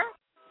out here?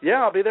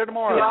 Yeah, I'll be there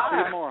tomorrow. You I'll see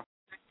you are? tomorrow.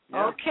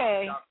 Yeah.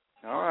 Okay.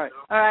 All right.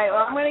 All right.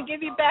 Well, I'm going to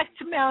give you back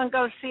to Mel and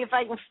go see if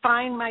I can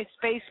find my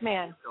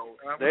spaceman.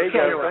 There you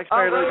go. Thanks,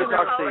 Mary Lou. Good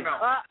talk to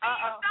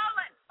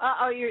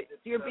you.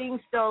 You're being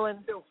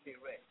stolen. Thank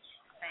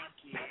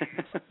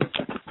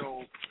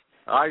you.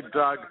 Hi,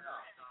 Doug.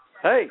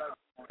 Hey.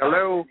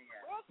 Hello.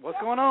 What's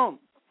going on?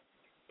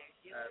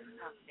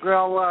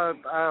 Well, I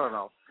don't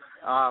know.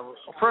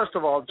 First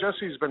of all,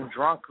 Jesse's been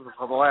drunk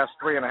for the last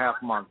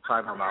 3.5 months.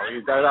 I don't know.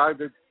 I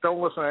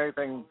don't listen to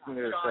anything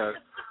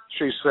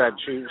she said.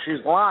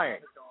 She's lying.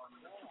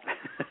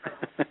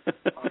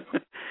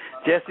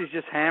 Jesse's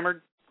just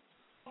hammered.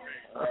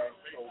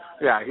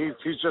 Yeah,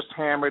 he's just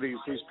hammered.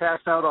 He's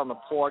passed out on the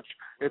porch.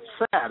 It's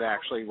sad,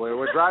 actually.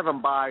 We're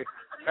driving by.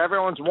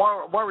 Everyone's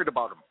worried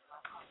about him.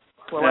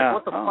 We're like,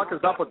 what the fuck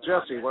is up with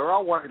Jesse? We're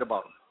all worried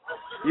about him.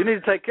 You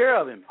need to take care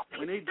of him.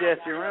 We need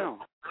Jesse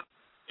around.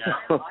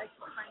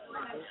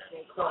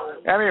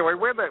 Anyway,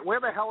 where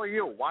the hell are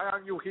you? Why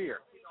aren't you here?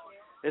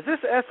 Is this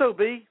SOB?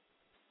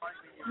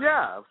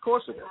 Yeah, of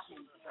course it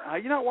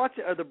is. You not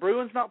watching? Are the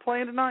Bruins not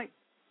playing tonight?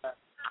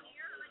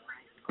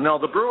 No,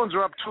 the Bruins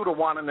are up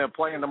 2-1, and they're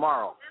playing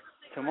tomorrow.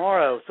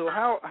 Tomorrow. So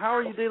how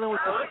are you dealing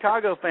with the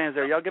Chicago fans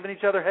there? Y'all giving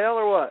each other hell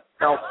or what?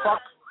 No,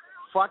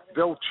 fuck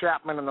Bill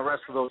Chapman and the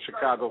rest of those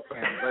Chicago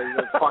fans.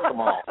 They fuck them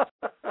all.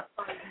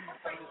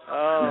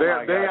 Oh,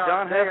 my God.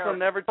 John Heffel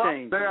never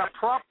changed.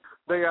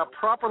 They are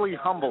properly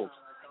humbled.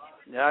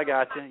 Yeah, I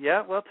got you.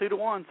 Yeah, well,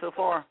 2-1 so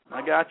far.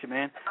 I got you,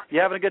 man. You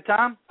having a good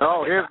time?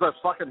 Oh, here's the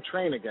fucking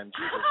train again.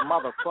 Jesus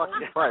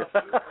motherfucking Christ.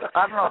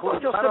 I don't know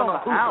who's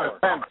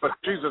intent, but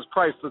Jesus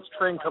Christ, this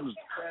train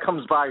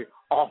comes by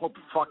all the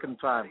fucking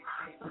time.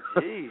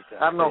 Jeez,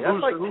 I don't know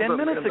that's like 10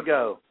 minutes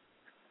ago.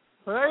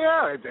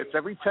 Yeah, it's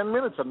every 10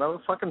 minutes another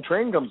fucking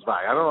train comes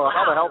by. I don't know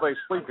how the hell they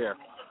sleep here.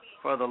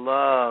 For the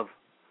love.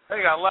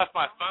 Hey, I left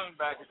my phone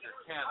back at your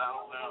tent. I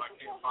don't know. I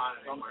can't find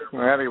it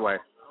anywhere. Anyway.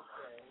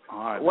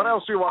 All right, what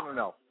else do you want to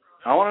know?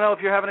 I want to know if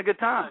you're having a good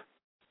time.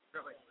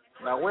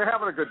 No, we're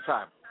having a good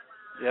time.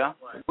 Yeah?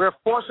 We're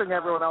forcing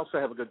everyone else to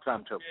have a good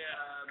time, too.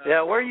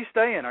 Yeah, where are you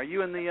staying? Are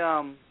you in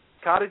the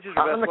cottages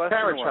or I'm in the Western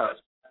carriage house.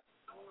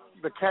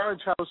 The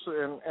carriage house,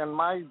 and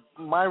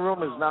my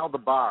room is now the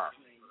bar.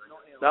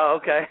 Oh,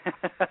 okay.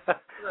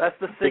 That's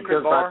the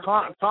secret bar?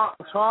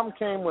 Tom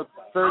came with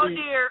 30... Oh,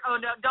 dear. Oh,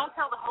 no, don't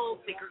tell the whole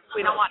secret.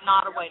 We don't want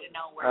Nottoway to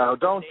know where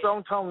don't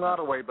tell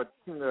Nottoway, but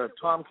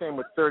Tom came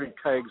with 30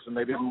 kegs, and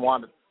they didn't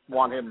want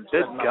him.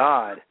 Good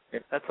God.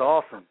 That's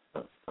awesome.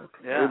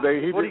 Yeah.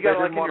 What do you got,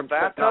 like in your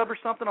bathtub or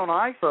something on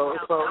ice? Oh,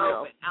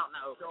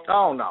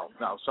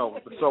 no.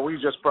 So we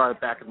just brought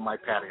it back in my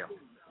patio.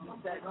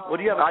 What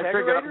do you have, a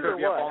kegerator or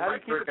what? How do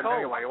you keep it cold?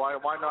 Anyway,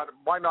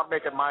 why not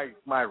make it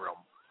my room?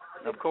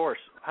 Of course.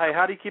 Hey,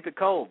 how do you keep it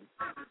cold?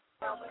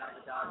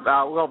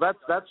 Well,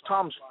 that's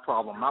Tom's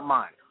problem, not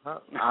mine.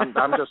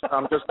 I'm just the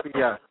conduit.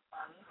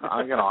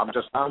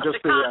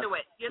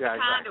 You're the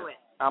conduit.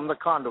 I'm the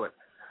conduit.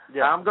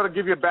 Yeah. I'm going to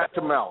give you back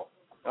to Mel.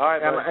 All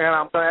right, and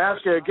I'm going to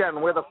ask you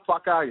again, where the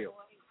fuck are you?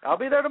 I'll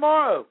be there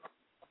tomorrow.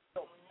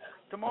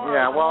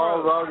 Yeah,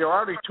 well, you're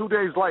already 2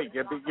 days late.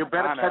 You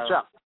better catch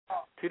up.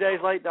 2 days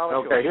late, $1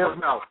 short. Okay, here's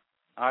Mel.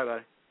 All right,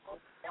 buddy.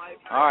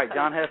 All right,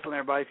 John Heffel,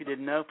 everybody, if you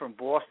didn't know, from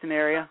Boston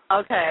area.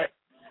 Okay.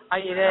 Are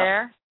you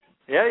there?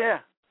 Yeah.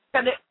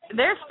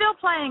 They're still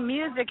playing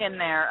music in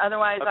there.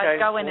 Otherwise, I'd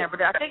go in there.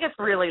 But I think it's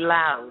really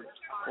loud.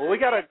 Well, we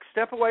got to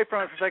step away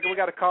from it for a second. We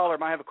got a caller.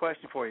 Might have a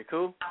question for you.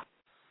 Cool?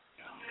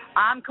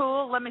 I'm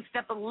cool. Let me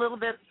step a little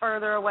bit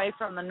further away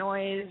from the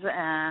noise.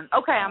 And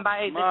okay, I'm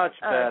by Much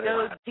better.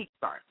 Joe's Peak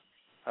Bar.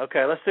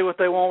 Okay, let's see what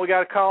they want. We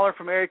got a caller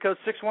from area code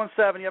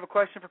 617. You have a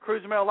question for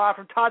Cruiser Mail live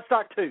from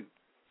Toddstock II.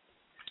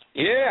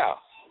 Yeah.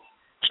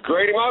 It's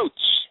Grady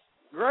Moats.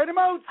 Grady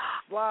Moats,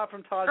 live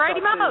from Toddstock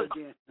Grady Moats.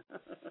 again.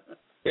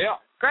 Yeah.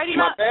 Grady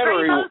My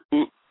battery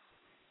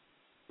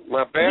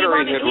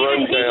had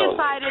run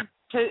down.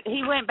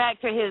 He went back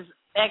to his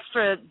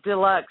extra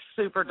deluxe,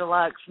 super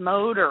deluxe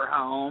motor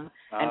home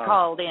and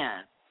called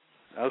in.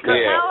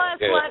 Okay.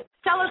 So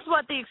tell us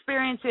what the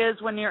experience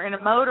is when you're in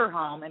a motor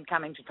home and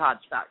coming to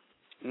Toddstock.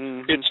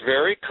 Mm-hmm. It's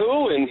very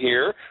cool in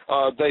here.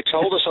 They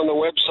told us on the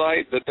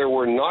website that there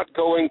were not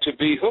going to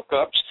be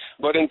hookups,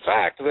 but in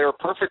fact, there are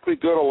perfectly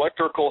good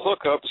electrical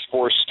hookups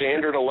for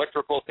standard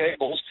electrical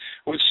cables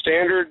with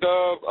standard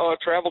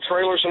travel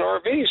trailers and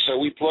RVs. So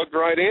we plugged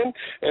right in,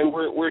 and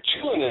we're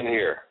chilling in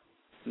here.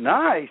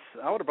 Nice.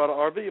 I would have brought an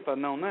RV if I'd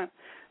known that.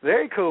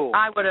 Very cool.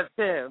 I would have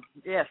too.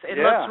 Yes, it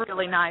looks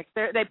really nice.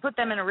 They put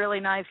them in a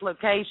really nice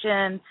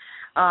location.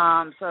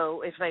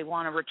 So if they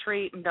want to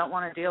retreat and don't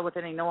want to deal with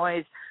any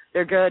noise,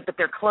 they're good. But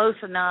they're close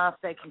enough.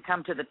 They can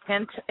come to the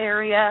tent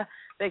area.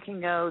 They can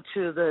go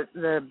to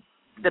the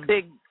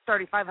big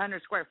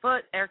 3,500 square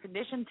foot air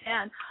conditioned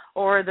tent,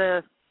 or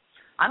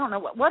I don't know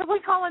what do we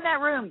call in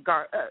that room,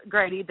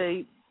 Grady?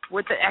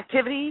 With the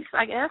activities,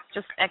 I guess,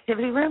 just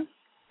activity room.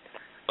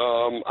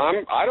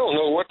 I don't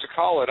know what to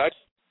call it. I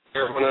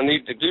when I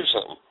need to do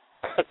something.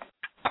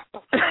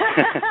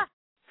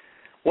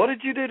 What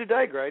did you do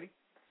today, Grady?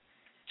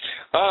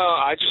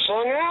 I just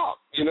hung out.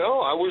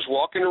 I was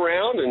walking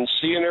around and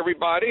seeing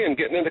everybody and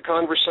getting into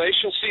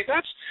conversation. See,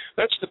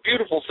 that's the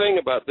beautiful thing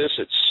about this.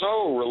 It's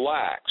so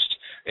relaxed.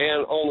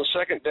 And on the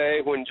second day,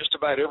 when just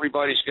about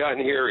everybody's gotten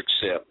here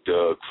except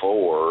Doug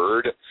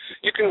Ford,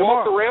 you can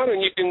walk around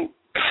and you can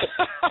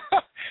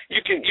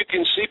you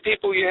can see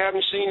people you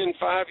haven't seen in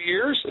 5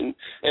 years and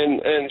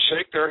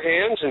shake their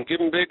hands and give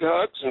them big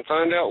hugs and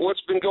find out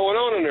what's been going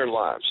on in their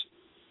lives.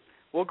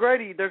 Well,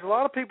 Grady, there's a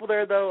lot of people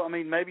there, though. I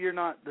mean, maybe you're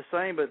not the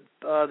same, but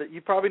that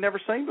you've probably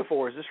never seen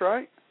before. Is this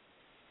right?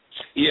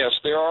 Yes,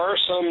 there are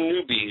some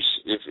newbies,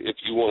 if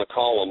you want to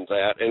call them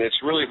that, and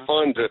it's really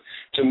fun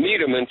to meet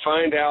them and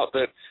find out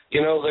that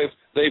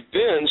they've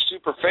been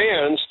super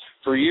fans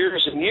for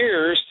years and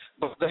years,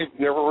 but they've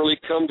never really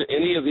come to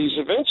any of these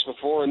events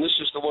before, and this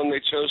is the one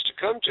they chose to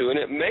come to, and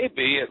it may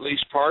be, at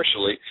least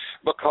partially,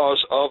 because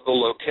of the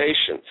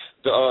location.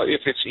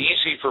 If it's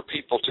easy for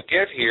people to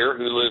get here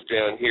who live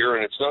down here,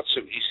 and it's not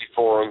so easy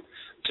for them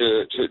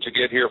to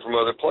get here from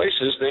other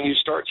places, then you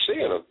start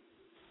seeing them.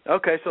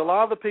 Okay, so a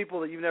lot of the people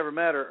that you've never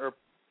met are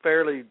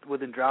fairly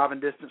within driving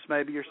distance,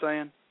 maybe you're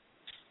saying?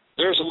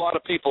 There's a lot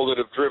of people that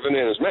have driven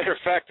in. As a matter of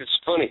fact, it's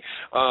funny.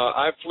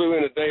 I flew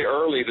in a day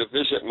early to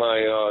visit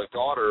my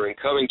daughter in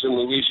Covington,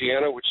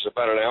 Louisiana, which is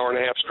about an hour and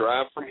a half's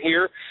drive from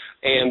here,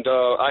 and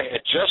I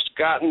had just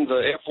gotten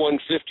the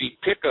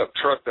F-150 pickup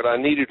truck that I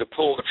needed to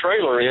pull the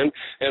trailer in,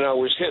 and I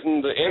was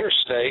hitting the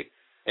interstate,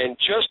 and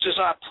just as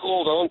I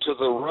pulled onto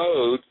the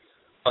road,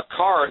 a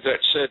car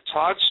that said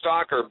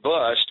Toddstock or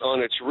Bust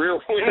on its rear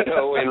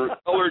window in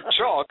colored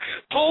chalk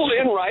pulled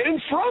in right in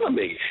front of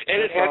me,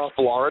 and it had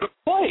Florida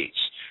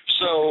plates.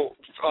 So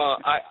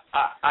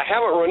I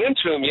haven't run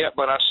into him yet,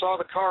 but I saw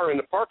the car in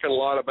the parking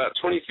lot about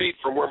 20 feet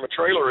from where my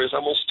trailer is.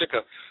 I'm going to stick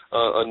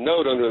a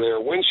note under their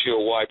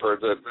windshield wiper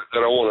that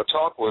I want to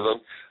talk with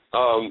them.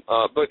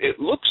 But it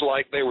looks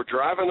like they were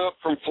driving up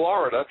from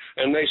Florida,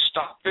 and they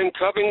stopped in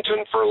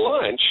Covington for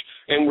lunch,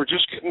 and were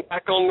just getting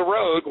back on the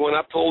road when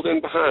I pulled in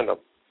behind them.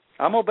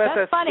 I'm going to bet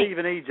that's funny. Steve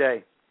and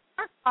EJ.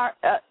 Oh,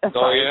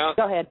 yeah?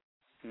 Go ahead.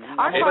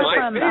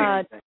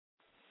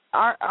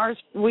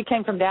 We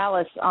came from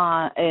Dallas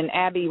in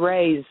Abby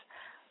Ray's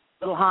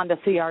little Honda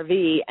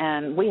CRV,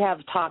 and we have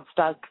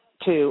Toddstock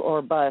II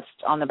or Bust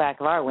on the back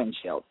of our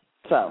windshield.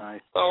 So. Nice.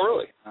 Oh,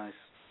 really? Nice.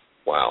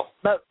 Wow.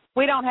 But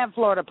we don't have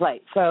Florida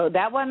plates, so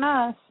that wasn't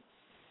us.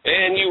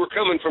 And you were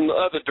coming from the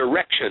other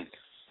direction.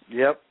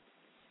 Yep.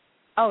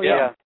 Oh,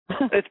 yeah.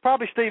 It's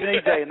probably Steve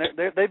and EJ, and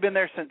they've been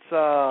there since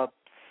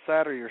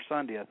Saturday or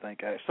Sunday, I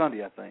think.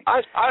 Sunday, I think.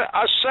 I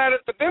sat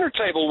at the dinner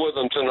table with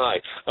them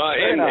tonight,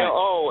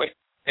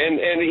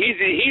 and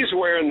he's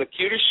wearing the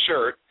cutest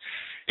shirt.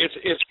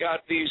 It's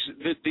got these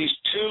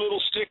two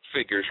little stick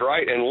figures,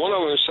 right? And one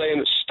of them is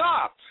saying,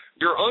 "Stop!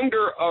 You're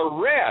under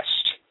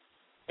arrest."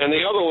 And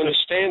the other one is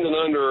standing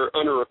under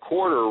a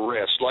quarter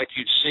arrest, like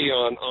you'd see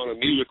on a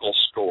musical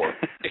score.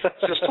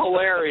 It's just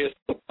hilarious.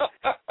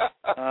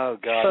 Oh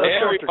God,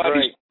 that's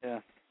great.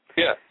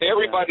 Yeah,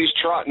 everybody's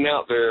trotting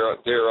out their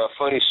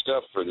funny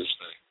stuff for this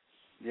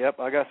thing. Yep,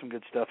 I got some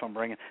good stuff I'm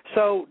bringing.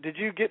 So, did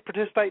you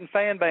participate in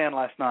Fan Band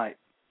last night?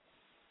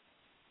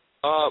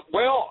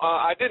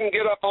 I didn't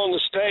get up on the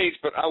stage,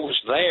 but I was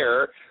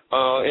there,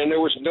 and there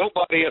was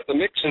nobody at the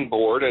mixing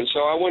board, and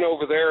so I went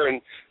over there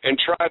and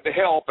tried to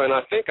help, and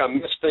I think I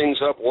messed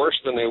things up worse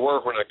than they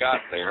were when I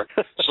got there.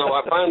 So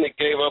I finally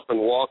gave up and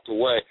walked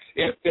away.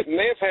 It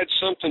may have had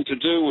something to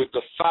do with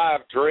the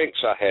 5 drinks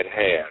I had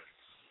had.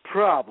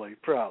 Probably,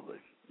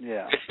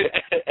 yeah.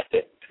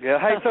 Yeah.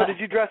 Hey, so did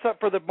you dress up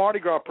for the Mardi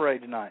Gras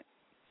parade tonight?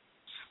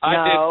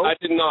 I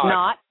did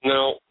not.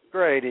 No.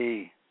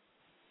 Grady.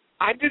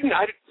 I didn't.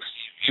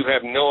 You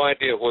have no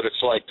idea what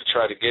it's like to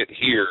try to get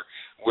here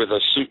with a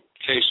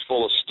suitcase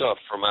full of stuff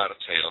from out of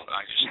town.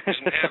 I just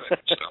didn't have it.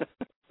 So.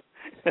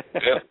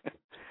 Yeah.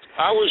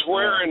 I was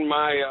wearing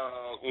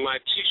my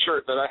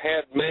T-shirt that I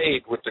had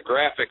made with the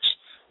graphics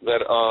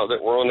that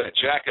were on that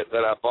jacket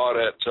that I bought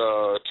at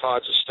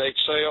Todd's estate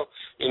sale.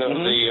 You know,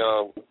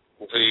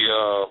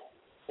 the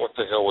what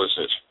the hell is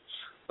it?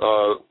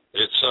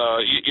 It's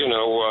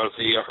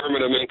the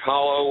Hermit of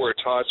Mincalo, where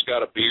Todd's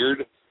got a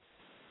beard.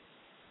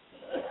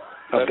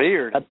 A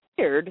beard? A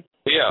beard?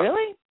 Yeah.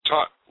 Really?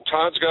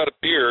 Todd's got a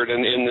beard,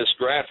 and in this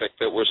graphic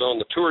that was on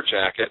the tour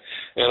jacket,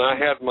 and I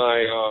had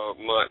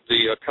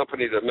the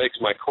company that makes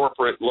my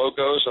corporate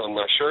logos on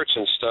my shirts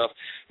and stuff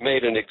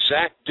made an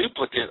exact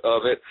duplicate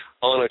of it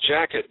on a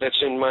jacket that's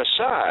in my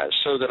size,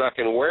 so that I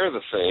can wear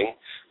the thing.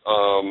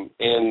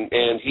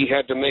 And he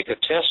had to make a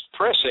test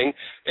pressing,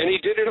 and he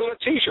did it on a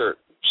T-shirt.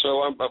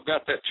 So I've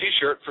got that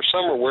T-shirt for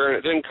summer wear, and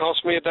it didn't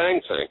cost me a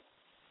dang thing.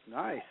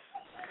 Nice.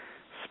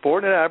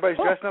 Sporting it out.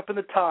 Everybody's dressing up in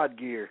the Todd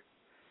gear.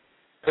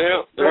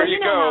 Yeah, there you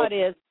go. You know how it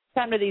is.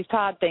 Come to these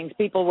Todd things.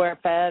 People wear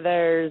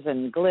feathers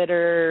and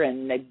glitter,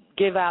 and they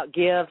give out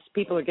gifts.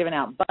 People are giving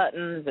out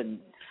buttons and,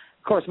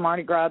 of course,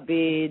 Mardi Gras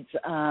beads.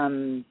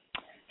 Fans.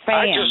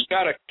 I just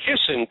got a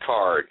kissing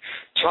card.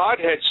 Todd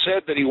had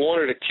said that he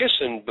wanted a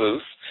kissing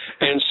booth,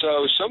 and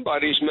so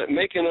somebody's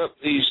making up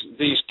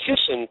these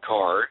kissing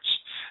cards,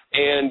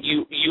 and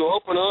you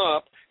open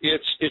up.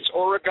 It's It's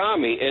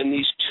origami, and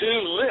these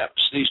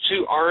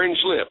two orange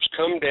lips,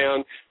 come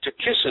down to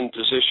kissing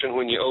position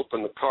when you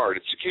open the card.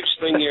 It's the cutest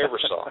thing you ever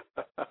saw.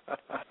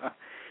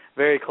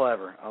 Very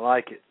clever. I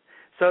like it.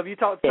 So have you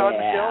talked to Todd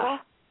and Michelle at all?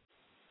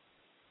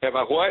 Have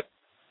I what?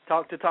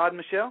 Talked to Todd and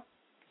Michelle?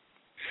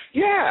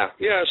 Yeah,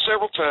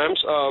 several times.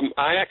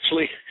 I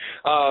actually,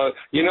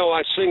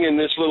 I sing in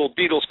this little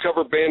Beatles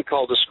cover band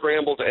called the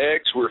Scrambled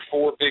Eggs. We're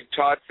 4 big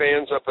Todd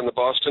fans up in the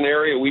Boston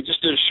area. We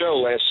just did a show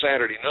last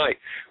Saturday night.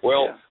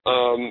 Well,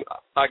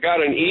 I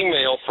got an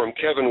email from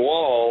Kevin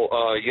Wall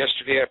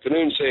yesterday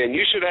afternoon saying,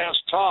 you should ask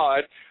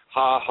Todd,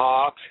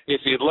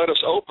 if he'd let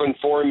us open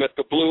for him at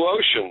the Blue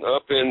Ocean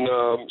up in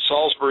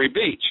Salisbury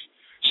Beach.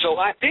 So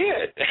I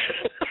did.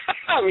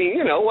 I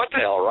mean, what the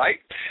hell, right?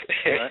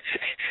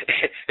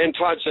 And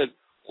Todd said,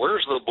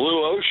 where's the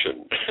Blue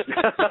Ocean?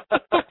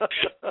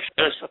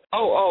 And I said,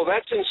 oh,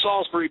 that's in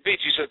Salisbury Beach.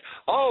 He said,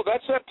 oh,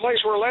 that's that place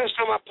where last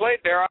time I played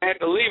there, I had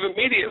to leave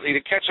immediately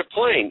to catch a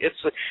plane.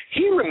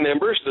 He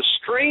remembers the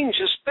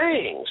strangest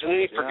things, and then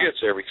he forgets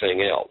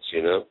everything else,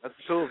 That's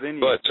a cool venue.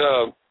 But,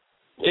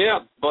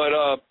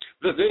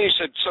 then he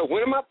said, so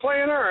when am I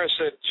playing there? I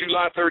said,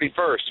 July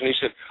 31st. And he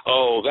said,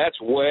 oh, that's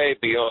way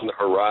beyond the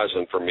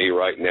horizon for me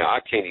right now. I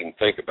can't even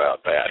think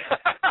about that,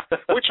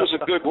 which was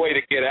a good way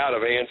to get out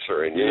of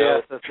answering,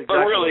 Yes, that's exactly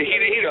But really,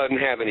 he doesn't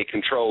have any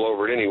control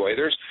over it anyway.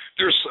 There's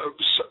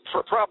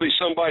probably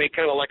somebody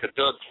kind of like a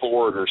Doug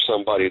Ford or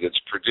somebody that's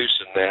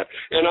producing that,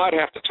 and I'd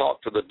have to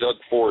talk to the Doug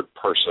Ford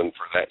person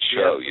for that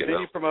show,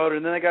 Venue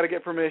promoter, and then they got to get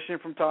permission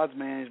from Todd's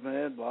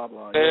management, blah,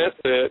 blah. That's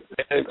it.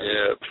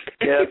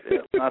 Yeah,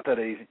 not that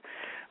easy.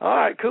 All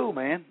right, cool,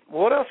 man.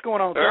 What else going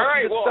on? All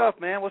right, good stuff,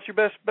 man. What's your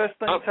best thing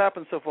that's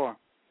happened so far?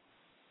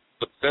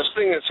 The best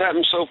thing that's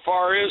happened so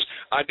far is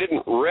I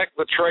didn't wreck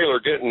the trailer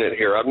getting it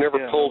here. I've never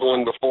pulled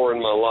one before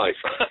in my life.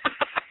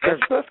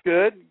 That's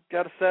good.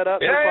 Got to set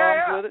up, no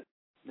problems with it.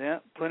 Yeah,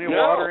 plenty of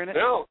water in it.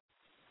 No.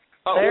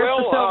 There's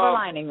the silver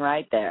lining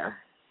right there.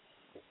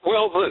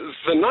 Well,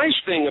 the nice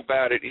thing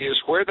about it is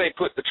where they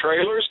put the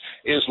trailers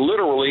is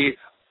literally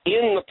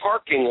in the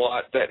parking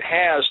lot that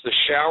has the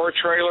shower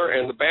trailer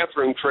and the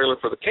bathroom trailer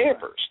for the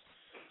campers.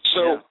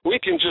 So we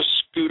can just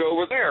scoot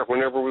over there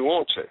whenever we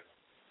want to.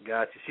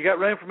 Gotcha. So you got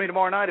room for me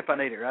tomorrow night if I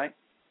need it, right?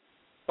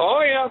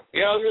 Oh, yeah.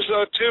 Yeah,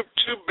 there's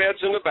two beds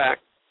in the back.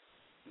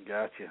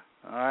 Gotcha.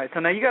 All right.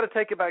 So now you got to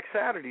take it back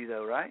Saturday,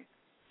 though, right?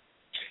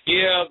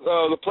 Yeah,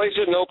 the place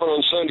isn't open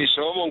on Sunday,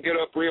 so I'm going to get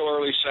up real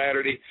early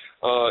Saturday,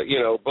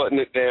 button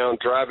it down,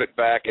 drive it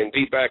back, and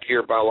be back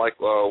here by like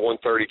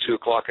 1:30, 2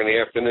 o'clock in the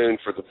afternoon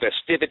for the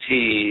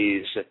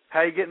festivities.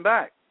 How you getting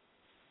back?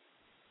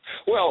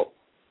 Well,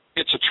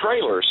 it's a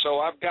trailer, so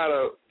I've got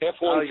a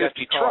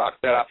F-150 truck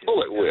that I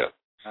pull it with,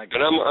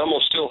 and I'm going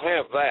to still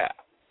have that.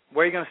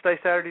 Where are you going to stay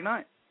Saturday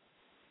night?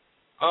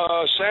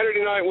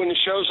 Saturday night when the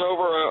show's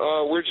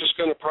over, we're just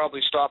going to probably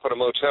stop at a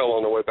motel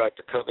on the way back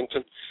to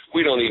Covington.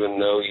 We don't even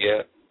know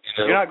yet.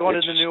 You're not going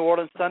to the New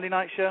Orleans Sunday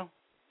night show?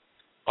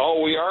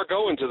 Oh, we are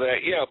going to that,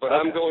 but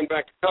I'm going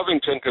back to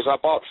Covington because I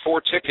bought 4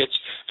 tickets,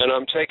 and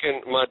I'm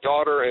taking my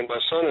daughter and my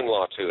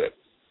son-in-law to it.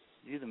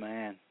 You the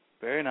man.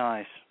 Very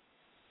nice.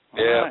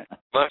 All right.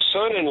 My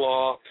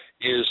son-in-law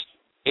is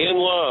in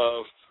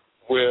love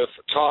with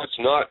Todd's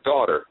not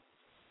daughter.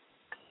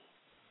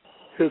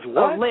 His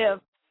what? Liv.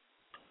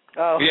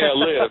 Oh. Yeah,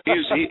 Liv.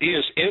 He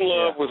is in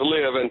love with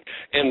Liv,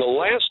 and the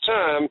last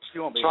time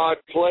Todd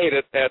played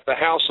at the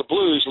House of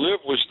Blues, Liv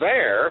was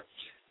there,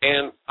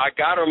 and I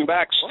got him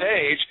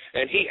backstage,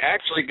 and he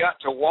actually got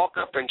to walk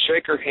up and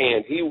shake her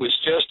hand. He was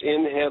just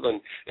in heaven,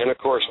 and of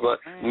course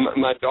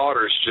my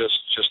daughter's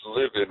just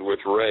livid with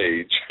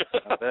rage.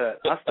 I bet.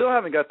 I still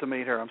haven't got to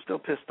meet her. I'm still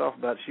pissed off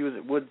about it. She was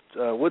at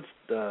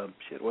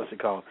what's it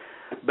called?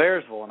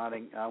 Bearsville, and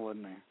I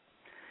wasn't there.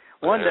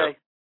 One day.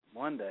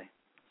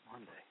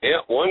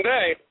 Yeah, one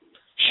day.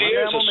 She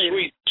is a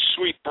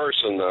sweet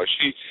person, though.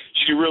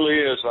 She really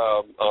is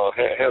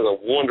has a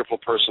wonderful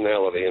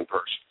personality in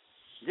person.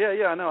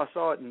 Yeah, I know. I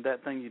saw it in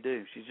that thing you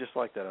do. She's just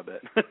like that, I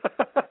bet.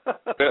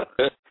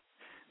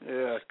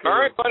 Yeah. Cool. All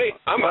right, buddy.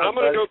 I'm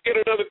going to go get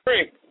another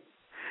drink.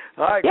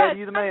 All right, Grady,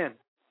 you the man.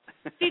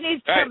 She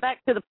needs to come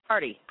back to the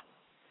party.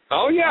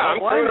 Oh, yeah, I'm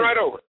coming right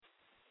over.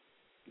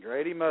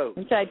 Grady Moe.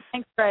 Okay,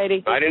 thanks,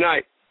 Grady. Nighty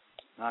night.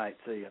 All right,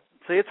 see ya.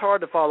 See, it's hard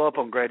to follow up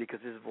on Grady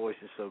because his voice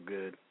is so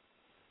good.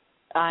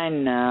 I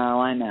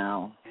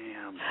know.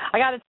 Damn. I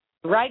got it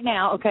right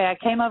now. Okay, I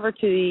came over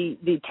to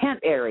the tent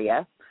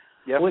area,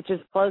 which is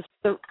close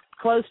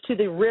to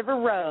the River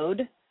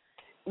Road,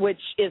 which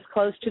is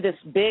close to this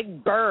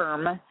big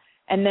berm,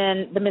 and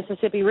then the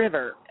Mississippi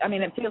River. I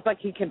mean, it feels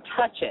like you can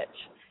touch it.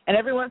 And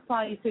every once in a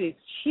while you see these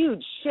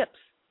huge ships,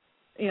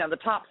 the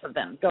tops of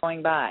them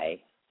going by.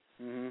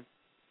 Mm-hmm.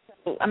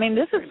 So, I mean,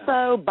 this is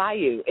so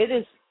bayou. It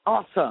is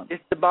awesome.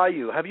 It's the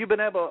bayou. Have you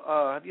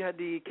had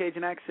the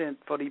Cajun accent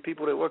for the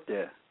people that work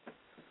there?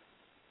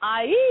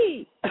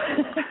 Aye.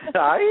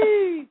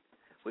 Aye.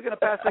 We're going to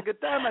pass a good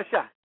time,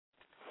 Asha.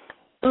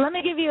 Let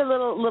me give you a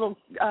little,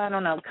 I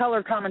don't know,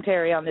 color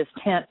commentary on this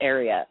tent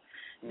area.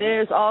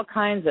 There's all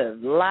kinds of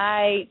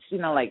lights,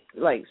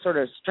 like sort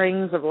of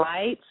strings of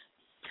lights.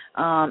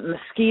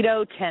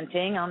 Mosquito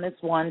tenting on this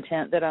one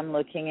tent that I'm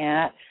looking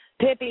at.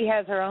 Pippi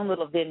has her own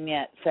little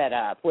vignette set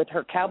up with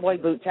her cowboy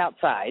boots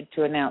outside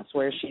to announce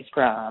where she's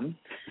from.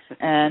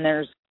 And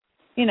there's,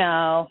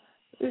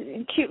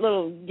 cute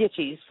little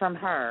gitchies from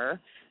her.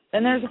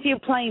 Then there's a few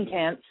plain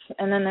tents,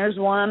 and then there's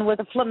one with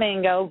a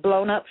flamingo,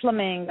 blown-up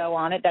flamingo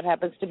on it that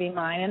happens to be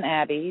mine and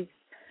Abby's,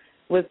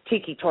 with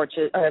tiki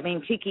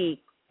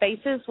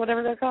faces,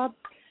 whatever they're called.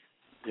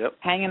 Yep.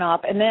 Hanging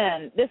off. And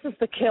then this is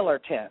the killer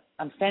tent.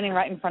 I'm standing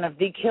right in front of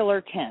the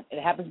killer tent.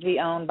 It happens to be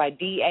owned by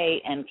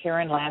D.A. and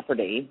Karen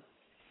Lafferty.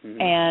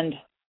 Mm-hmm. And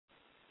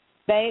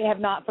they have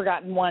not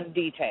forgotten one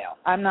detail.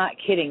 I'm not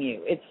kidding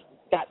you. It's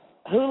got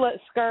hula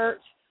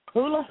skirts,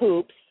 hula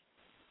hoops,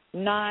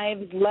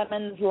 knives,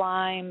 lemons,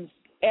 limes,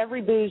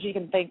 every booze you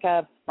can think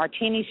of,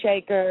 martini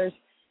shakers,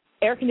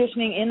 air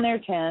conditioning in their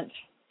tent,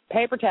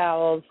 paper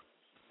towels.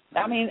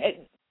 I mean,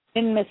 it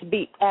didn't miss a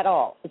beat at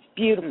all. It's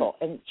beautiful,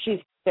 and she's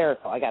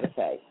hysterical, I got to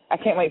say. I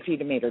can't wait for you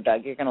to meet her,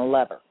 Doug. You're going to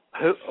love her.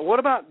 What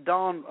about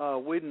Dawn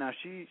Whedon? Now,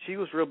 she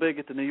was real big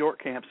at the New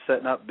York camps,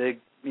 setting up big,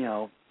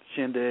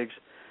 shindigs.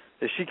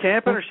 Is she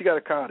camping or she got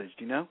a cottage?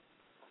 Do you know?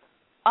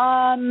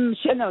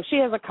 She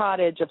has a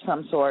cottage of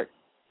some sort.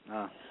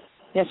 Oh.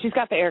 Yeah, she's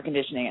got the air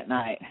conditioning at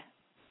night.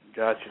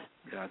 Gotcha.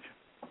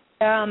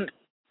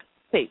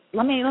 See,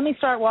 let me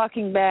start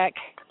walking back.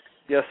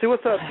 Yeah, see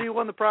what's up. See who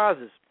won the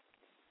prizes.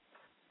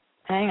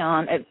 Hang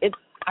on.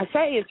 I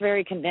say it's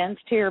very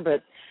condensed here,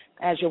 but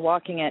as you're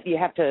walking it, you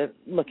have to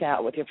look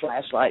out with your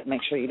flashlight.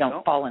 Make sure you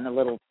don't fall in the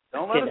little.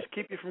 Don't let us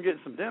keep you from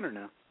getting some dinner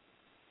now.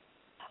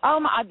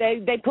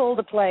 They pulled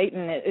a plate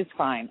and it's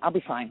fine. I'll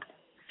be fine.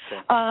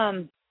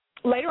 Okay.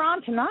 Later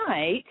on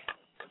tonight,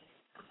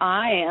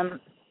 I am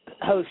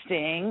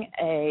hosting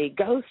a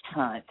ghost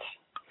hunt.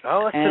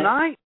 Oh, that's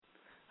tonight?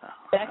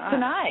 That's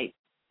tonight,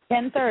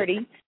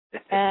 10:30.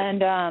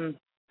 And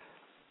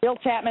Bill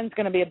Chapman's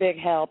going to be a big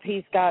help.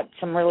 He's got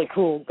some really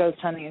cool ghost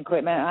hunting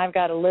equipment. I've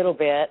got a little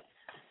bit.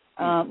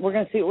 We're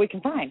going to see what we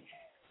can find.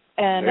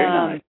 And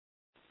nice.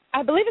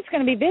 I believe it's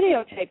going to be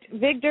videotaped.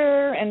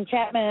 Victor and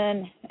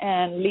Chapman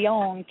and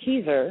Leon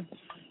Keyser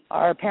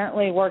are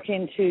apparently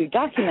working to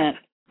document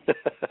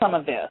some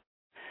of this.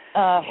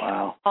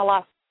 Wow. A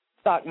la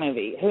Toddstock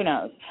movie. Who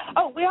knows?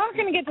 Oh, we are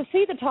going to get to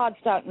see the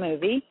Toddstock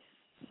movie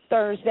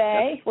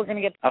Thursday. Yep. We're going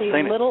to get to see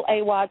a little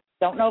AWAT.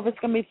 Don't know if it's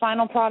going to be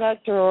final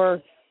product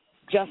or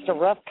just a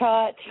rough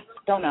cut.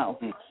 Don't know.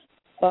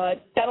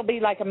 But that'll be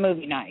like a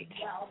movie night.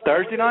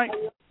 Thursday night?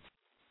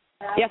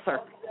 Yes, sir.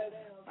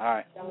 All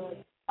right.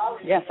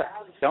 Yes, sir.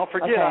 Don't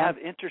forget, I have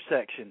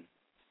Intersection.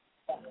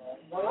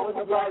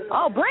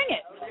 Oh, bring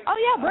it. Oh,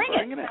 yeah, bring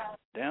Bringing it.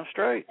 Damn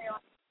straight.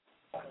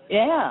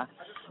 Yeah.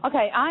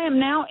 Okay, I am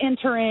now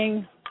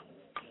entering,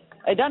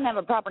 it doesn't have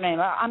a proper name.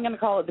 I'm going to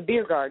call it the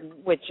Beer Garden,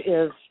 which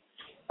is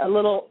a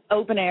little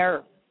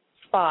open-air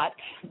spot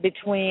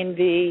between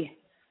the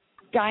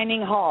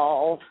dining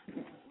hall,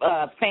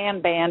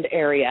 fan band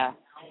area,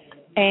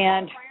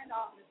 and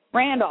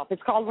Randolph.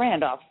 It's called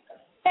Randolph.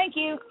 Thank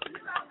you.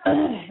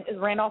 It's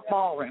Randolph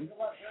Ballroom.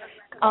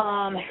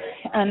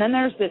 And then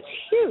there's this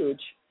huge,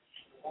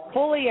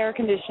 fully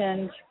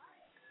air-conditioned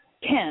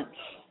tent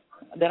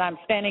that I'm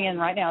standing in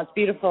right now. It's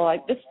beautiful.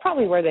 This is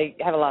probably where they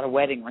have a lot of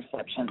wedding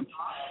receptions.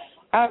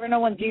 However, no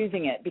one's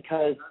using it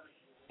because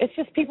it's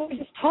just people are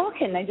just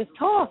talking. They just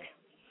talk.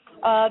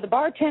 The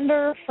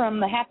bartender from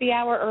the happy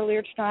hour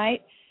earlier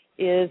tonight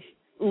is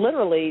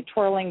literally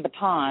twirling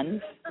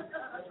batons.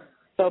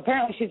 So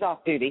apparently she's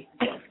off duty.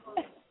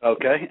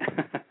 Okay.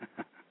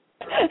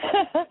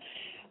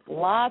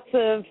 Lots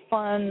of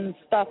fun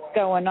stuff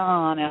going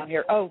on out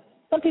here. Oh,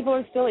 some people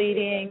are still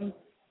eating.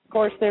 Of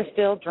course, they're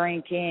still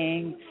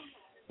drinking.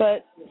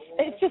 But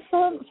it's just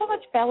so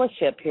much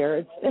fellowship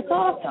here. It's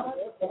awesome.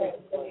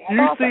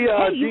 You see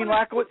Gene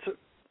Lakowitz?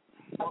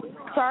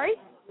 Sorry?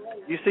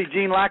 You see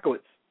Gene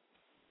Lakowitz?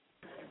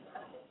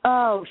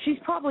 Oh, she's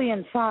probably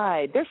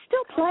inside. They're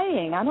still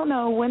playing. I don't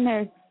know when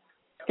they're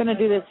going to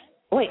do this.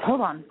 Wait, hold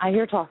on. I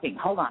hear talking.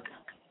 Hold on.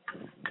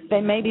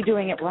 They may be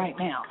doing it right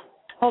now.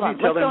 Hold on.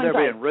 Tell them they're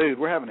being rude.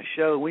 We're having a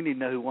show. We need to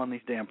know who won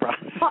these damn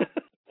prizes.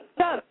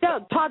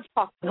 Doug, Todd's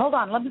talking. Hold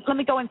on. Let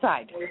me go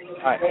inside. All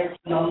right.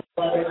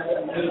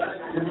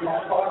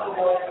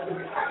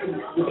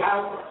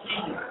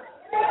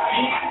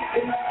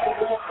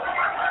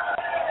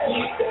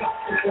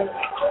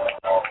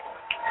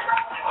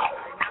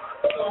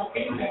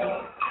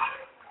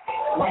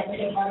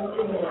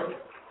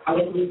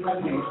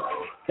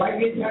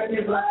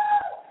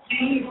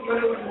 She's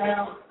literally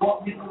now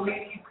what we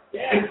believe is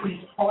the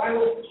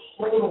pilot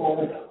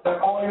protocol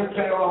that all air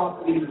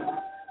generosities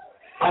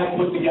I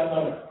put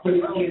together for the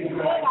kids.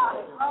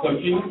 So,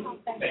 Gene?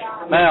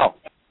 Mal,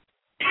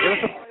 give us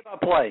a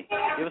play-by-play.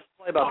 Give us a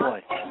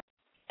play-by-play.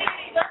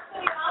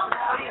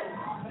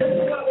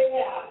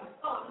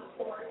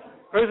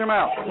 Cruiser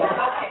Mal.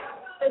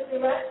 The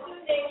direct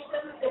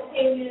donation that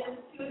came in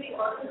to the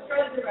orchestra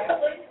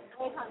directly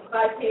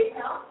by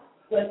PayPal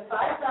was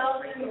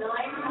 $5,900.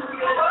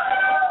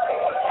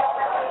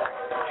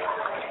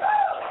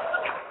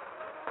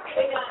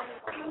 We got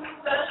two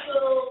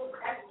special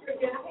extra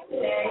gifts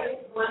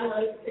today. One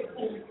was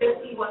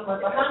 $650, one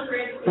was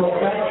 $100. So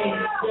that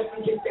means just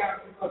to get down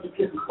to $150.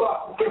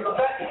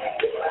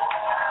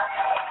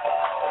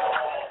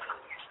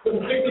 So the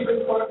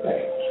 60th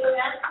birthday. So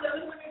that's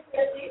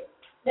 $750.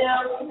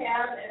 Now we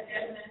have, as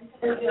Ed mentioned,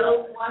 the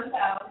bill $1,000.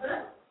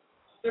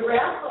 The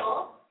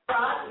raffle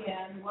brought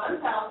in $1,509.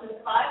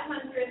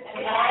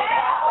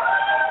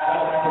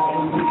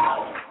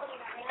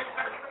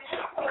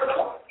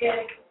 Total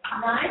is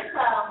 $9,000.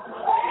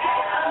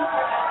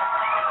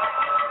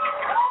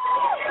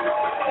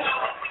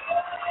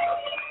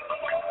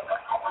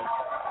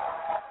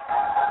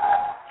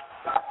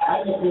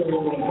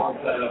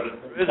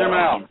 Raise your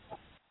mouth.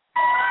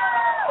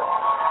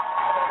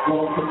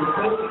 Well, for the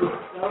sake of the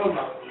ceremony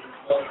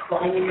of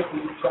finding a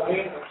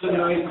giant, it's a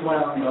nice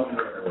round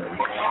number.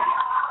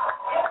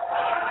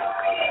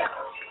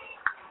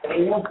 And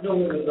we won't fill in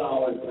the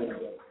dollars later.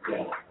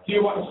 Yeah. Do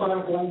you want to sign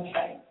up one?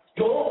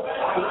 Go.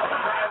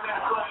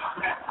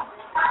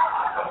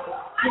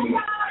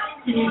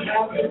 Can you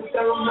have the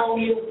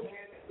ceremonial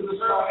to the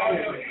side?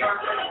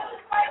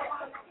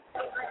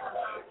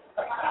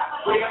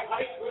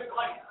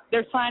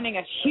 They're signing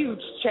a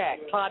huge check.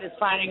 Todd is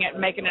signing it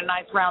and making a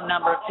nice round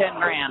number of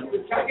 $10,000.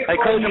 Hey,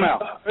 close your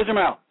mouth. Close your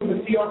mouth. The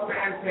Seahawks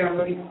fan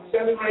family,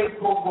 7-8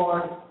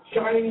 Boulevard,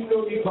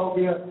 Shiningsville,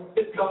 Utopia,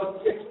 zip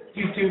code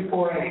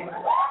 62248.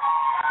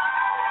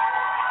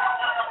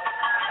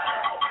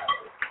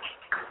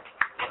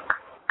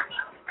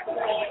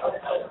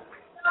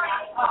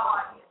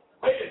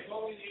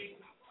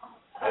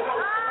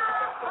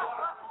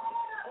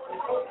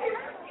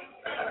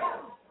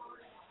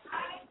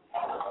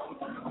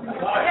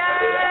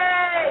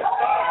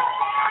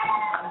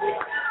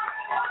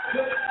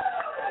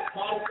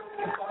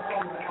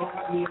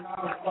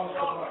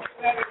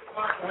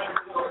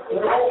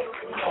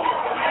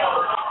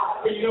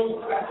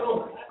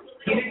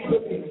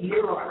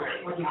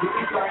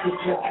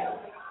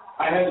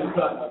 I had to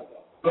cut.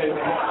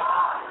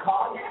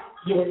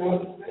 You were going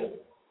to say,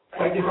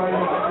 thank you very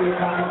much for your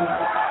time.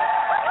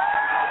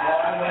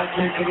 I'm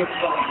going to get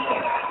started.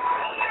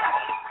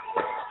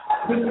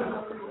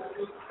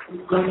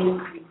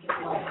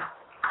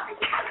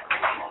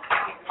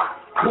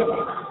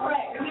 All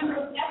right, remember,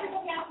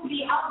 everyone has to be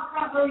out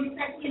front where we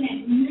check in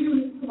at noon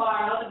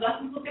tomorrow. The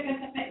buses will pick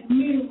us up at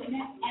noon,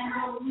 and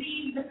we'll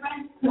leave the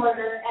French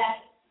Quarter at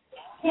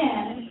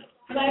 10.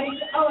 But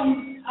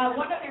one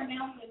other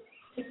announcement.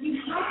 If you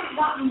haven't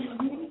gotten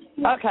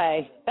the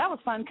Okay, that was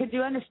fun. Could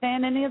you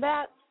understand any of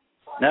that?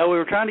 No, we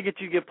were trying to get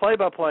you to give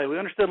play-by-play. We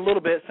understood a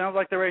little bit. Sounds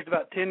like they raised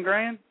about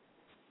 $10,000.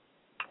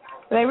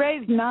 They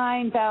raised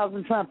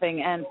 9,000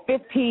 something, and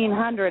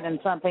 1,500 and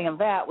something of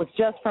that was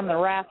just from the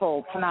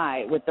raffle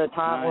tonight with the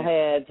toggle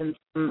heads and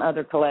some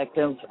other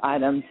collective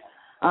items.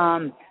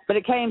 But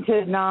it came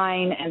to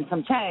 9 and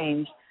some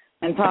change,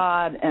 and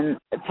Todd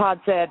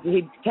said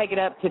he'd take it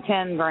up to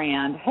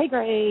 $10,000. Hey,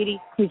 Grady,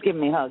 he's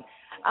giving me a hug.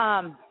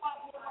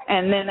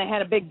 And then they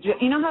had a big,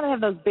 you know how they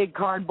have those big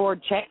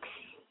cardboard checks?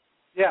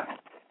 Yeah.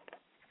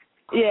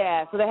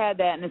 Yeah, so they had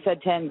that, and it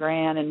said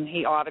 $10,000, and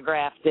he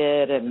autographed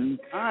it and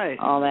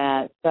all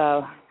that.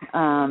 So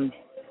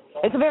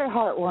it's a very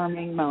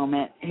heartwarming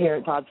moment here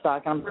at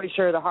Toddstock. I'm pretty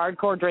sure the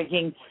hardcore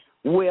drinking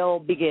will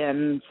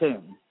begin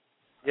soon.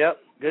 Yep,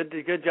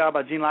 good job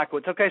by Gene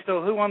Lackowitz. Okay,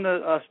 so who won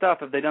the stuff?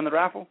 Have they done the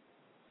raffle?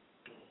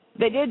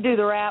 They did do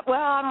the raffle.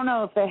 Well, I don't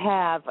know if they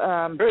have.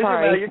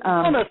 Sorry. You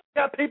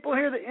got people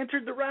here that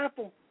entered the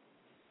raffle.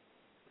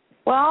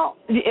 Well,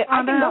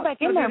 I can go back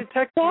in there.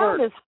 The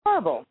sound is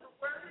horrible.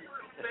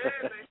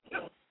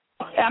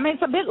 I mean,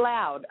 it's a bit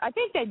loud. I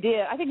think they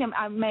did. I think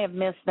I may have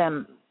missed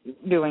them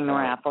doing the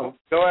raffle.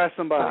 Go ask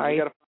somebody. Sorry.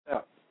 You got to find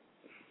out.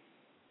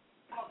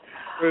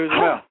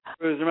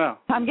 Cruise them out.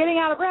 I'm getting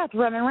out of breath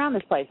running around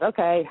this place.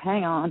 Okay,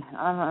 hang on.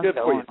 I'm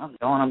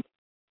going.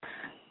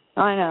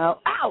 I know.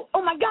 Ow!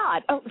 Oh, my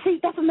God. Oh, see,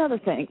 that's another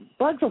thing.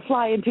 Bugs will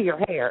fly into your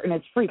hair, and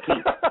it's freaky.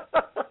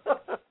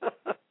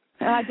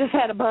 And I just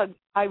had a bug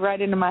fly right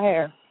into my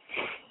hair.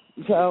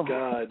 So,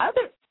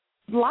 other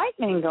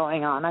lightning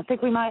going on. I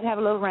think we might have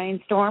a little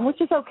rainstorm, which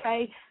is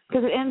okay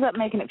because it ends up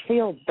making it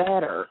feel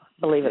better,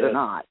 believe it or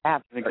not. I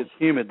think it's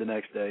humid the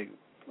next day.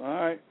 All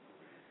right.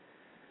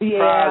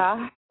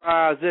 Yeah.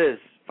 Prizes.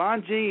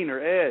 Find Gene or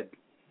Ed.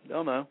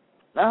 Don't know.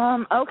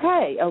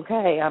 Okay.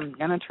 I'm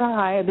gonna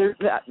try.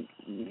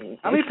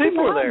 How many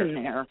people are there? In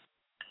there?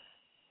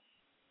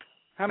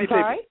 How many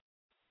people?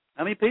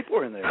 How many people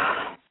are in there?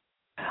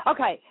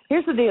 Okay,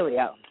 here's the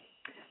dealio.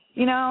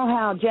 You know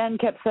how Jen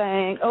kept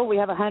saying, "Oh, we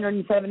have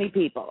 170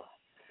 people."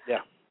 Yeah.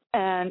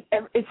 And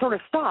it sort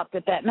of stopped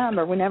at that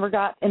number. We never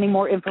got any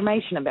more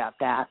information about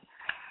that.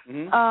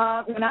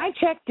 Mm-hmm. When I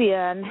checked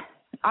in,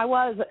 I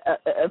was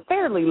a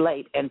fairly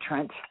late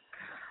entrant,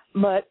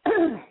 but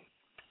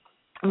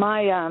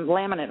my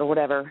laminate or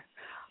whatever,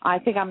 I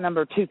think I'm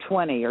number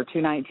 220 or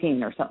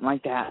 219 or something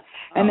like that.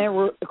 And there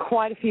were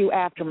quite a few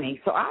after me.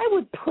 So I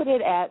would put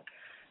it at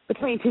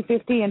between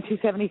 250 and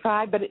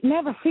 275, but it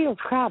never feels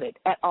crowded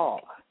at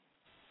all.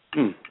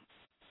 Hmm.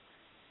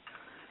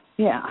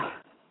 Yeah.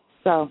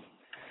 So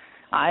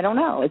I don't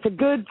know. It's a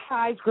good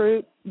size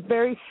group,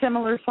 very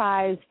similar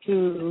size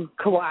to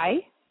Kauai.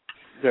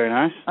 Very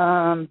nice.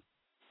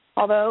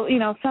 Although,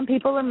 some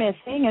people are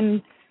missing,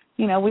 and,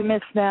 we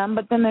miss them,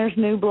 but then there's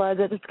new blood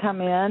that has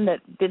come in that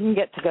didn't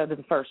get to go to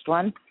the first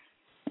one.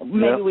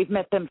 Maybe we've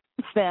met them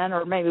since then,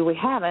 or maybe we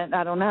haven't.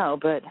 I don't know,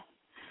 but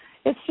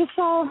it's just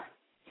all,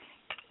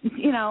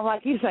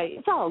 like you say,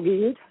 it's all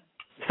good.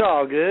 It's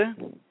all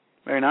good.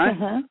 Very nice.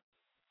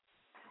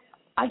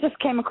 I just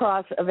came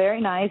across a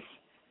very nice,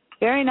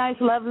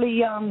 lovely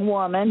young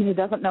woman who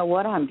doesn't know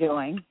what I'm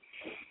doing.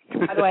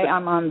 By the way,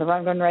 I'm on the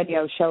Run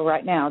Radio show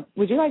right now.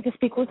 Would you like to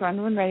speak with Run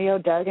Radio,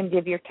 Doug, and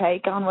give your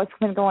take on what's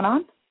been going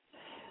on?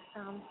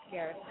 I'm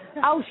scared.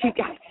 Oh,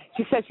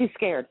 she said she's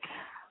scared.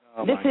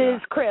 Oh, this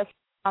is Chris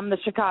from the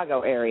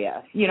Chicago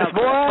area.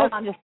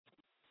 Chris,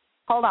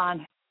 hold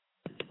on.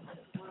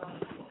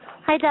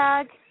 Hi,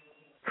 Doug.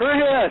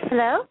 Chris.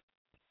 Hello.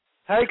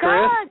 Hey, Chris.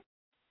 Doug.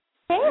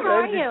 Hey, how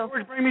are you?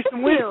 Did George bring me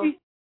some whiskey?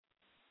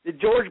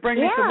 Did George bring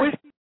me some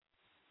whiskey?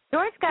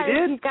 George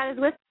he's got his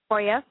whiskey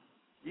for you.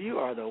 He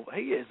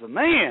is the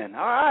man.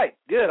 All right,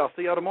 good. I'll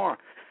see y'all tomorrow.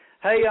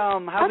 Hey,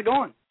 how's it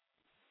going?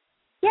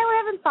 Yeah,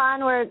 we're having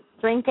fun. We're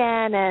drinking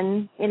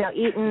and,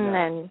 eating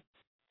and,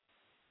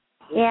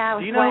 yeah.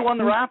 Do you know who won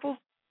the raffle?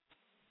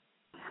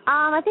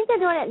 I think they're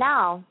doing it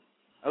now.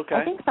 Okay.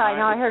 I think so. I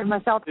know I heard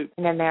myself in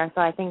there,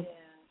 so I think,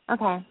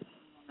 okay.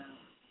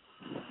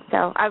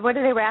 So, what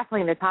are they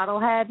raffling, the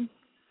Toddlehead?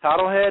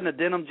 Toddlehead and a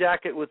denim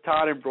jacket with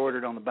Todd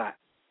embroidered on the back.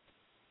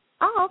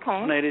 Oh, okay.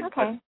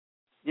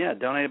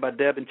 Donated by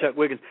Deb and Chuck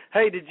Wiggins.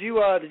 Hey, did you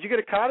get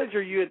a cottage, or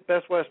are you at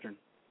Best Western?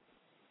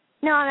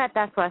 No, I'm at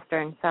Best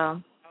Western,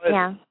 so,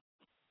 yeah.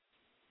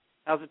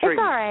 How's it treating?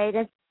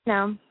 It's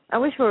all right. I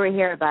wish we were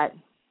here, but.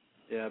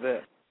 Yeah, I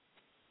bet.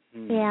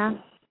 Yeah.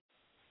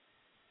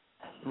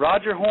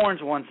 Roger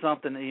Horns won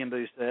something, Ian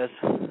Booth says.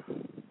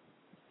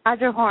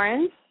 Roger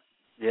Horns?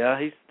 Yeah,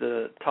 he's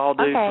the tall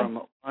dude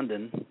from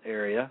London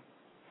area.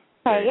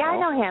 Okay, yeah, I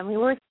know him. We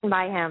were working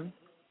by him.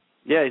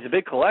 Yeah, he's a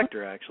big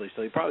collector, actually,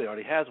 so he probably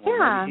already has one.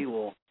 Yeah. Maybe he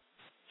will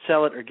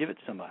sell it or give it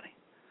to somebody.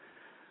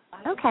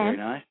 Okay. Very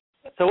nice.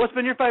 So what's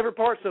been your favorite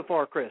part so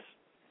far, Chris?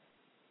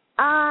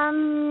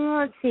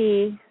 Let's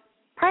see.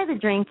 Probably the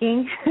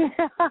drinking.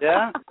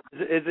 Yeah?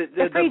 Is it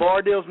the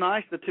bar deal's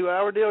nice, the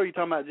 2-hour deal, or are you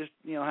talking about just,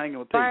 hanging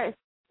with people? Bar is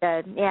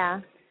good,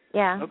 yeah.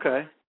 Yeah.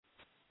 Okay.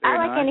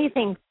 I like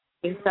anything,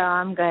 so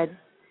I'm good.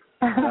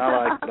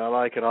 I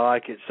like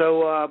it.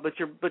 So, but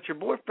your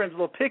boyfriend's a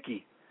little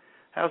picky.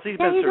 How's he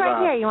been he's surviving?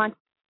 right here. You want?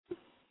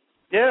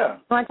 Yeah.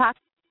 You want to talk?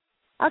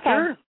 Okay.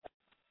 Sure.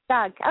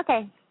 Doug.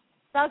 Okay.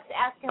 Doug's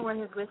asking where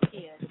his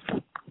whiskey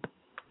is.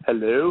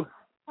 Hello.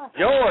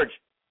 George.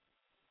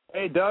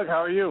 Hey, Doug.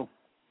 How are you?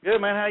 Good,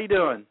 man. How you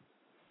doing?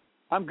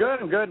 I'm good.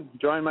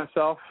 Enjoying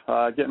myself.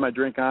 Getting my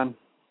drink on.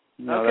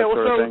 Okay.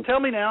 Well, so tell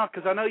me now,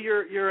 because I know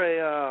you're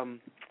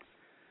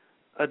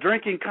a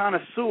drinking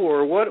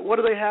connoisseur. What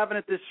are they having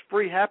at this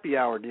free happy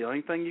hour deal?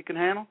 Anything you can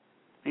handle?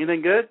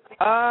 Anything good?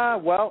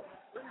 Well,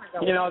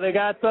 they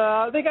got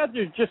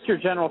your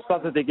general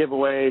stuff that they give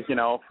away,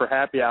 for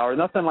happy hour.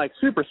 Nothing like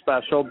super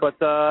special, but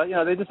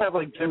they just have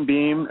like Jim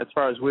Beam as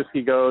far as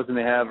whiskey goes, and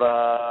they have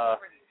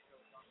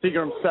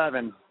Seagram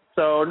 7.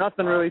 So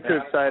nothing really too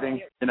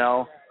exciting,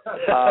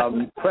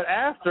 But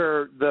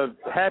after the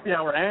happy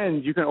hour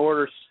ends, you can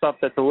order stuff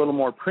that's a little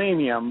more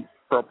premium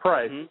for a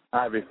price,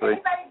 obviously.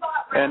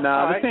 And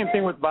the same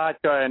thing with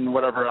vodka and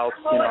whatever else,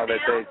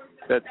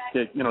 that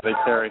they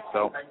carry.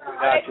 So.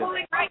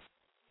 Gotcha.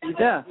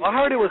 Yeah. Well, I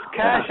heard it was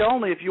cash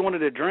only if you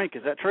wanted a drink.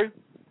 Is that true?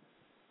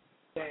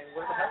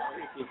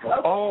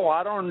 Oh,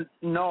 I don't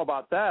know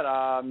about that.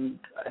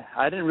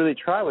 I didn't really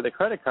try with a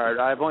credit card.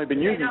 I've only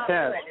been using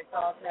cash.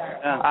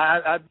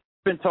 I've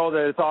been told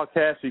that it's all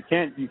cash. You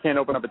can't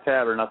open up a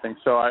tab or nothing.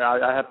 So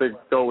I have to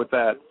go with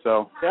that.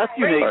 So that's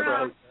unique.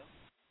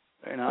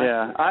 Very nice.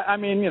 Yeah,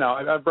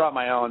 I've brought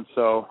my own,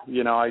 so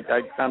I'm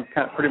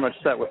kind of pretty much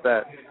set with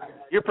that.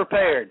 You're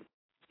prepared.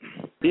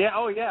 Yeah.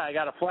 Oh, yeah. I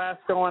got a flask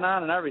going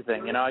on and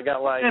everything. I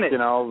got like in it?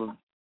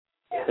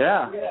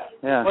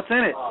 Yeah. What's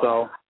in it?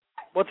 So.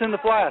 What's in the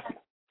flask?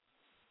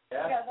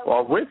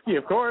 Well, whiskey,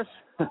 of course.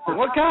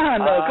 What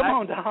kind, though? Come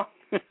on, Dom.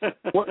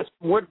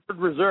 Woodford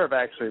Reserve,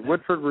 actually.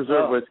 Woodford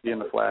Reserve whiskey in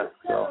the flask.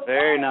 So.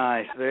 Very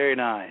nice. Very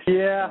nice.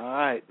 Yeah. All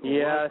right.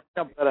 Yeah.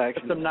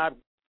 Some knob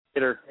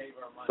later.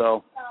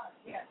 So.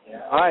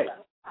 All right.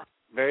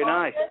 Very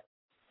nice.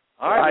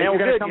 All right, man. Well,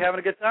 good. You having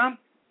a good time?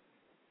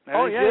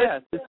 Yeah.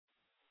 It's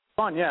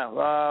fun. Yeah.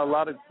 A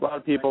lot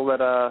of people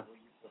that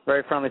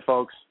very friendly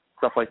folks,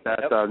 stuff like that.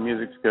 Yep.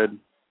 Music's good.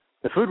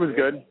 The food was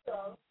good.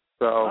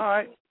 So. All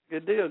right.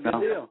 Good deal.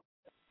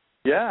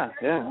 Yeah.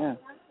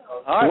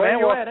 All right, Where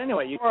man. are you at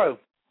anyway? Tomorrow.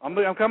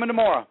 I'm coming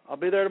tomorrow. I'll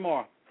be there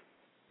tomorrow.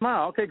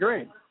 Tomorrow. Okay,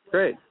 great.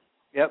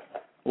 Yep.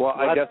 Well,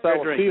 I guess I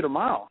will see you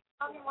tomorrow.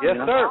 Yes,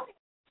 sir.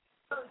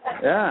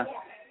 Yeah.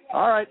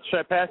 All right. Should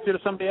I pass you to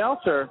somebody else,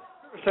 or?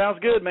 Sounds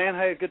good, man.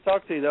 Hey, good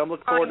talk to you, though. I'm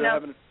looking forward to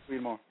having it with you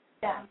tomorrow.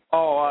 Yeah.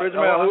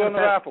 Who won the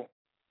raffle?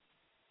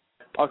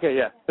 Okay,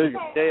 yeah.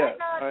 Yeah.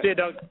 All right. See you,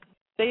 Doug.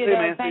 See you,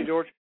 man. See you,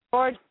 George.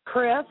 George,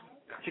 Chris.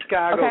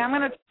 Chicago. Okay, I'm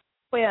going to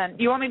go in.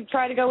 Do you want me to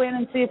try to go in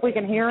and see if we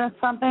can hear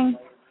something?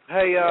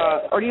 Hey,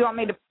 or do you want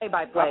me to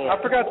play-by-play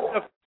I forgot.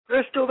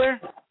 Chris still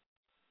there?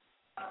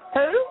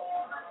 Who?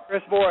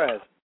 Chris Boraz.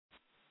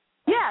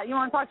 Yeah, you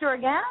want to talk to her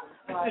again?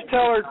 Just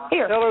tell her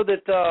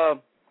that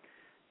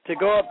to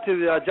go up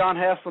to John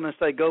Heslin and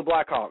say, "Go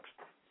Blackhawks."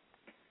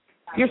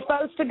 You're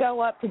supposed to go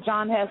up to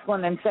John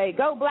Heslin and say,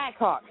 "Go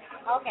Blackhawks."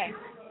 Okay.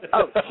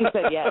 Oh, she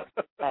said yes.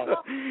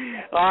 All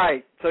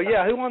right. So,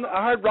 yeah, who won?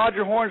 I heard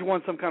Roger Horns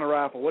won some kind of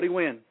raffle. What did he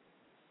win?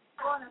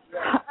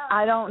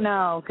 I don't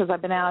know because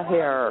I've been out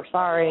here.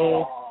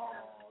 Sorry.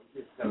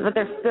 But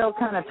they're still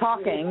kind of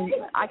talking.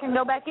 I can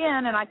go back in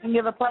and I can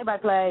give a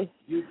play-by-play.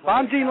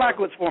 Find Jean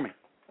Lackwitz for me.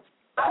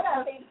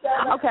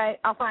 Okay,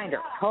 I'll find her.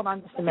 Hold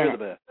on just a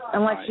minute.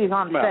 Unless right. she's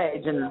on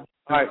stage. And all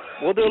right,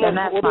 we'll do a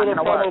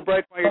little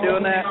break while you're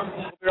doing that.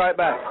 We'll be right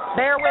back.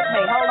 Bear with me.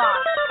 Hold on.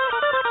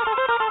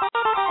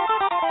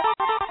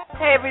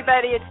 Hey,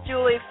 everybody. It's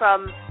Julie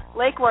from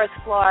Lake Worth,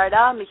 Florida.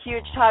 I'm a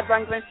huge Todd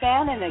Rundgren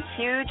fan and a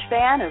huge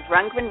fan of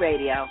Rundgren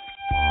Radio.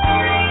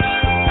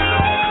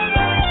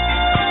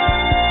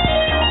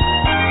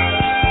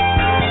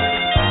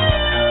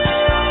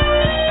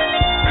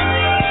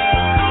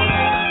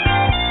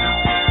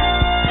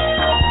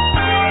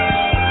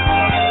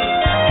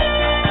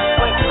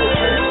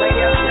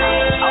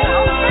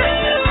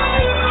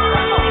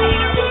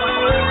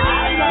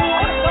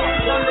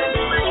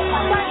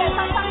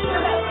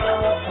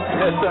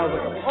 Sounds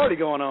like a party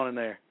going on in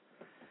there.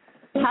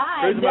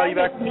 Hi, it's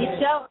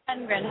Michelle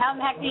Rundgren. How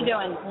the heck are you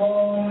doing?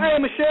 Hey,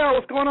 Michelle,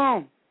 what's going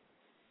on?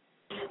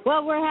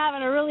 Well, we're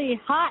having a really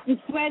hot and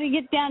sweaty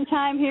get-down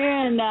time here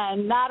in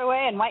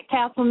Nottoway and White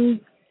Castle,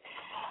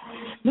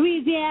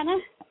 Louisiana.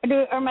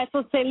 Or am I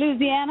supposed to say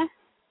Louisiana?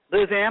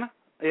 Louisiana?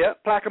 Yeah,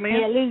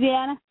 Plaquemine. Yeah,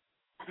 Louisiana.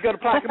 You go to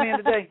Plaquemine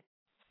today?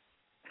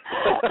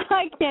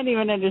 I can't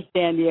even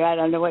understand you. I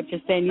don't know what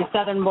you're saying, you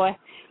southern boy.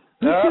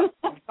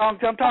 I'm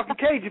talking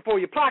Cajun for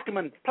you.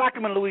 Plaquemine,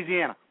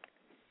 Louisiana.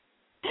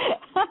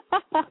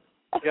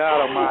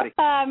 God almighty.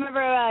 I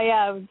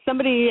remember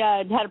somebody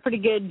had a pretty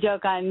good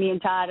joke on me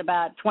and Todd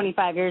about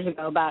 25 years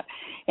ago about,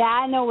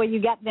 I know where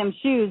you got them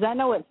shoes. I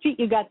know what street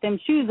you got them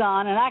shoes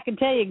on, and I can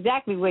tell you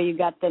exactly where you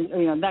got them,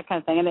 that kind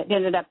of thing. And it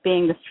ended up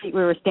being the street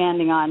we were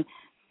standing on.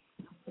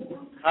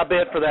 I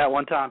bet for that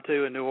one time,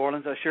 too, in New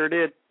Orleans. I sure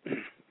did.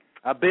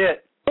 I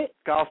bet. It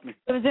cost me.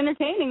 It was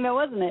entertaining, though,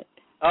 wasn't it?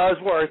 It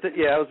was worth it.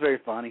 Yeah, it was very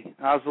funny.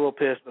 I was a little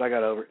pissed, but I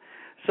got over it.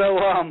 So,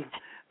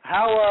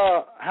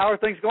 how are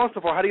things going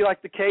so far? How do you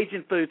like the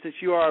Cajun food since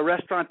you are a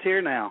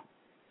restaurateur now?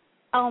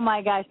 Oh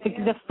my gosh,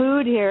 the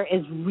food here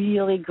is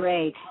really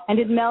great. And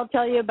did Mel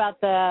tell you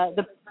about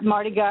the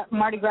Mardi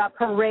Gras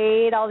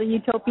parade? All the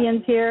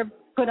utopians here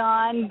put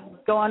on,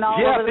 going all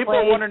over the place. Yeah, people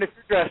are wondering if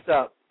you're dressed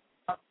up.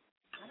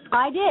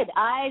 I did.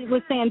 I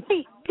was saying,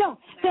 feet don't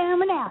fail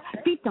me now.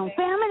 Feet don't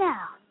fail me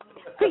now.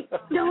 Feet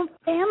don't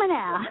fail me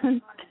now.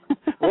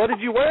 What did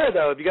you wear,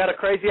 though? Have you got a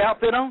crazy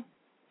outfit on?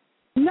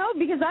 No,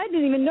 because I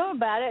didn't even know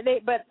about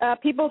it.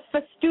 But people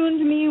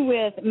festooned me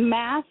with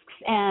masks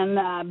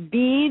and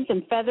beads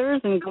and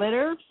feathers and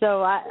glitter.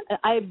 So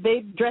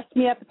they dressed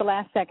me up at the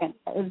last second.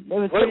 It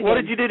was what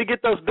did you do to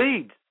get those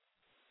beads?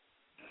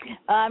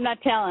 I'm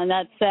not telling.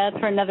 That's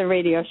for another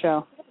radio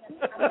show.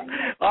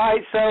 All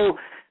right, so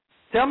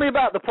tell me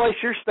about the place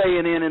you're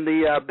staying in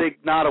the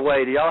big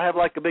Nottoway. Do y'all have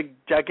like a big,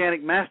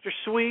 gigantic master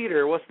suite,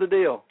 or what's the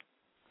deal?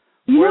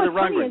 Where the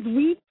funny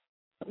is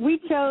we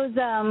chose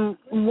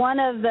one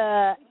of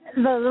the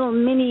little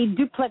mini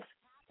duplex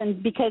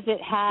because it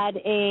had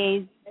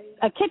a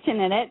kitchen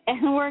in it,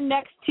 and we're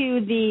next to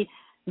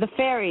the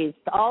ferries.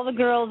 All the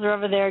girls are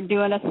over there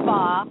doing a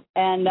spa,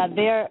 and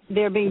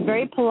they're being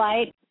very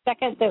polite. The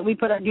second that we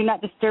put our do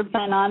not disturb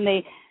sign on,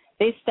 they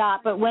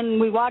stop. But when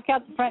we walk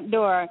out the front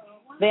door,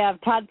 they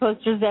have Todd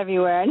posters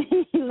everywhere, and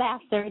he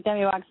laughs every time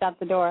he walks out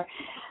the door.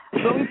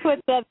 But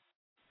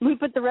we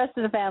put the rest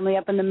of the family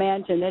up in the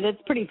mansion, and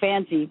it's pretty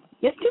fancy.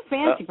 It's too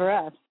fancy for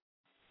us.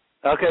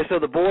 Okay, so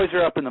the boys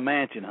are up in the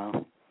mansion, huh?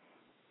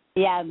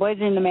 Yeah, the boys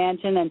are in the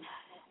mansion,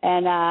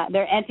 and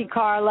their Auntie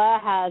Carla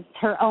has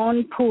her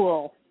own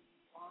pool.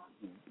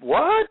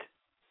 What?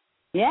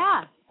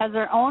 Yeah, has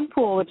her own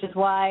pool, which is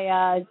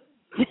why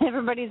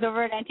everybody's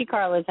over at Auntie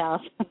Carla's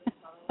house.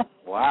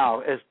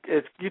 Wow.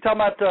 Is you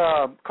talking about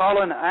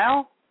Carla and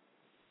Al?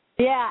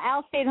 Yeah,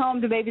 Al stayed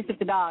home to babysit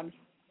the dogs.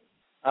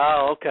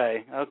 Oh,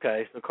 okay.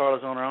 So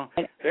Carla's on her own.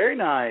 Very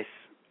nice.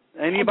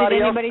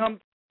 Anybody else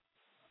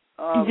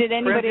come? Did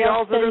anybody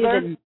else tell you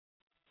that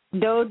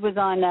Dode was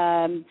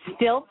on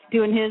stilts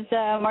doing his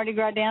Mardi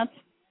Gras dance?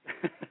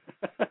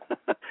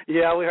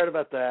 Yeah, we heard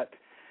about that.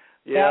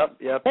 Yep.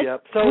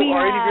 So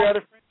are any of your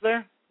other friends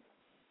there?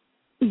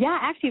 Yeah,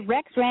 actually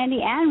Rex,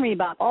 Randy, and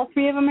Reebok. All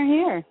three of them are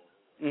here.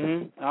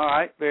 Mm-hmm. All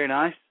right, very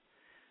nice.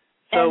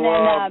 So,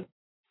 and then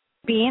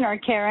Bean or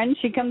Karen,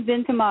 she comes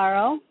in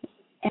tomorrow.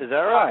 Is that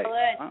right?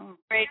 Oh.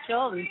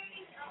 Rachel, and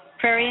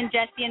Prairie and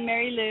Jesse and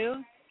Mary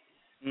Lou.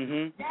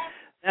 Mm-hmm.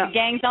 The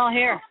gang's all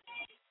here.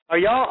 Are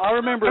y'all? I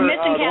remember the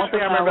one thing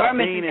I remember about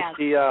Bean is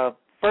the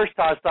first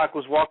Toddstock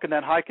was walking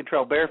that hiking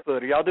trail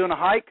barefoot. Are y'all doing a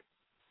hike?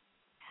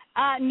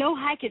 No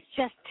hike. It's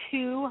just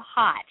too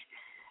hot.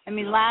 I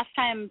mean, last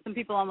time some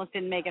people almost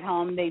didn't make it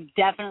home. They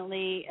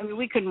definitely, I mean,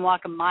 we couldn't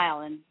walk a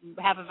mile, and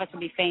half of us would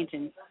be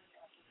fainting.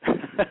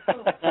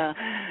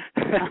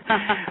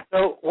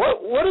 So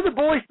what do the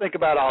boys think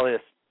about all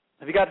this?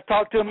 Have you got to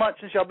talk to them much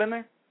since y'all been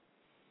there?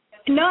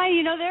 No,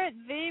 you know,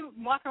 they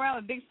walk around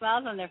with big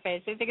smiles on their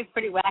face. They think it's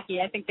pretty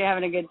wacky. I think they're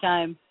having a good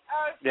time.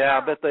 Yeah,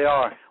 I bet they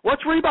are.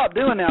 What's Rebop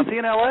doing now? Is he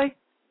in L.A.?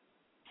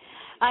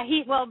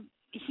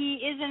 He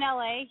is in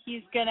L.A.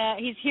 He's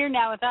here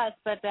now with us,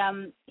 but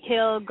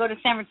he'll go to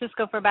San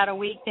Francisco for about a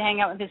week to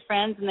hang out with his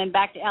friends, and then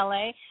back to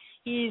L.A.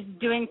 He's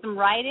doing some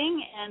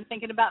writing and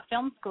thinking about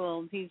film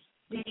school. He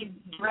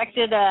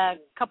directed a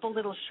couple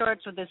little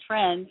shorts with his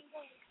friends.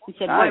 He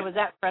said, nice. "Boy, was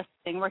that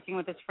frustrating working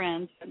with his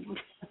friends."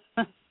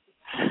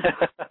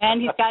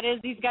 And he's got his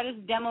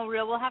demo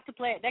reel. We'll have to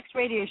play it next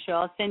radio show.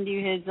 I'll send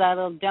you his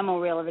little demo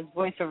reel of his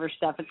voiceover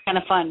stuff. It's kind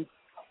of fun.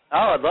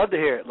 Oh, I'd love to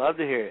hear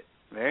it.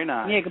 Very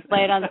nice. Yeah, you can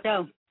play it on the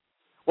show.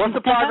 What's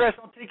the progress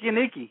on Tiki and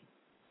Nikki?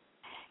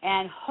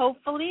 And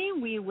hopefully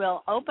we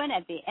will open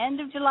at the end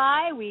of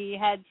July. We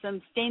had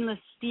some stainless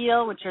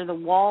steel, which are the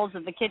walls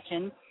of the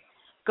kitchen,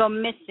 go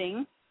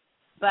missing.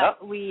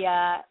 But we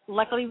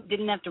luckily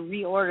didn't have to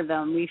reorder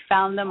them. We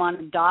found them on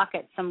a dock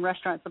at some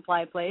restaurant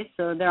supply place,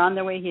 so they're on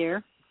their way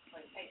here.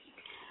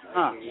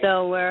 Huh.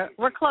 So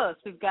we're close.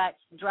 We've got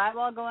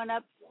drywall going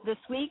up this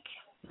week,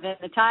 then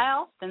the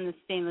tile, then the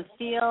stainless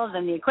steel,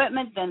 then the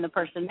equipment, then the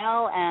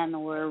personnel,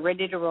 and we're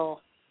ready to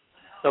roll.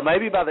 So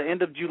maybe by the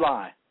end of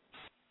July.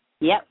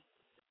 Yep.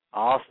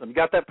 Awesome. You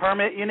got that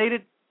permit you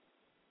needed?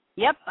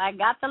 Yep, I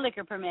got the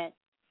liquor permit.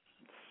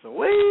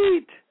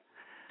 Sweet.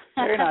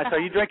 Very nice. Are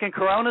you drinking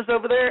Coronas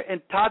over there in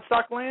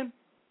Toddstock land?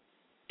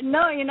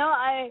 No, you know,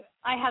 I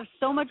have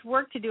so much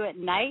work to do at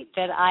night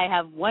that I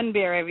have one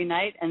beer every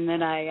night, and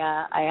then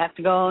I have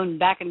to go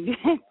back and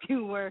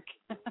do work.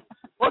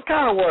 What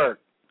kind of work?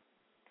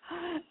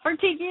 For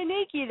Tiki and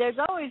Nikki, there's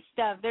always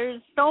stuff.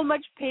 There's so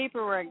much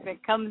paperwork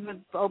that comes with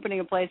opening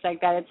a place like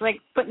that. It's like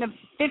putting a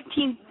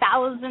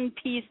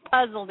 15,000-piece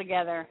puzzle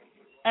together.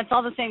 That's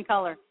all the same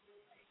color.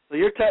 So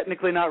you're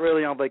technically not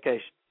really on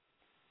vacation.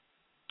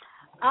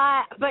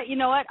 But you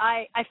know what?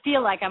 I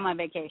feel like I'm on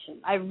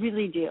vacation. I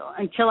really do.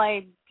 Until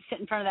I sit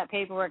in front of that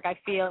paperwork, I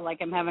feel like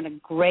I'm having a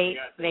great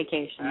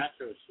vacation.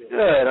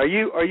 Good. Are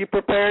you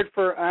prepared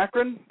for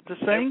Akron to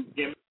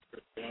sing?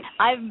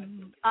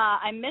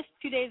 I missed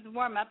 2 days of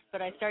warm-ups,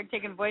 but I started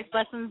taking voice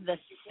lessons the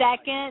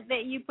second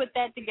that you put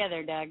that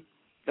together, Doug.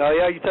 Oh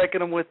yeah, you taking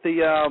them with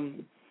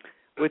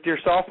your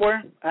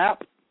software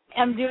app?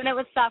 I'm doing it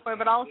with software,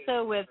 but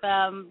also with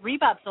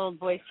Rebop's old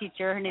voice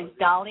teacher. Her name's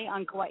Dolly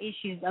on Kauai.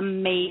 She's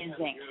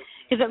amazing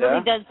because it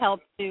really does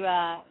help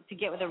to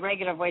get with a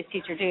regular voice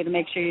teacher too, to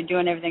make sure you're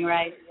doing everything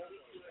right.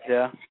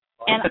 Yeah.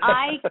 And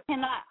I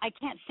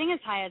can't sing as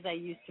high as I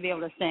used to be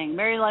able to sing.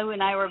 Mary Lou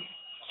and I were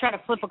trying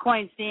to flip a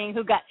coin, seeing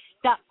who got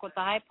stuck with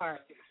the high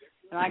part.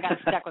 And I got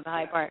stuck with the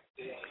high part.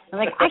 I'm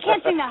like, I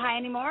can't sing that high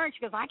anymore. And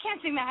she goes, I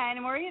can't sing that high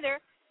anymore either.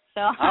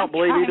 So I don't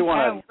believe either one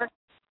of them.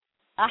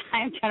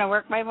 I'm trying to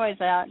work my voice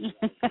out.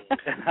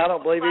 I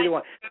don't believe either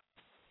one.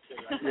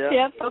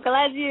 Yep,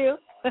 vocalize you.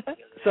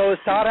 So is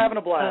Todd having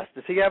a blast?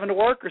 Is he having to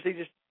work, or is he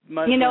just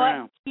messing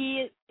around?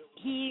 What?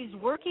 He's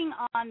working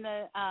on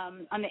the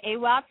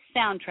AWAP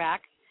soundtrack,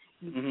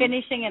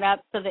 finishing it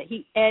up so that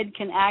Ed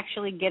can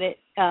actually get it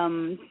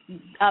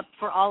up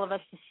for all of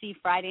us to see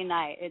Friday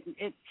night.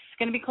 It's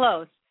going to be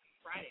close.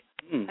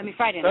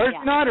 Friday night.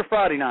 Thursday night or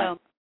Friday night? So,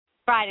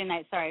 Friday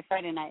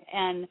night.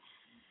 And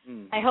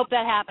I hope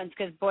that happens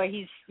because, boy,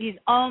 he's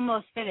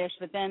almost finished,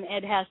 but then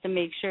Ed has to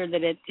make sure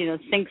that it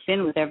sinks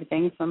in with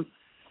everything. So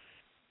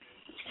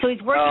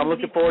he's working. I'm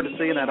looking forward to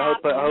seeing that. I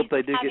hope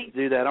they do get to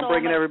do that. I'm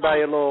bringing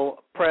everybody a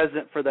little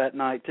present for that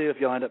night, too, if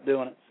you'll end up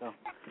doing it. So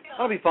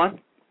that'll be fun.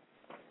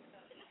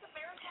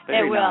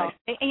 Very it will.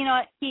 Nice. You know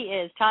what? He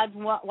is. Todd's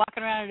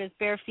walking around at his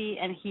bare feet,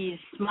 and he's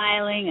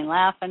smiling and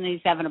laughing, and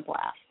he's having a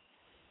blast.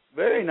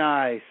 Very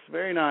nice.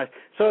 Very nice.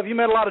 So have you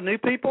met a lot of new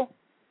people?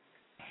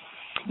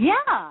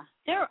 Yeah.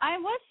 I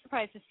was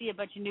surprised to see a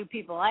bunch of new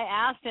people. I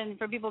asked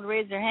for people to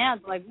raise their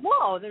hands, like,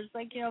 whoa, there's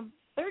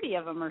 30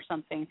 of them or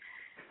something.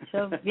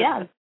 So,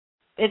 yeah,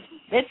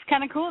 it's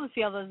kind of cool to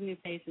see all those new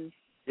faces.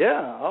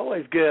 Yeah,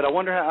 always good. I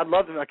wonder how,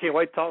 I can't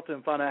wait to talk to them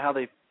and find out how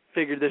they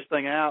figured this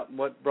thing out and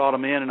what brought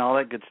them in and all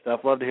that good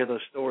stuff. Love to hear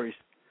those stories.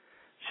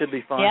 Should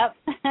be fun. Yep.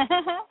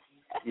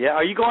 Yeah,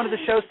 are you going to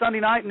the show Sunday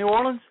night in New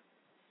Orleans?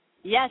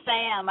 Yes,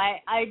 I am.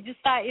 I just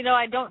thought,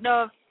 I don't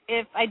know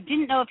if I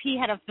didn't know if he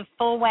had the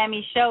full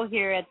whammy show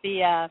here at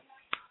the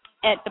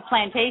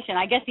plantation.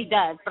 I guess he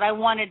does, but I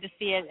wanted to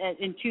see it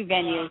in two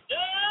venues.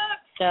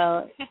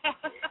 So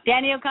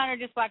Danny O'Connor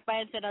just walked by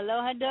and said,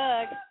 "Aloha,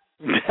 Doug."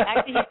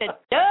 Actually, he said,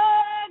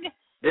 "Doug."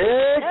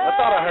 Yeah, Doug. I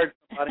thought I heard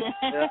somebody.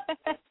 Yeah.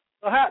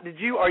 So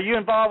are you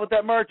involved with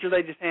that merch, or are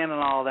they just handling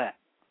all that?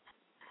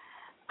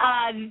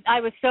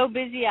 I was so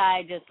busy,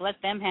 I just let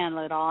them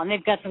handle it all. And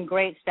they've got some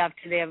great stuff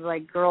too. They have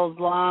like girls'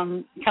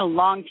 long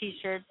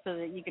T-shirts so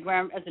that you could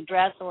wear them as a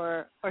dress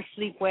or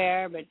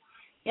sleepwear. But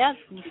yeah,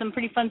 some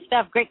pretty fun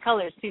stuff. Great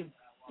colors too.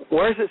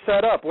 Where's it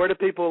set up? Where do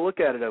people look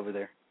at it over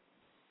there?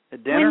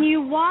 At dinner? When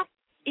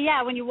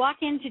you walk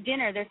into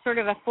dinner, there's sort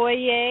of a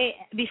foyer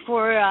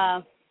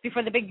before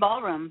the big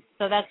ballroom.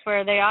 So that's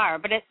where they are.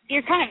 But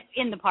you're kind of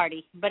in the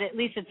party. But at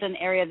least it's an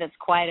area that's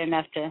quiet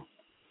enough to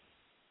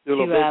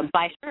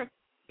buy shirts.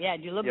 Yeah,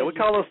 do a little bit. Yeah, we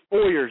call those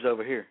foyers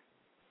over here.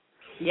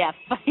 Yeah,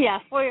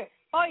 foyers.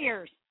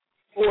 Foyers.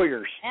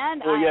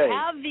 And Foyer.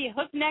 I have the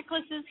hook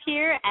necklaces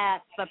here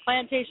at the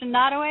Plantation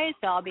Nottoway,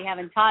 so I'll be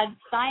having Todd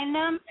sign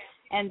them,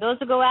 and those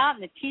will go out.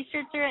 And the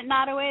T-shirts are at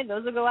Nottoway;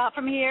 those will go out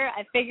from here.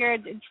 I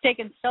figured it's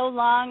taken so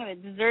long, and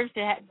it deserves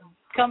to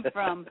come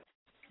from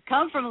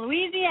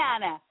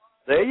Louisiana.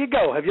 There you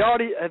go.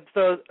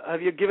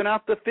 Have you given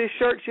out the fish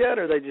shirts yet,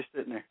 or are they just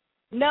sitting there?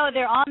 No,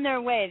 they're on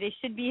their way. They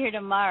should be here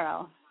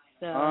tomorrow.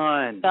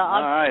 Fun.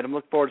 All right, I'm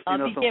looking forward to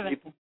seeing those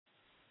people.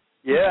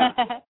 Yeah.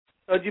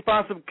 So did you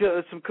find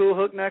some cool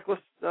hook necklace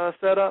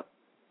set up?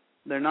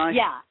 They're nice.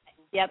 Yeah.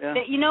 Yep. Yeah.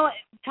 You know what?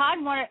 Todd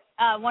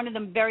wanted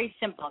them very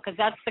simple because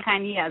that's the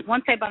kind he has.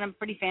 Once I bought him a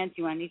pretty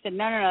fancy one. He said,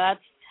 no,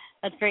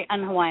 that's very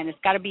un-Hawaiian. It's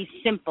got to be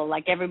simple,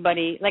 like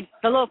everybody, like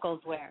the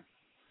locals wear.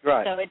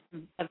 Right. So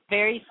it's a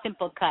very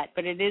simple cut,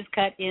 but it is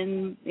cut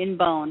in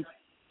bone.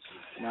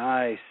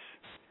 Nice.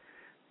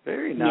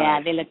 Very nice. Yeah,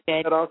 they look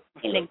good.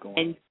 They look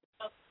good.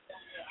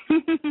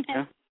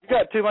 Yeah. You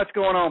got too much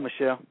going on,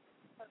 Michelle.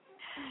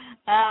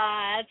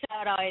 That's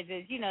how it always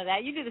is. You know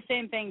that. You do the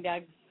same thing,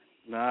 Doug.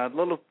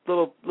 Little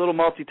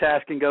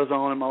multitasking goes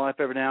on in my life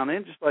every now and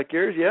then, just like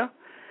yours. Yeah.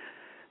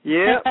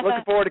 Yeah.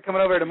 Looking forward to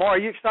coming over tomorrow. Are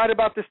you excited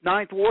about this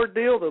Ninth Ward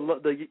deal?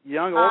 The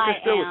young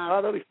orchestra?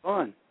 That'll be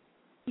fun.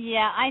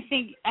 Yeah, I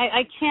think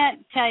I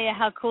can't tell you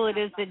how cool it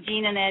is that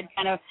Gene and Ed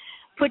kind of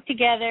put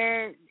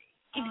together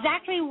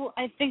exactly,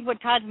 I think,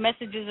 what Todd's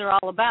messages are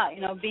all about.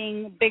 You know,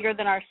 being bigger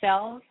than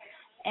ourselves.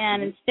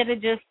 And instead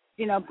of just,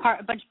 being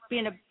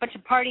a bunch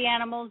of party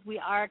animals, we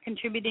are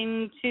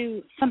contributing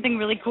to something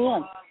really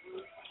cool.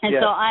 And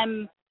so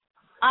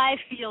I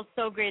feel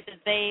so great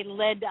that they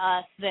led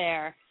us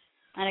there.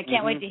 And I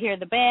can't wait to hear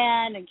the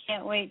band and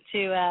can't wait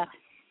to,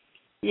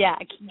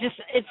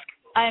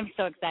 I'm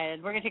so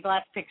excited. We're going to take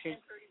lots of pictures.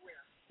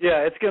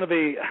 Yeah, it's going to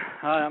be,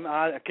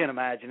 I can't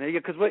imagine.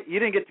 Because you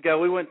didn't get to go.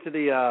 We went to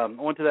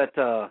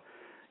that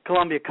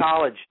Columbia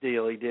College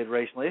deal he did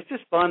recently. It's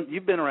just fun.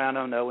 You've been around, I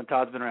don't know, when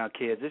Todd's been around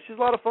kids. It's just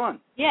a lot of fun.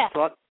 Yeah,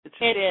 it's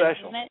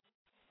special. Isn't it?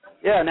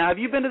 Yeah. Now, have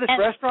you been to this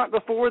restaurant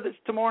before that's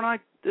tomorrow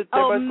night?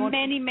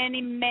 Many,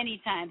 many, many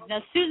times.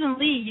 Now, Susan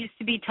Lee used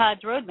to be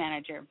Todd's road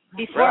manager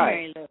before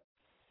Mary Lou.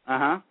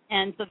 Uh-huh.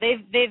 And so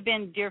they've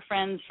been dear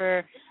friends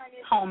for,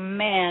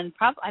 probably,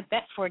 I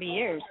bet 40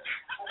 years,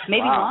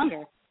 maybe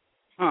longer.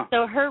 Huh.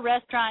 So her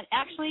restaurant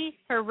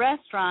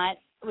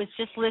was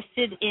just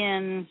listed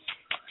in,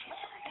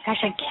 gosh,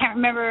 I can't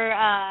remember.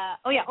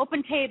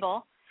 Open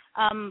Table,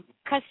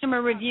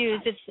 customer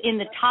reviews. It's in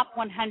the top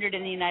 100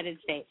 in the United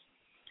States.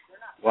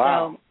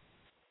 Wow. So,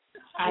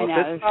 I know.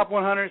 If it's top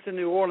 100 in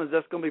New Orleans,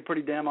 that's going to be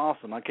pretty damn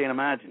awesome. I can't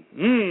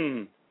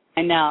imagine.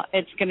 I know.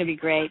 It's going to be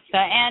great. So,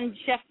 and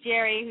Chef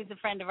Jerry, who's a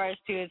friend of ours,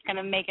 too, is kind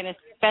of making a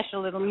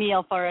special little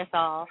meal for us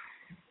all.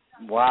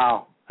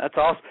 Wow. That's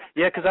awesome.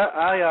 Yeah, because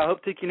I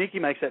hope Tiki Niki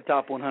makes that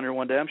top 100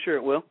 one day. I'm sure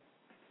it will.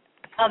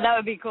 Oh, that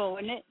would be cool,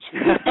 wouldn't it?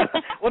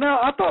 Well, no,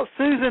 I thought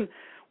Susan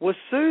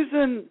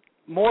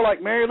more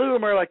like Mary Lou or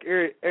more like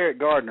Eric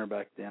Gardner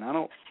back then? I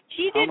don't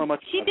know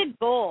much. She did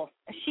both.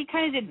 She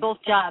kind of did both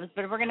jobs,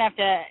 but we're going to have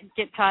to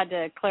get Todd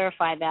to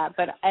clarify that.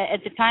 But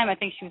at the time, I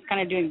think she was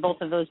kind of doing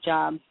both of those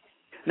jobs.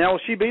 Now,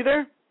 will she be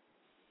there?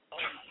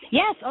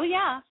 Yes. Oh,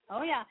 yeah.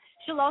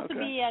 She'll also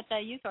be at the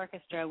youth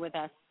orchestra with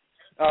us.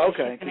 Oh,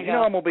 okay. Because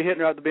I'm going to be hitting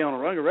her out to be on a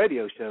Runga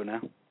radio show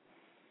now.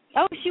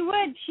 Oh, she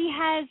would. She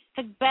has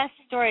the best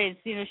stories.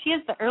 She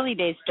has the early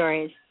day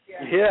stories.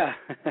 Yeah.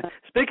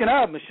 Speaking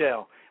of,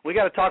 Michelle, we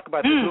got to talk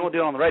about this. We won't do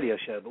it on the radio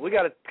show, but we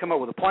got to come up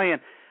with a plan.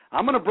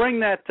 I'm going to bring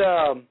that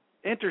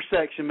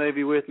Intersection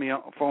movie with me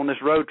on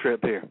this road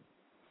trip here.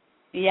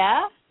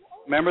 Yeah?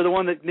 Remember the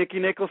one that Nikki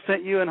Nichols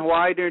sent you in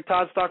Hawaii during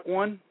Toddstock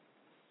I?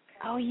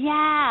 Oh,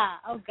 yeah.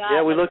 Oh, God.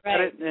 Yeah, we looked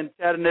at it in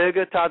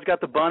Chattanooga. Todd's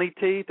got the bunny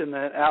teeth and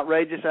the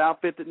outrageous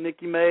outfit that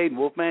Nikki made, and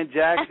Wolfman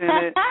Jack's in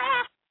it.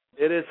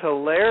 It is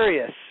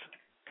hilarious.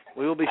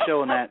 We will be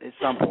showing that at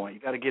some point.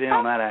 You got to get in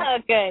on that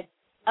act.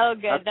 Oh,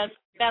 good.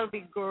 That'll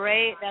be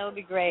great.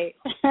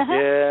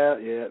 Yeah.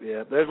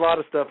 There's a lot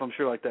of stuff, I'm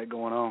sure, like that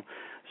going on.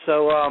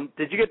 So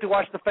did you get to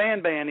watch the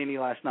fan band any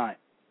last night?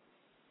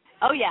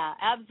 Oh, yeah,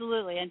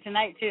 absolutely, and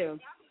tonight, too.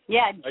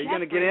 Yeah. Are you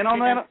going to get in on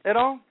that at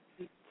all?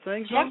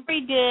 Sing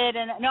Jeffrey did,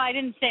 and no, I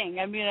didn't sing.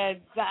 I mean,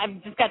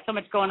 I've just got so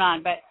much going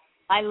on, but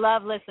I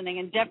love listening.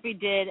 And Jeffrey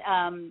did,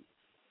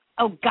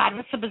 oh, God,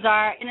 what's the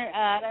Bazaar?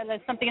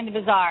 Something in the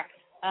Bazaar.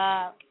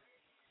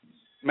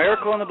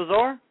 Miracle in the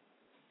Bazaar?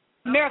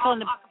 Miracle in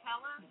the...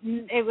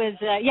 It was,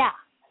 yeah,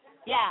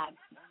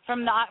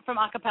 from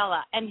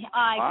acapella, and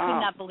I could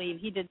not believe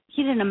he did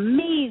an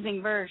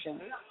amazing version.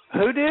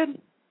 Who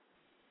did?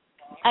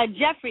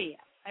 Jeffrey.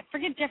 I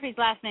forget Jeffrey's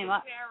last name.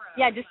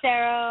 Yeah,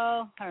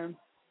 DeSero.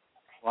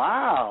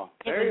 Wow,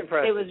 very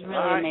impressive. It was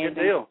really amazing.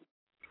 Good deal.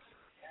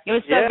 It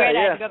was so great.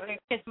 I had to go up there and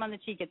kiss him on the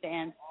cheek at the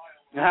end.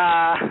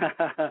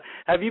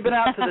 Have you been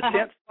out to the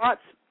tent spots?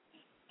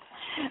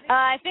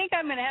 I think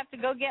I'm going to have to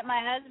go get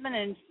my husband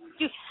and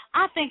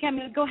I think I'm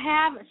going to go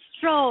have a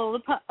stroll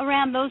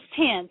around those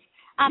tents.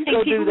 I think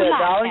go people do that, like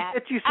darling. that.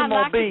 Get you some more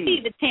I'd like beads. to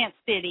see the tent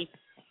city.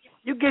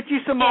 You get you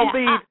some more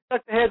beads.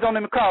 Tuck the heads on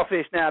them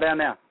crawfish now down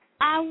there.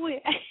 I will.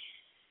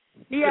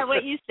 Yeah,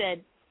 what you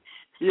said.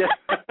 Yeah.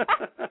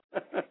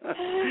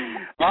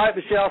 All right,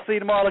 Michelle. I'll see you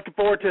tomorrow. Looking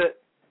forward to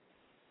it.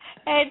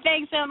 Hey,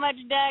 thanks so much,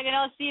 Doug, and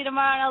I'll see you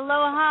tomorrow. And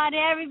aloha to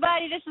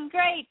everybody. This was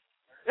great.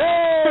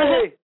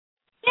 Hey!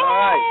 Yay! All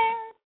right.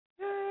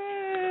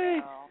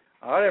 Yay!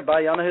 All right,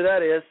 everybody. Y'all know who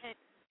that is.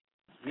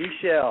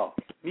 Michelle.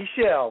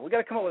 We got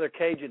to come up with her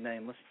Cajun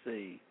name. Let's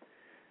see.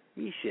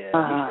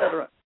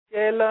 Michelle.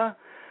 Michelle.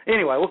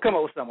 Anyway, we'll come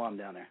up with something while I'm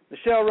down there.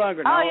 Michelle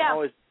Rundgren. Oh, yeah.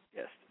 Always,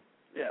 yes.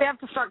 Yeah. They have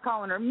to start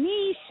calling her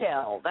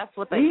Michelle. That's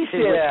what they do.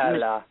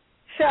 Michelle.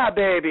 Shy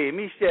baby.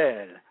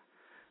 Michelle.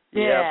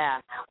 Yeah.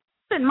 Yep.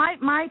 Listen,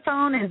 my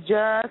phone is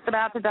just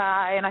about to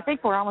die, and I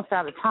think we're almost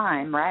out of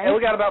time, right? Yeah,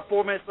 we got about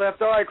 4 minutes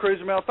left. All right,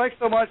 Cruiser Mel, thanks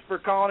so much for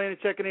calling in and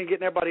checking in and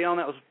getting everybody on.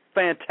 That was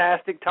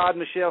fantastic. Todd and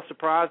Michelle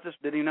surprised us.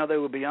 Didn't even know they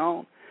would be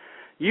on.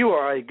 You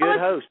are a good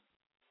host.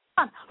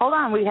 Hold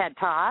on. We had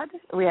Todd.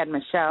 We had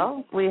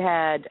Michelle. We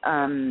had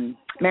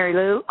Mary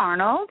Lou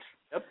Arnold.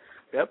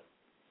 Yep.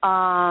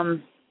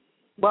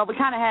 Well, we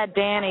kind of had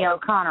Danny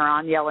O'Connor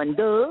on yelling,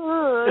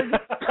 Doug.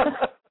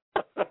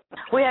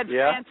 We had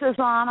Francis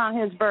on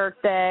his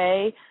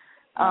birthday.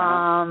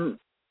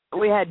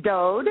 We had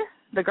Dode,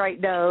 the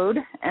great Dode.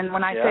 And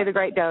when I say the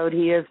great Dode,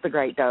 he is the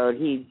great Dode.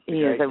 He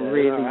is a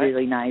really,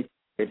 really nice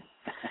dude.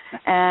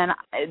 And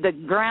the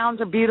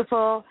grounds are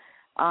beautiful.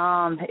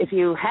 If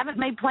you haven't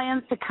made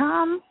plans to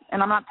come,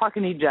 and I'm not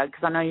talking to you, Jug,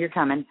 because I know you're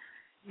coming,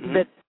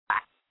 but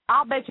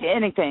I'll bet you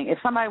anything. If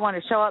somebody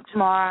wanted to show up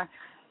tomorrow,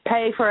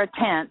 pay for a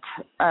tent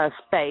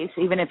space,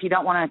 even if you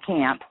don't want to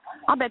camp,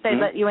 I'll bet they'd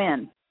let you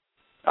in.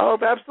 Oh,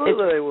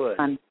 absolutely they would.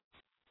 Fun.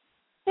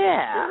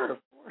 Yeah. Sure, of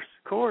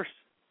course.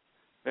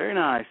 Very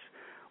nice.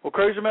 Well,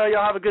 Cruiser Mail,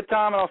 y'all have a good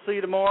time, and I'll see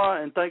you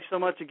tomorrow. And thanks so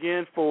much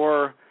again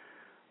for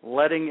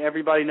letting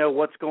everybody know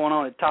what's going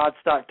on at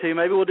Toddstock II.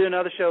 Maybe we'll do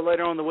another show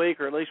later on in the week,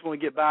 or at least when we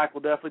get back,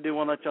 we'll definitely do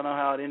one, let y'all know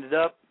how it ended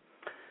up.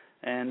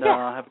 And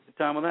have a good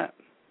time with that.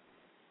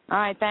 All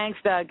right, thanks,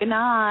 Doug. Good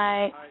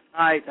night.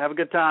 All right, have a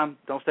good time.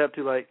 Don't stay up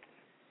too late.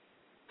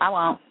 I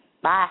won't.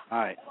 Bye. All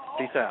right,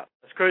 peace out.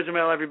 That's Cruiser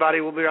Mail,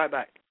 everybody. We'll be right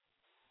back.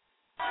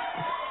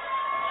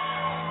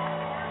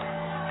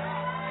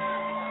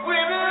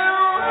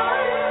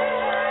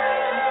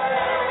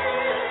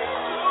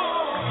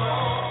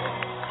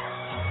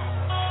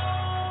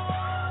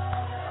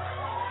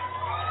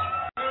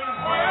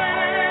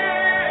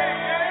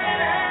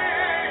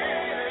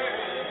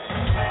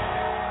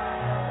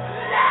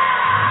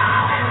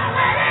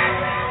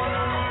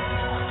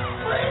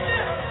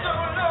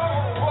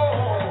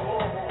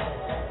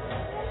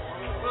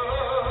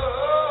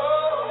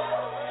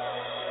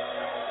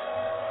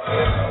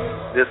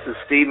 This is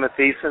Steve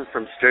Mathieson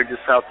from Sturgis,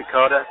 South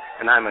Dakota,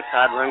 and I'm a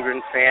Todd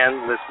Rundgren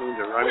fan listening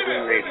to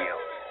Rundgren Radio.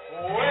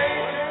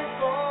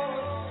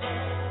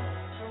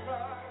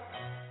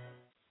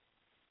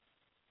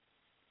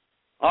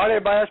 All right,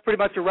 everybody, that's pretty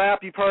much a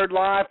wrap. You've heard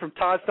live from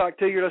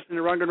Toddstock II. You're listening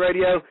to Rundgren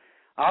Radio.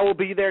 I will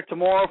be there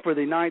tomorrow for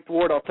the 9th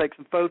Ward. I'll take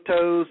some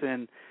photos,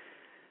 and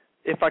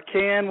if I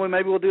can,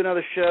 maybe we'll do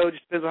another show.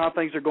 Just depends on how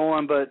things are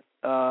going, but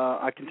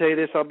I can tell you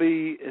this. I'll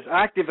be as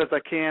active as I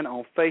can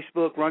on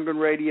Facebook,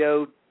 Rundgren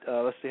Radio.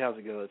 Let's see, how's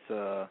it go?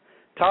 It's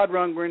Todd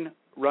Rundgren,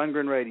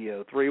 Rundgren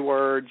Radio, 3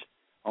 words.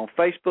 On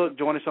Facebook,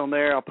 join us on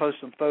there. I'll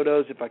post some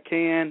photos if I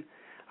can.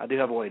 I do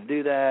have a way to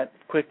do that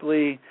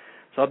quickly.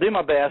 So I'll do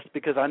my best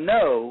because I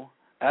know,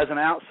 as an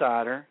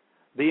outsider,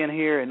 being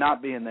here and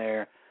not being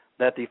there,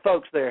 that the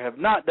folks there have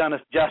not done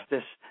us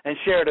justice and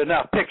shared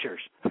enough pictures.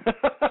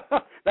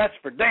 That's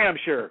for damn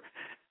sure.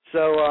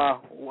 So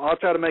I'll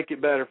try to make it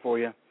better for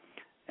you.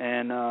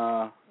 And,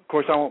 of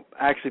course, I won't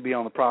actually be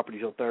on the property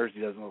till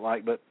Thursday, doesn't look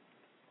like, but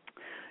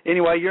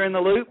anyway, you're in the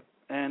loop,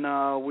 and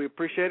we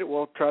appreciate it.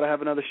 We'll try to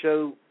have another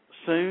show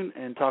soon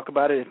and talk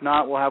about it. If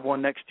not, we'll have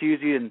one next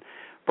Tuesday and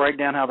break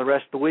down how the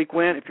rest of the week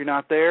went. If you're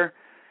not there,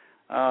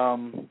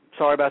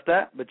 sorry about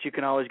that, but you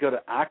can always go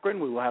to Akron.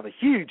 We will have a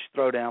huge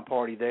throwdown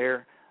party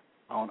there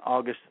on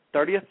August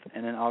 30th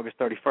and then August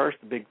 31st,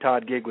 the big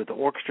Todd gig with the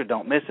orchestra.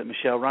 Don't miss it.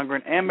 Michelle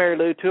Rundgren and Mary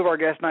Lou, 2 of our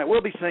guests tonight,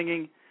 will be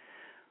singing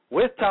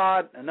with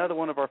Todd, another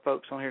one of our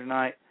folks on here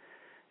tonight.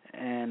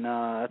 And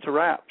that's a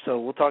wrap. So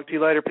we'll talk to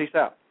you later. Peace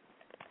out.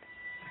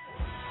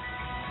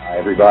 Hi,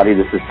 everybody.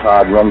 This is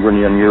Todd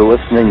Rundgren, and you're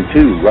listening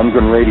to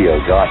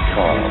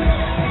RundgrenRadio.com.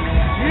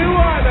 You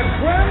are the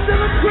creme de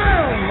la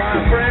creme, my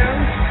friend.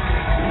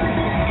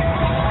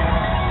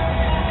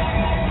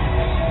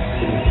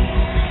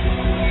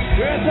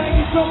 Well, thank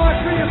you so much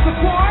for your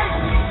support.